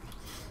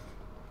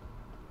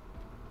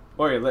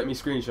 Oh yeah, let me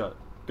screenshot.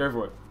 Go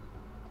for it.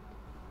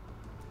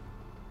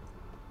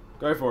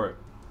 Go for it.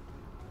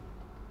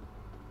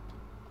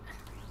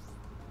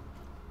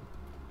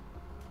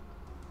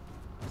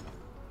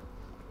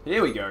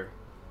 Here we go.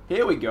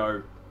 Here we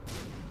go.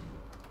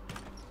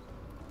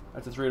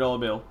 That's a $3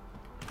 bill.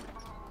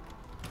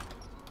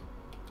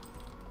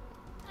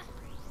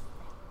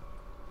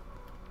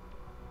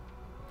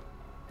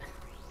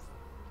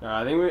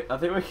 I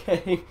think we're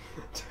getting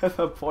to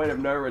the point of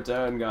no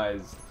return,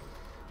 guys.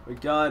 We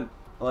can't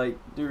like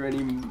do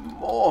any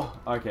more.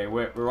 Okay,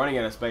 we're running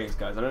out of space,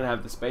 guys. I don't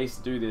have the space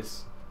to do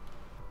this.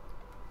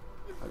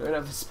 I don't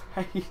have the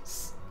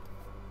space.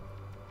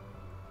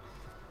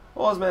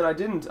 Ozman, I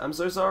didn't. I'm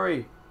so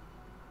sorry.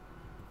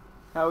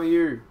 How are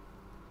you?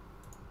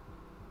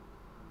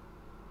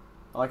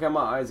 I like how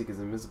my Isaac is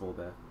invisible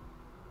there.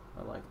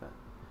 I like that.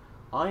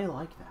 I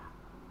like that.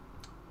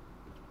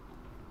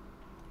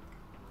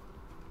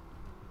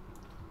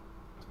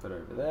 Let's put it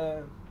over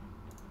there.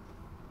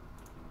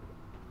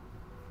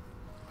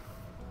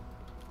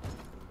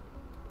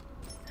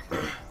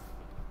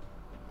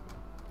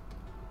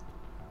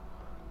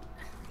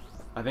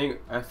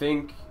 I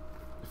think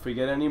if we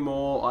get any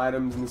more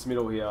items in this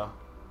middle here,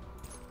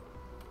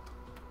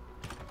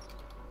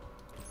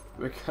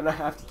 we're gonna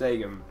have to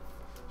take them.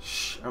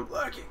 Shh, I'm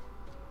lurking.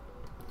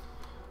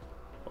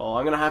 Well,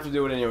 I'm gonna have to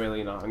do it anyway,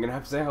 Lena. I'm gonna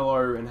have to say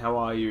hello and how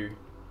are you.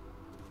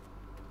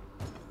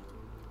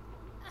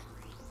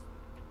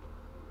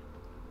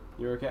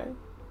 You're okay?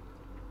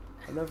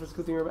 I don't know if it's a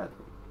good thing or a bad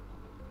thing.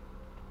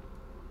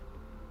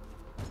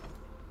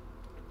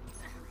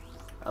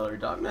 Hello,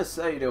 darkness.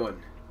 How you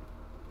doing?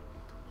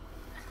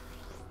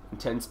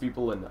 Intense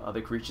people and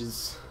other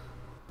creatures.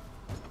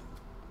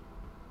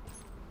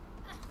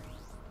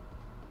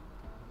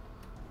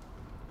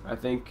 I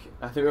think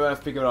we might have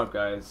to pick him up,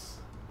 guys.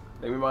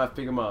 I think we might have to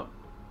pick him up.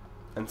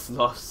 And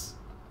sloths.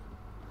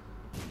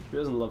 Who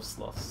doesn't love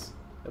sloths?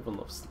 Everyone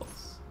loves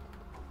sloths.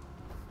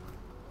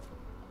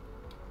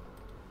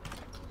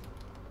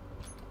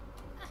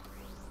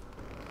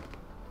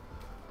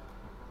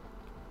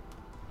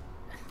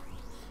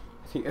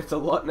 I think it's a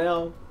lot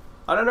now.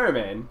 I don't know,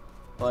 man.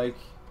 Like,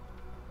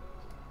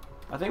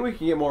 I think we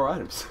can get more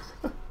items.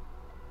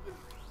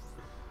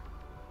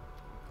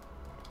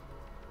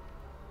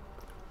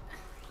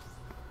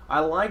 I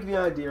like the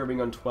idea of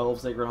being on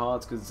 12 Sacred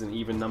Hearts because it's an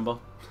even number.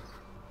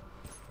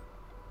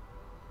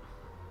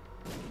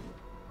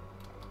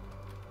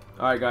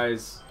 Alright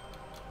guys.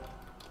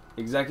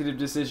 Executive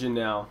decision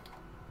now.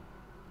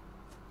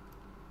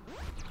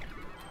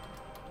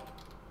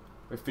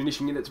 We're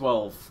finishing it at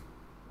 12.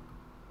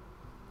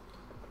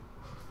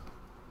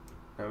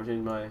 I'm gonna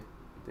change my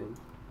thing.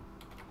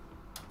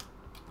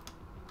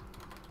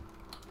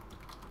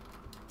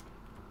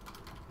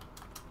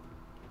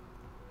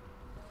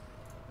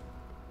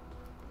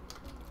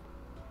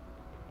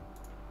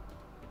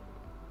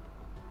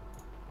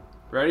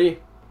 Ready?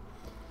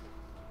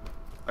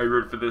 Are you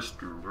ready for this?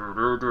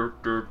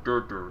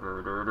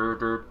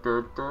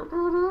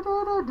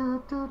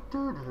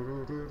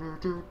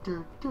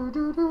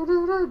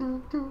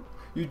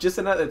 You just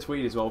sent out that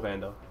tweet as well,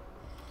 Panda.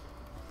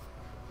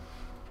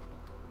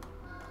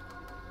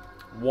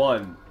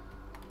 1,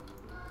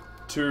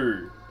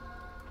 2,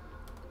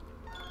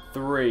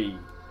 3.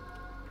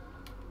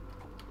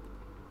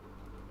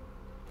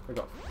 I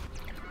got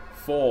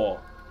 4.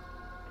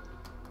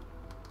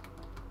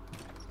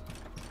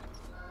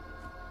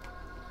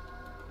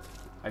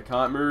 I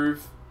can't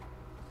move.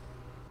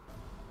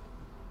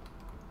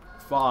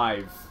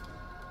 5.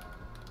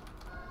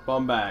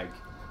 Bomb bag.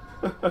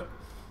 Okay,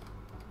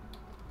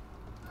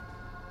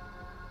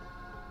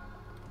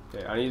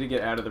 I need to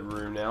get out of the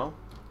room now.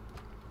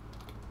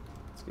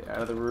 Let's get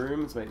out of the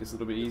room. Let's make this a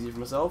little bit easier for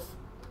myself.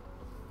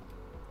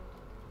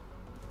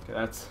 Okay,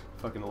 that's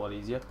fucking a lot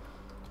easier.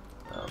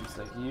 Let's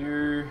take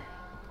you.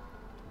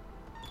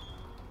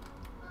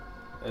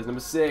 There's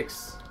number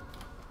 6.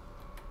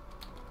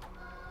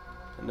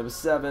 And number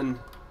 7.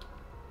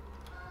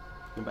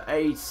 Number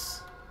 8.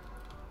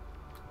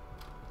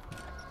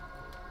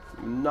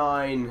 Number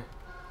 9.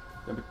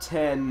 Number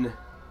 10.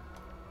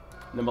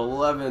 Number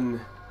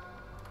 11.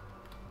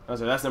 Oh,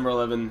 so that's number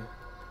 11.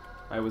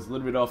 I was a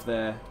little bit off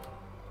there.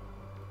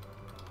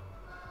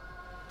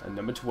 And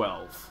number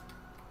 12.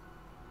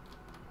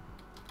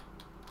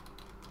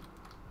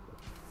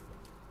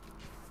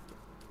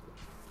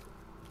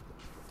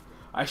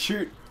 I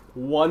shoot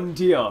 1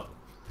 deer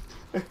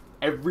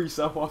every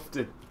so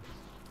often.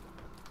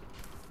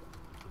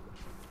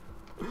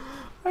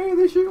 I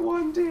only shoot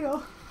 1 deer.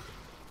 Alright,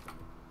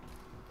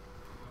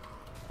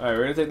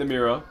 we're gonna take the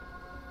mirror.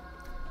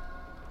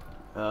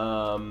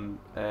 And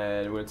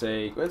we're gonna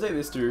take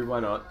this too, why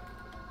not?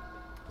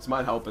 This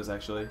might help us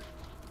actually. Do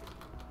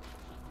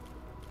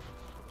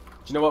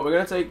you know what? We're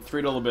gonna take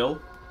 $3 bill.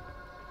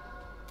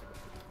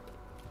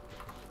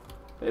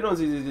 Hey, don't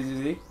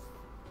easy.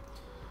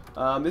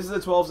 This is a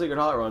 12 Sacred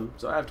Heart run,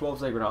 so I have 12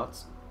 Sacred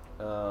Hearts.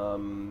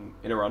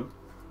 In a run.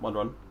 1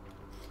 run.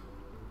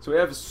 So we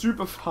have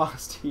super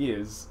fast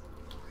heals.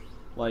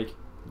 Like,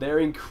 they're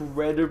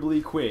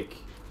incredibly quick.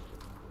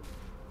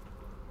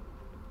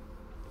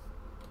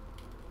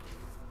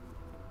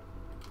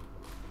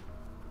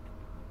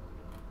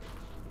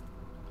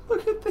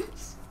 Look at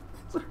this.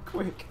 So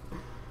quick.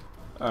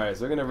 Alright,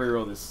 so we're gonna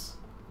reroll this.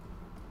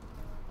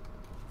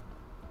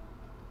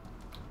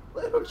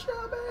 Little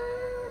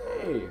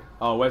chubby!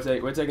 Oh,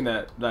 we're taking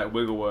that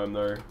wiggle worm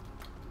though.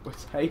 We're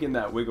taking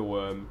that wiggle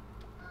worm.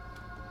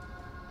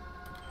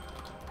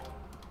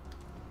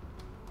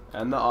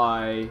 And the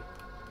eye.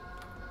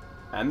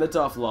 And the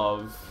tough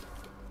love.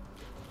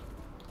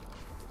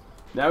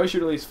 Now we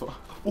should at least.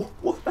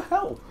 What the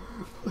hell?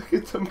 Look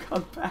at them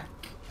come back.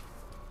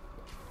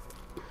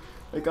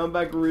 They come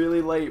back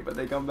really late, but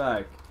they come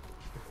back.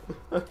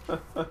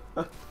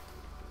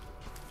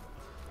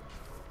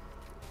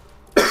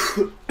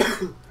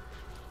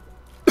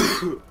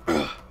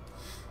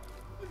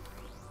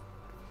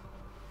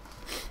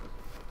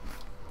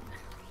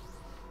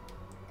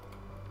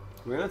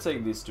 We're gonna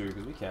take this too,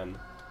 because we can.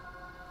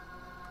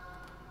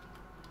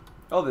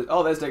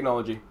 Oh, there's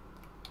technology.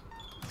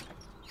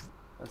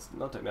 That's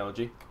not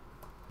technology.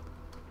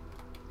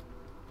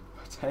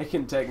 We're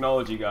taking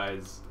technology,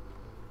 guys.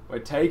 We're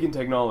taking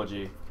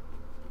technology.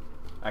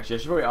 Actually, I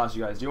should probably ask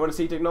you guys, do you want to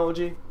see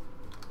technology?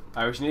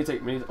 I actually need to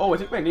take... Oh, we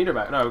took Magneto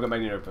back. No, we got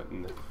Magneto put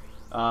in there.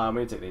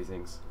 We need to take these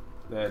things.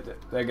 They're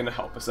going to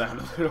help us out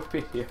a little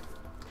bit here.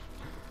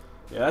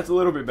 Yeah, that's a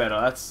little bit better.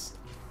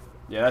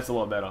 Yeah, that's a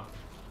lot better.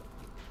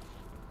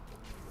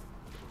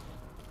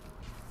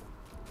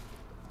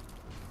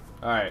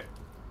 Alright.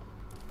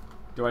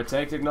 Do I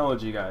take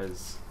technology,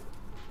 guys?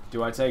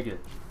 Do I take it?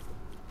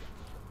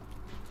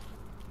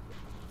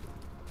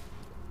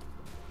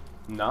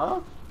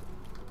 Nah?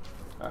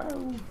 Alright,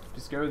 we'll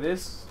just go with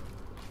this.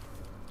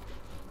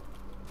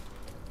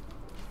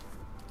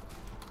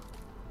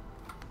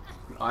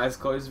 Eyes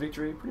closed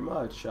victory, pretty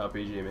much.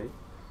 RPG, me.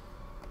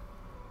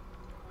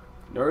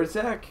 No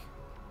attack.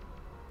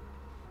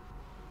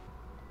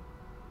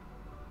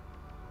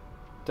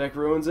 Tech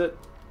ruins it.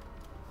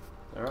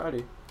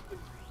 Alrighty.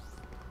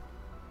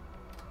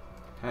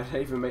 How did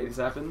I even make this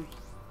happen?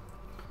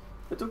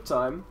 It took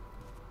time.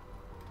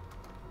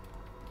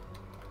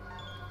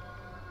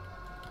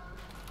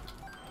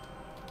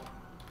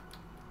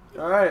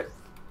 Alright.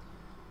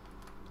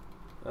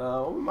 We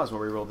might as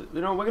well reroll it.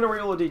 You know, we're gonna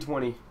reroll a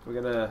d20. We're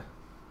gonna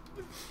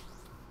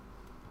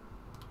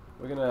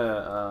We're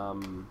gonna,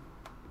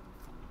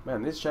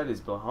 man, this chat is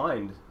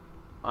behind.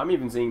 I'm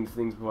even seeing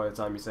things by the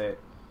time you say it.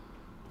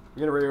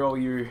 We're gonna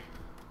reroll you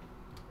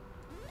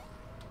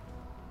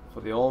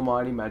for the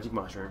almighty magic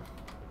mushroom.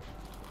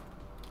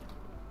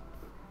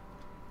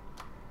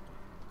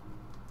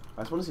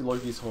 I just want to see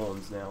Loki's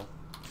horns now.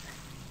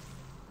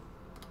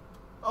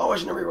 Oh, I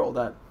shouldn't have rerolled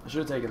that. I should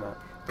have taken that.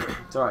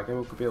 It's alright,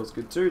 Chemical Peel is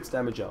good too, it's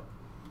damage up.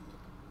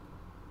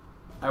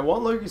 I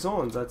want Loki's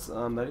horns, that's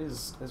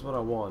what I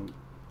want.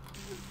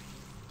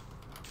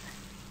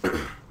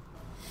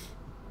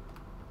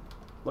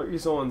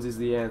 Loki's horns is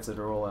the answer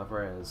to all our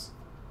prayers.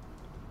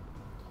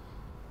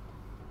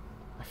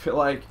 I feel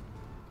like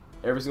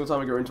every single time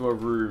we go into a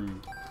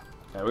room,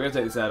 okay, we're gonna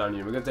take this out on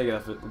you. We're gonna take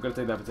that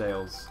for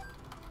Tails.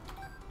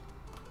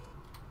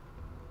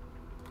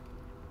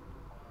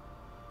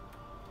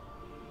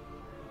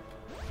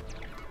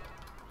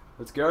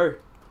 Let's go.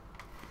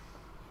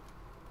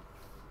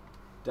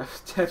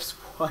 Depths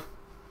 1.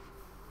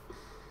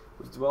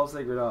 With 12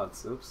 Sacred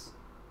Hearts. Oops.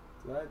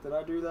 Did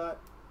I do that?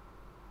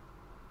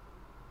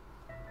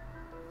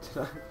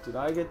 Did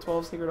I get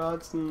 12 Sacred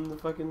Hearts in the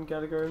fucking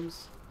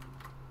catacombs?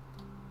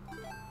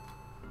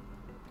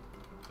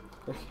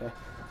 Okay.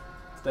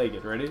 Let's take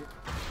it. Ready?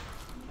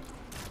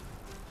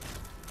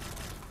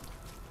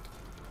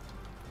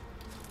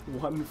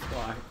 One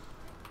fly.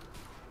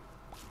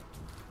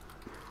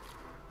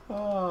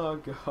 Oh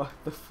god,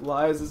 the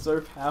flies are so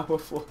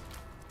powerful.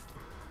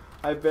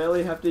 I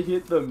barely have to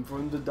hit them for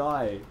them to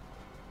die.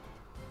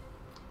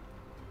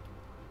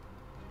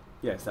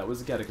 Yes, that was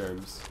the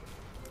catacombs.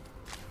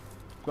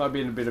 Might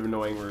be in a bit of an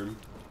annoying room.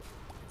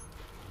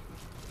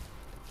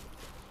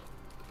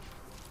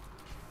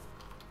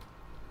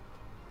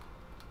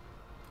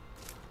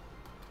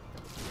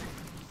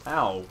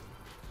 Ow.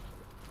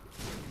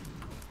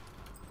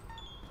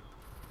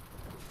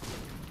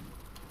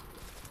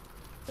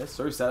 That's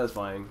so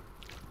satisfying.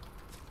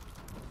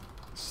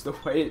 Just the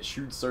way it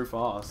shoots so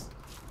fast.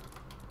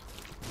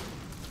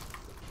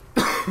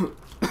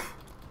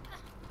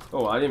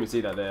 Oh, I didn't even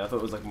see that there. I thought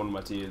it was like one of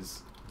my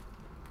tears.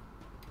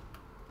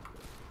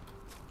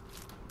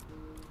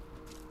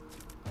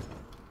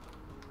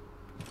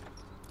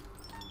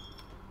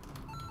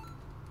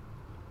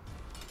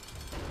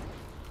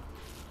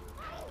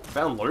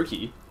 Found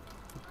Loki.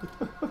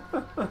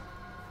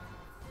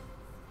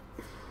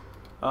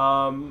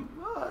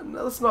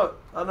 No, let's not.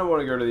 I don't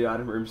want to go to the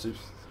item room. So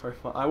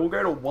I will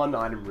go to one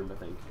item room. I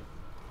think.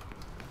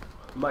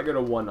 I might go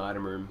to one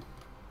item room.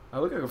 I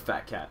look like a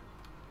fat cat.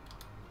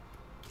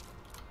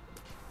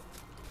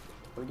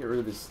 Let me get rid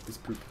of this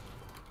poop.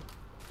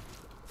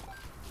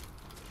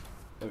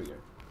 There we go.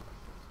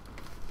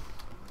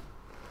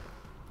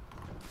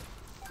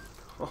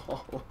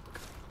 Oh,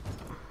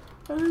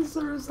 that is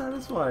so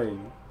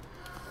satisfying.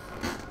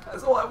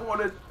 That's all I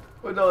wanted.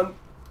 We're done.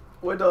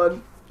 We're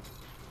done.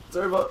 It's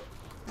over.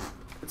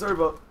 It's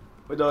over.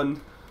 We're done.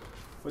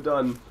 We're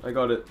done. I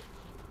got it.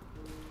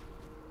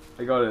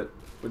 I got it.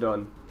 We're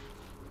done.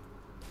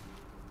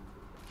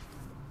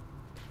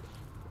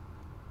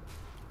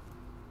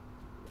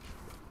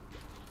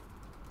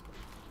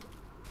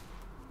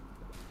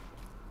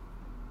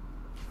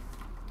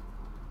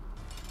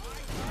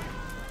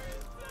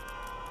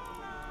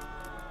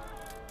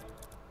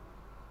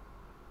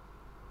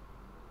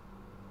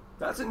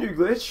 That's a new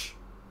glitch.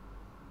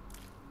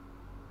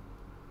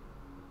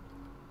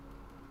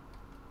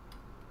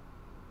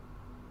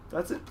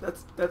 That's it.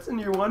 That's a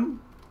new one.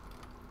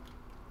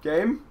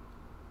 Game.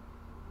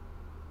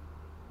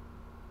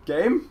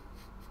 Game.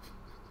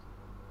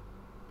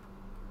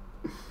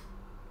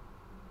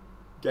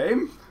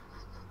 Game.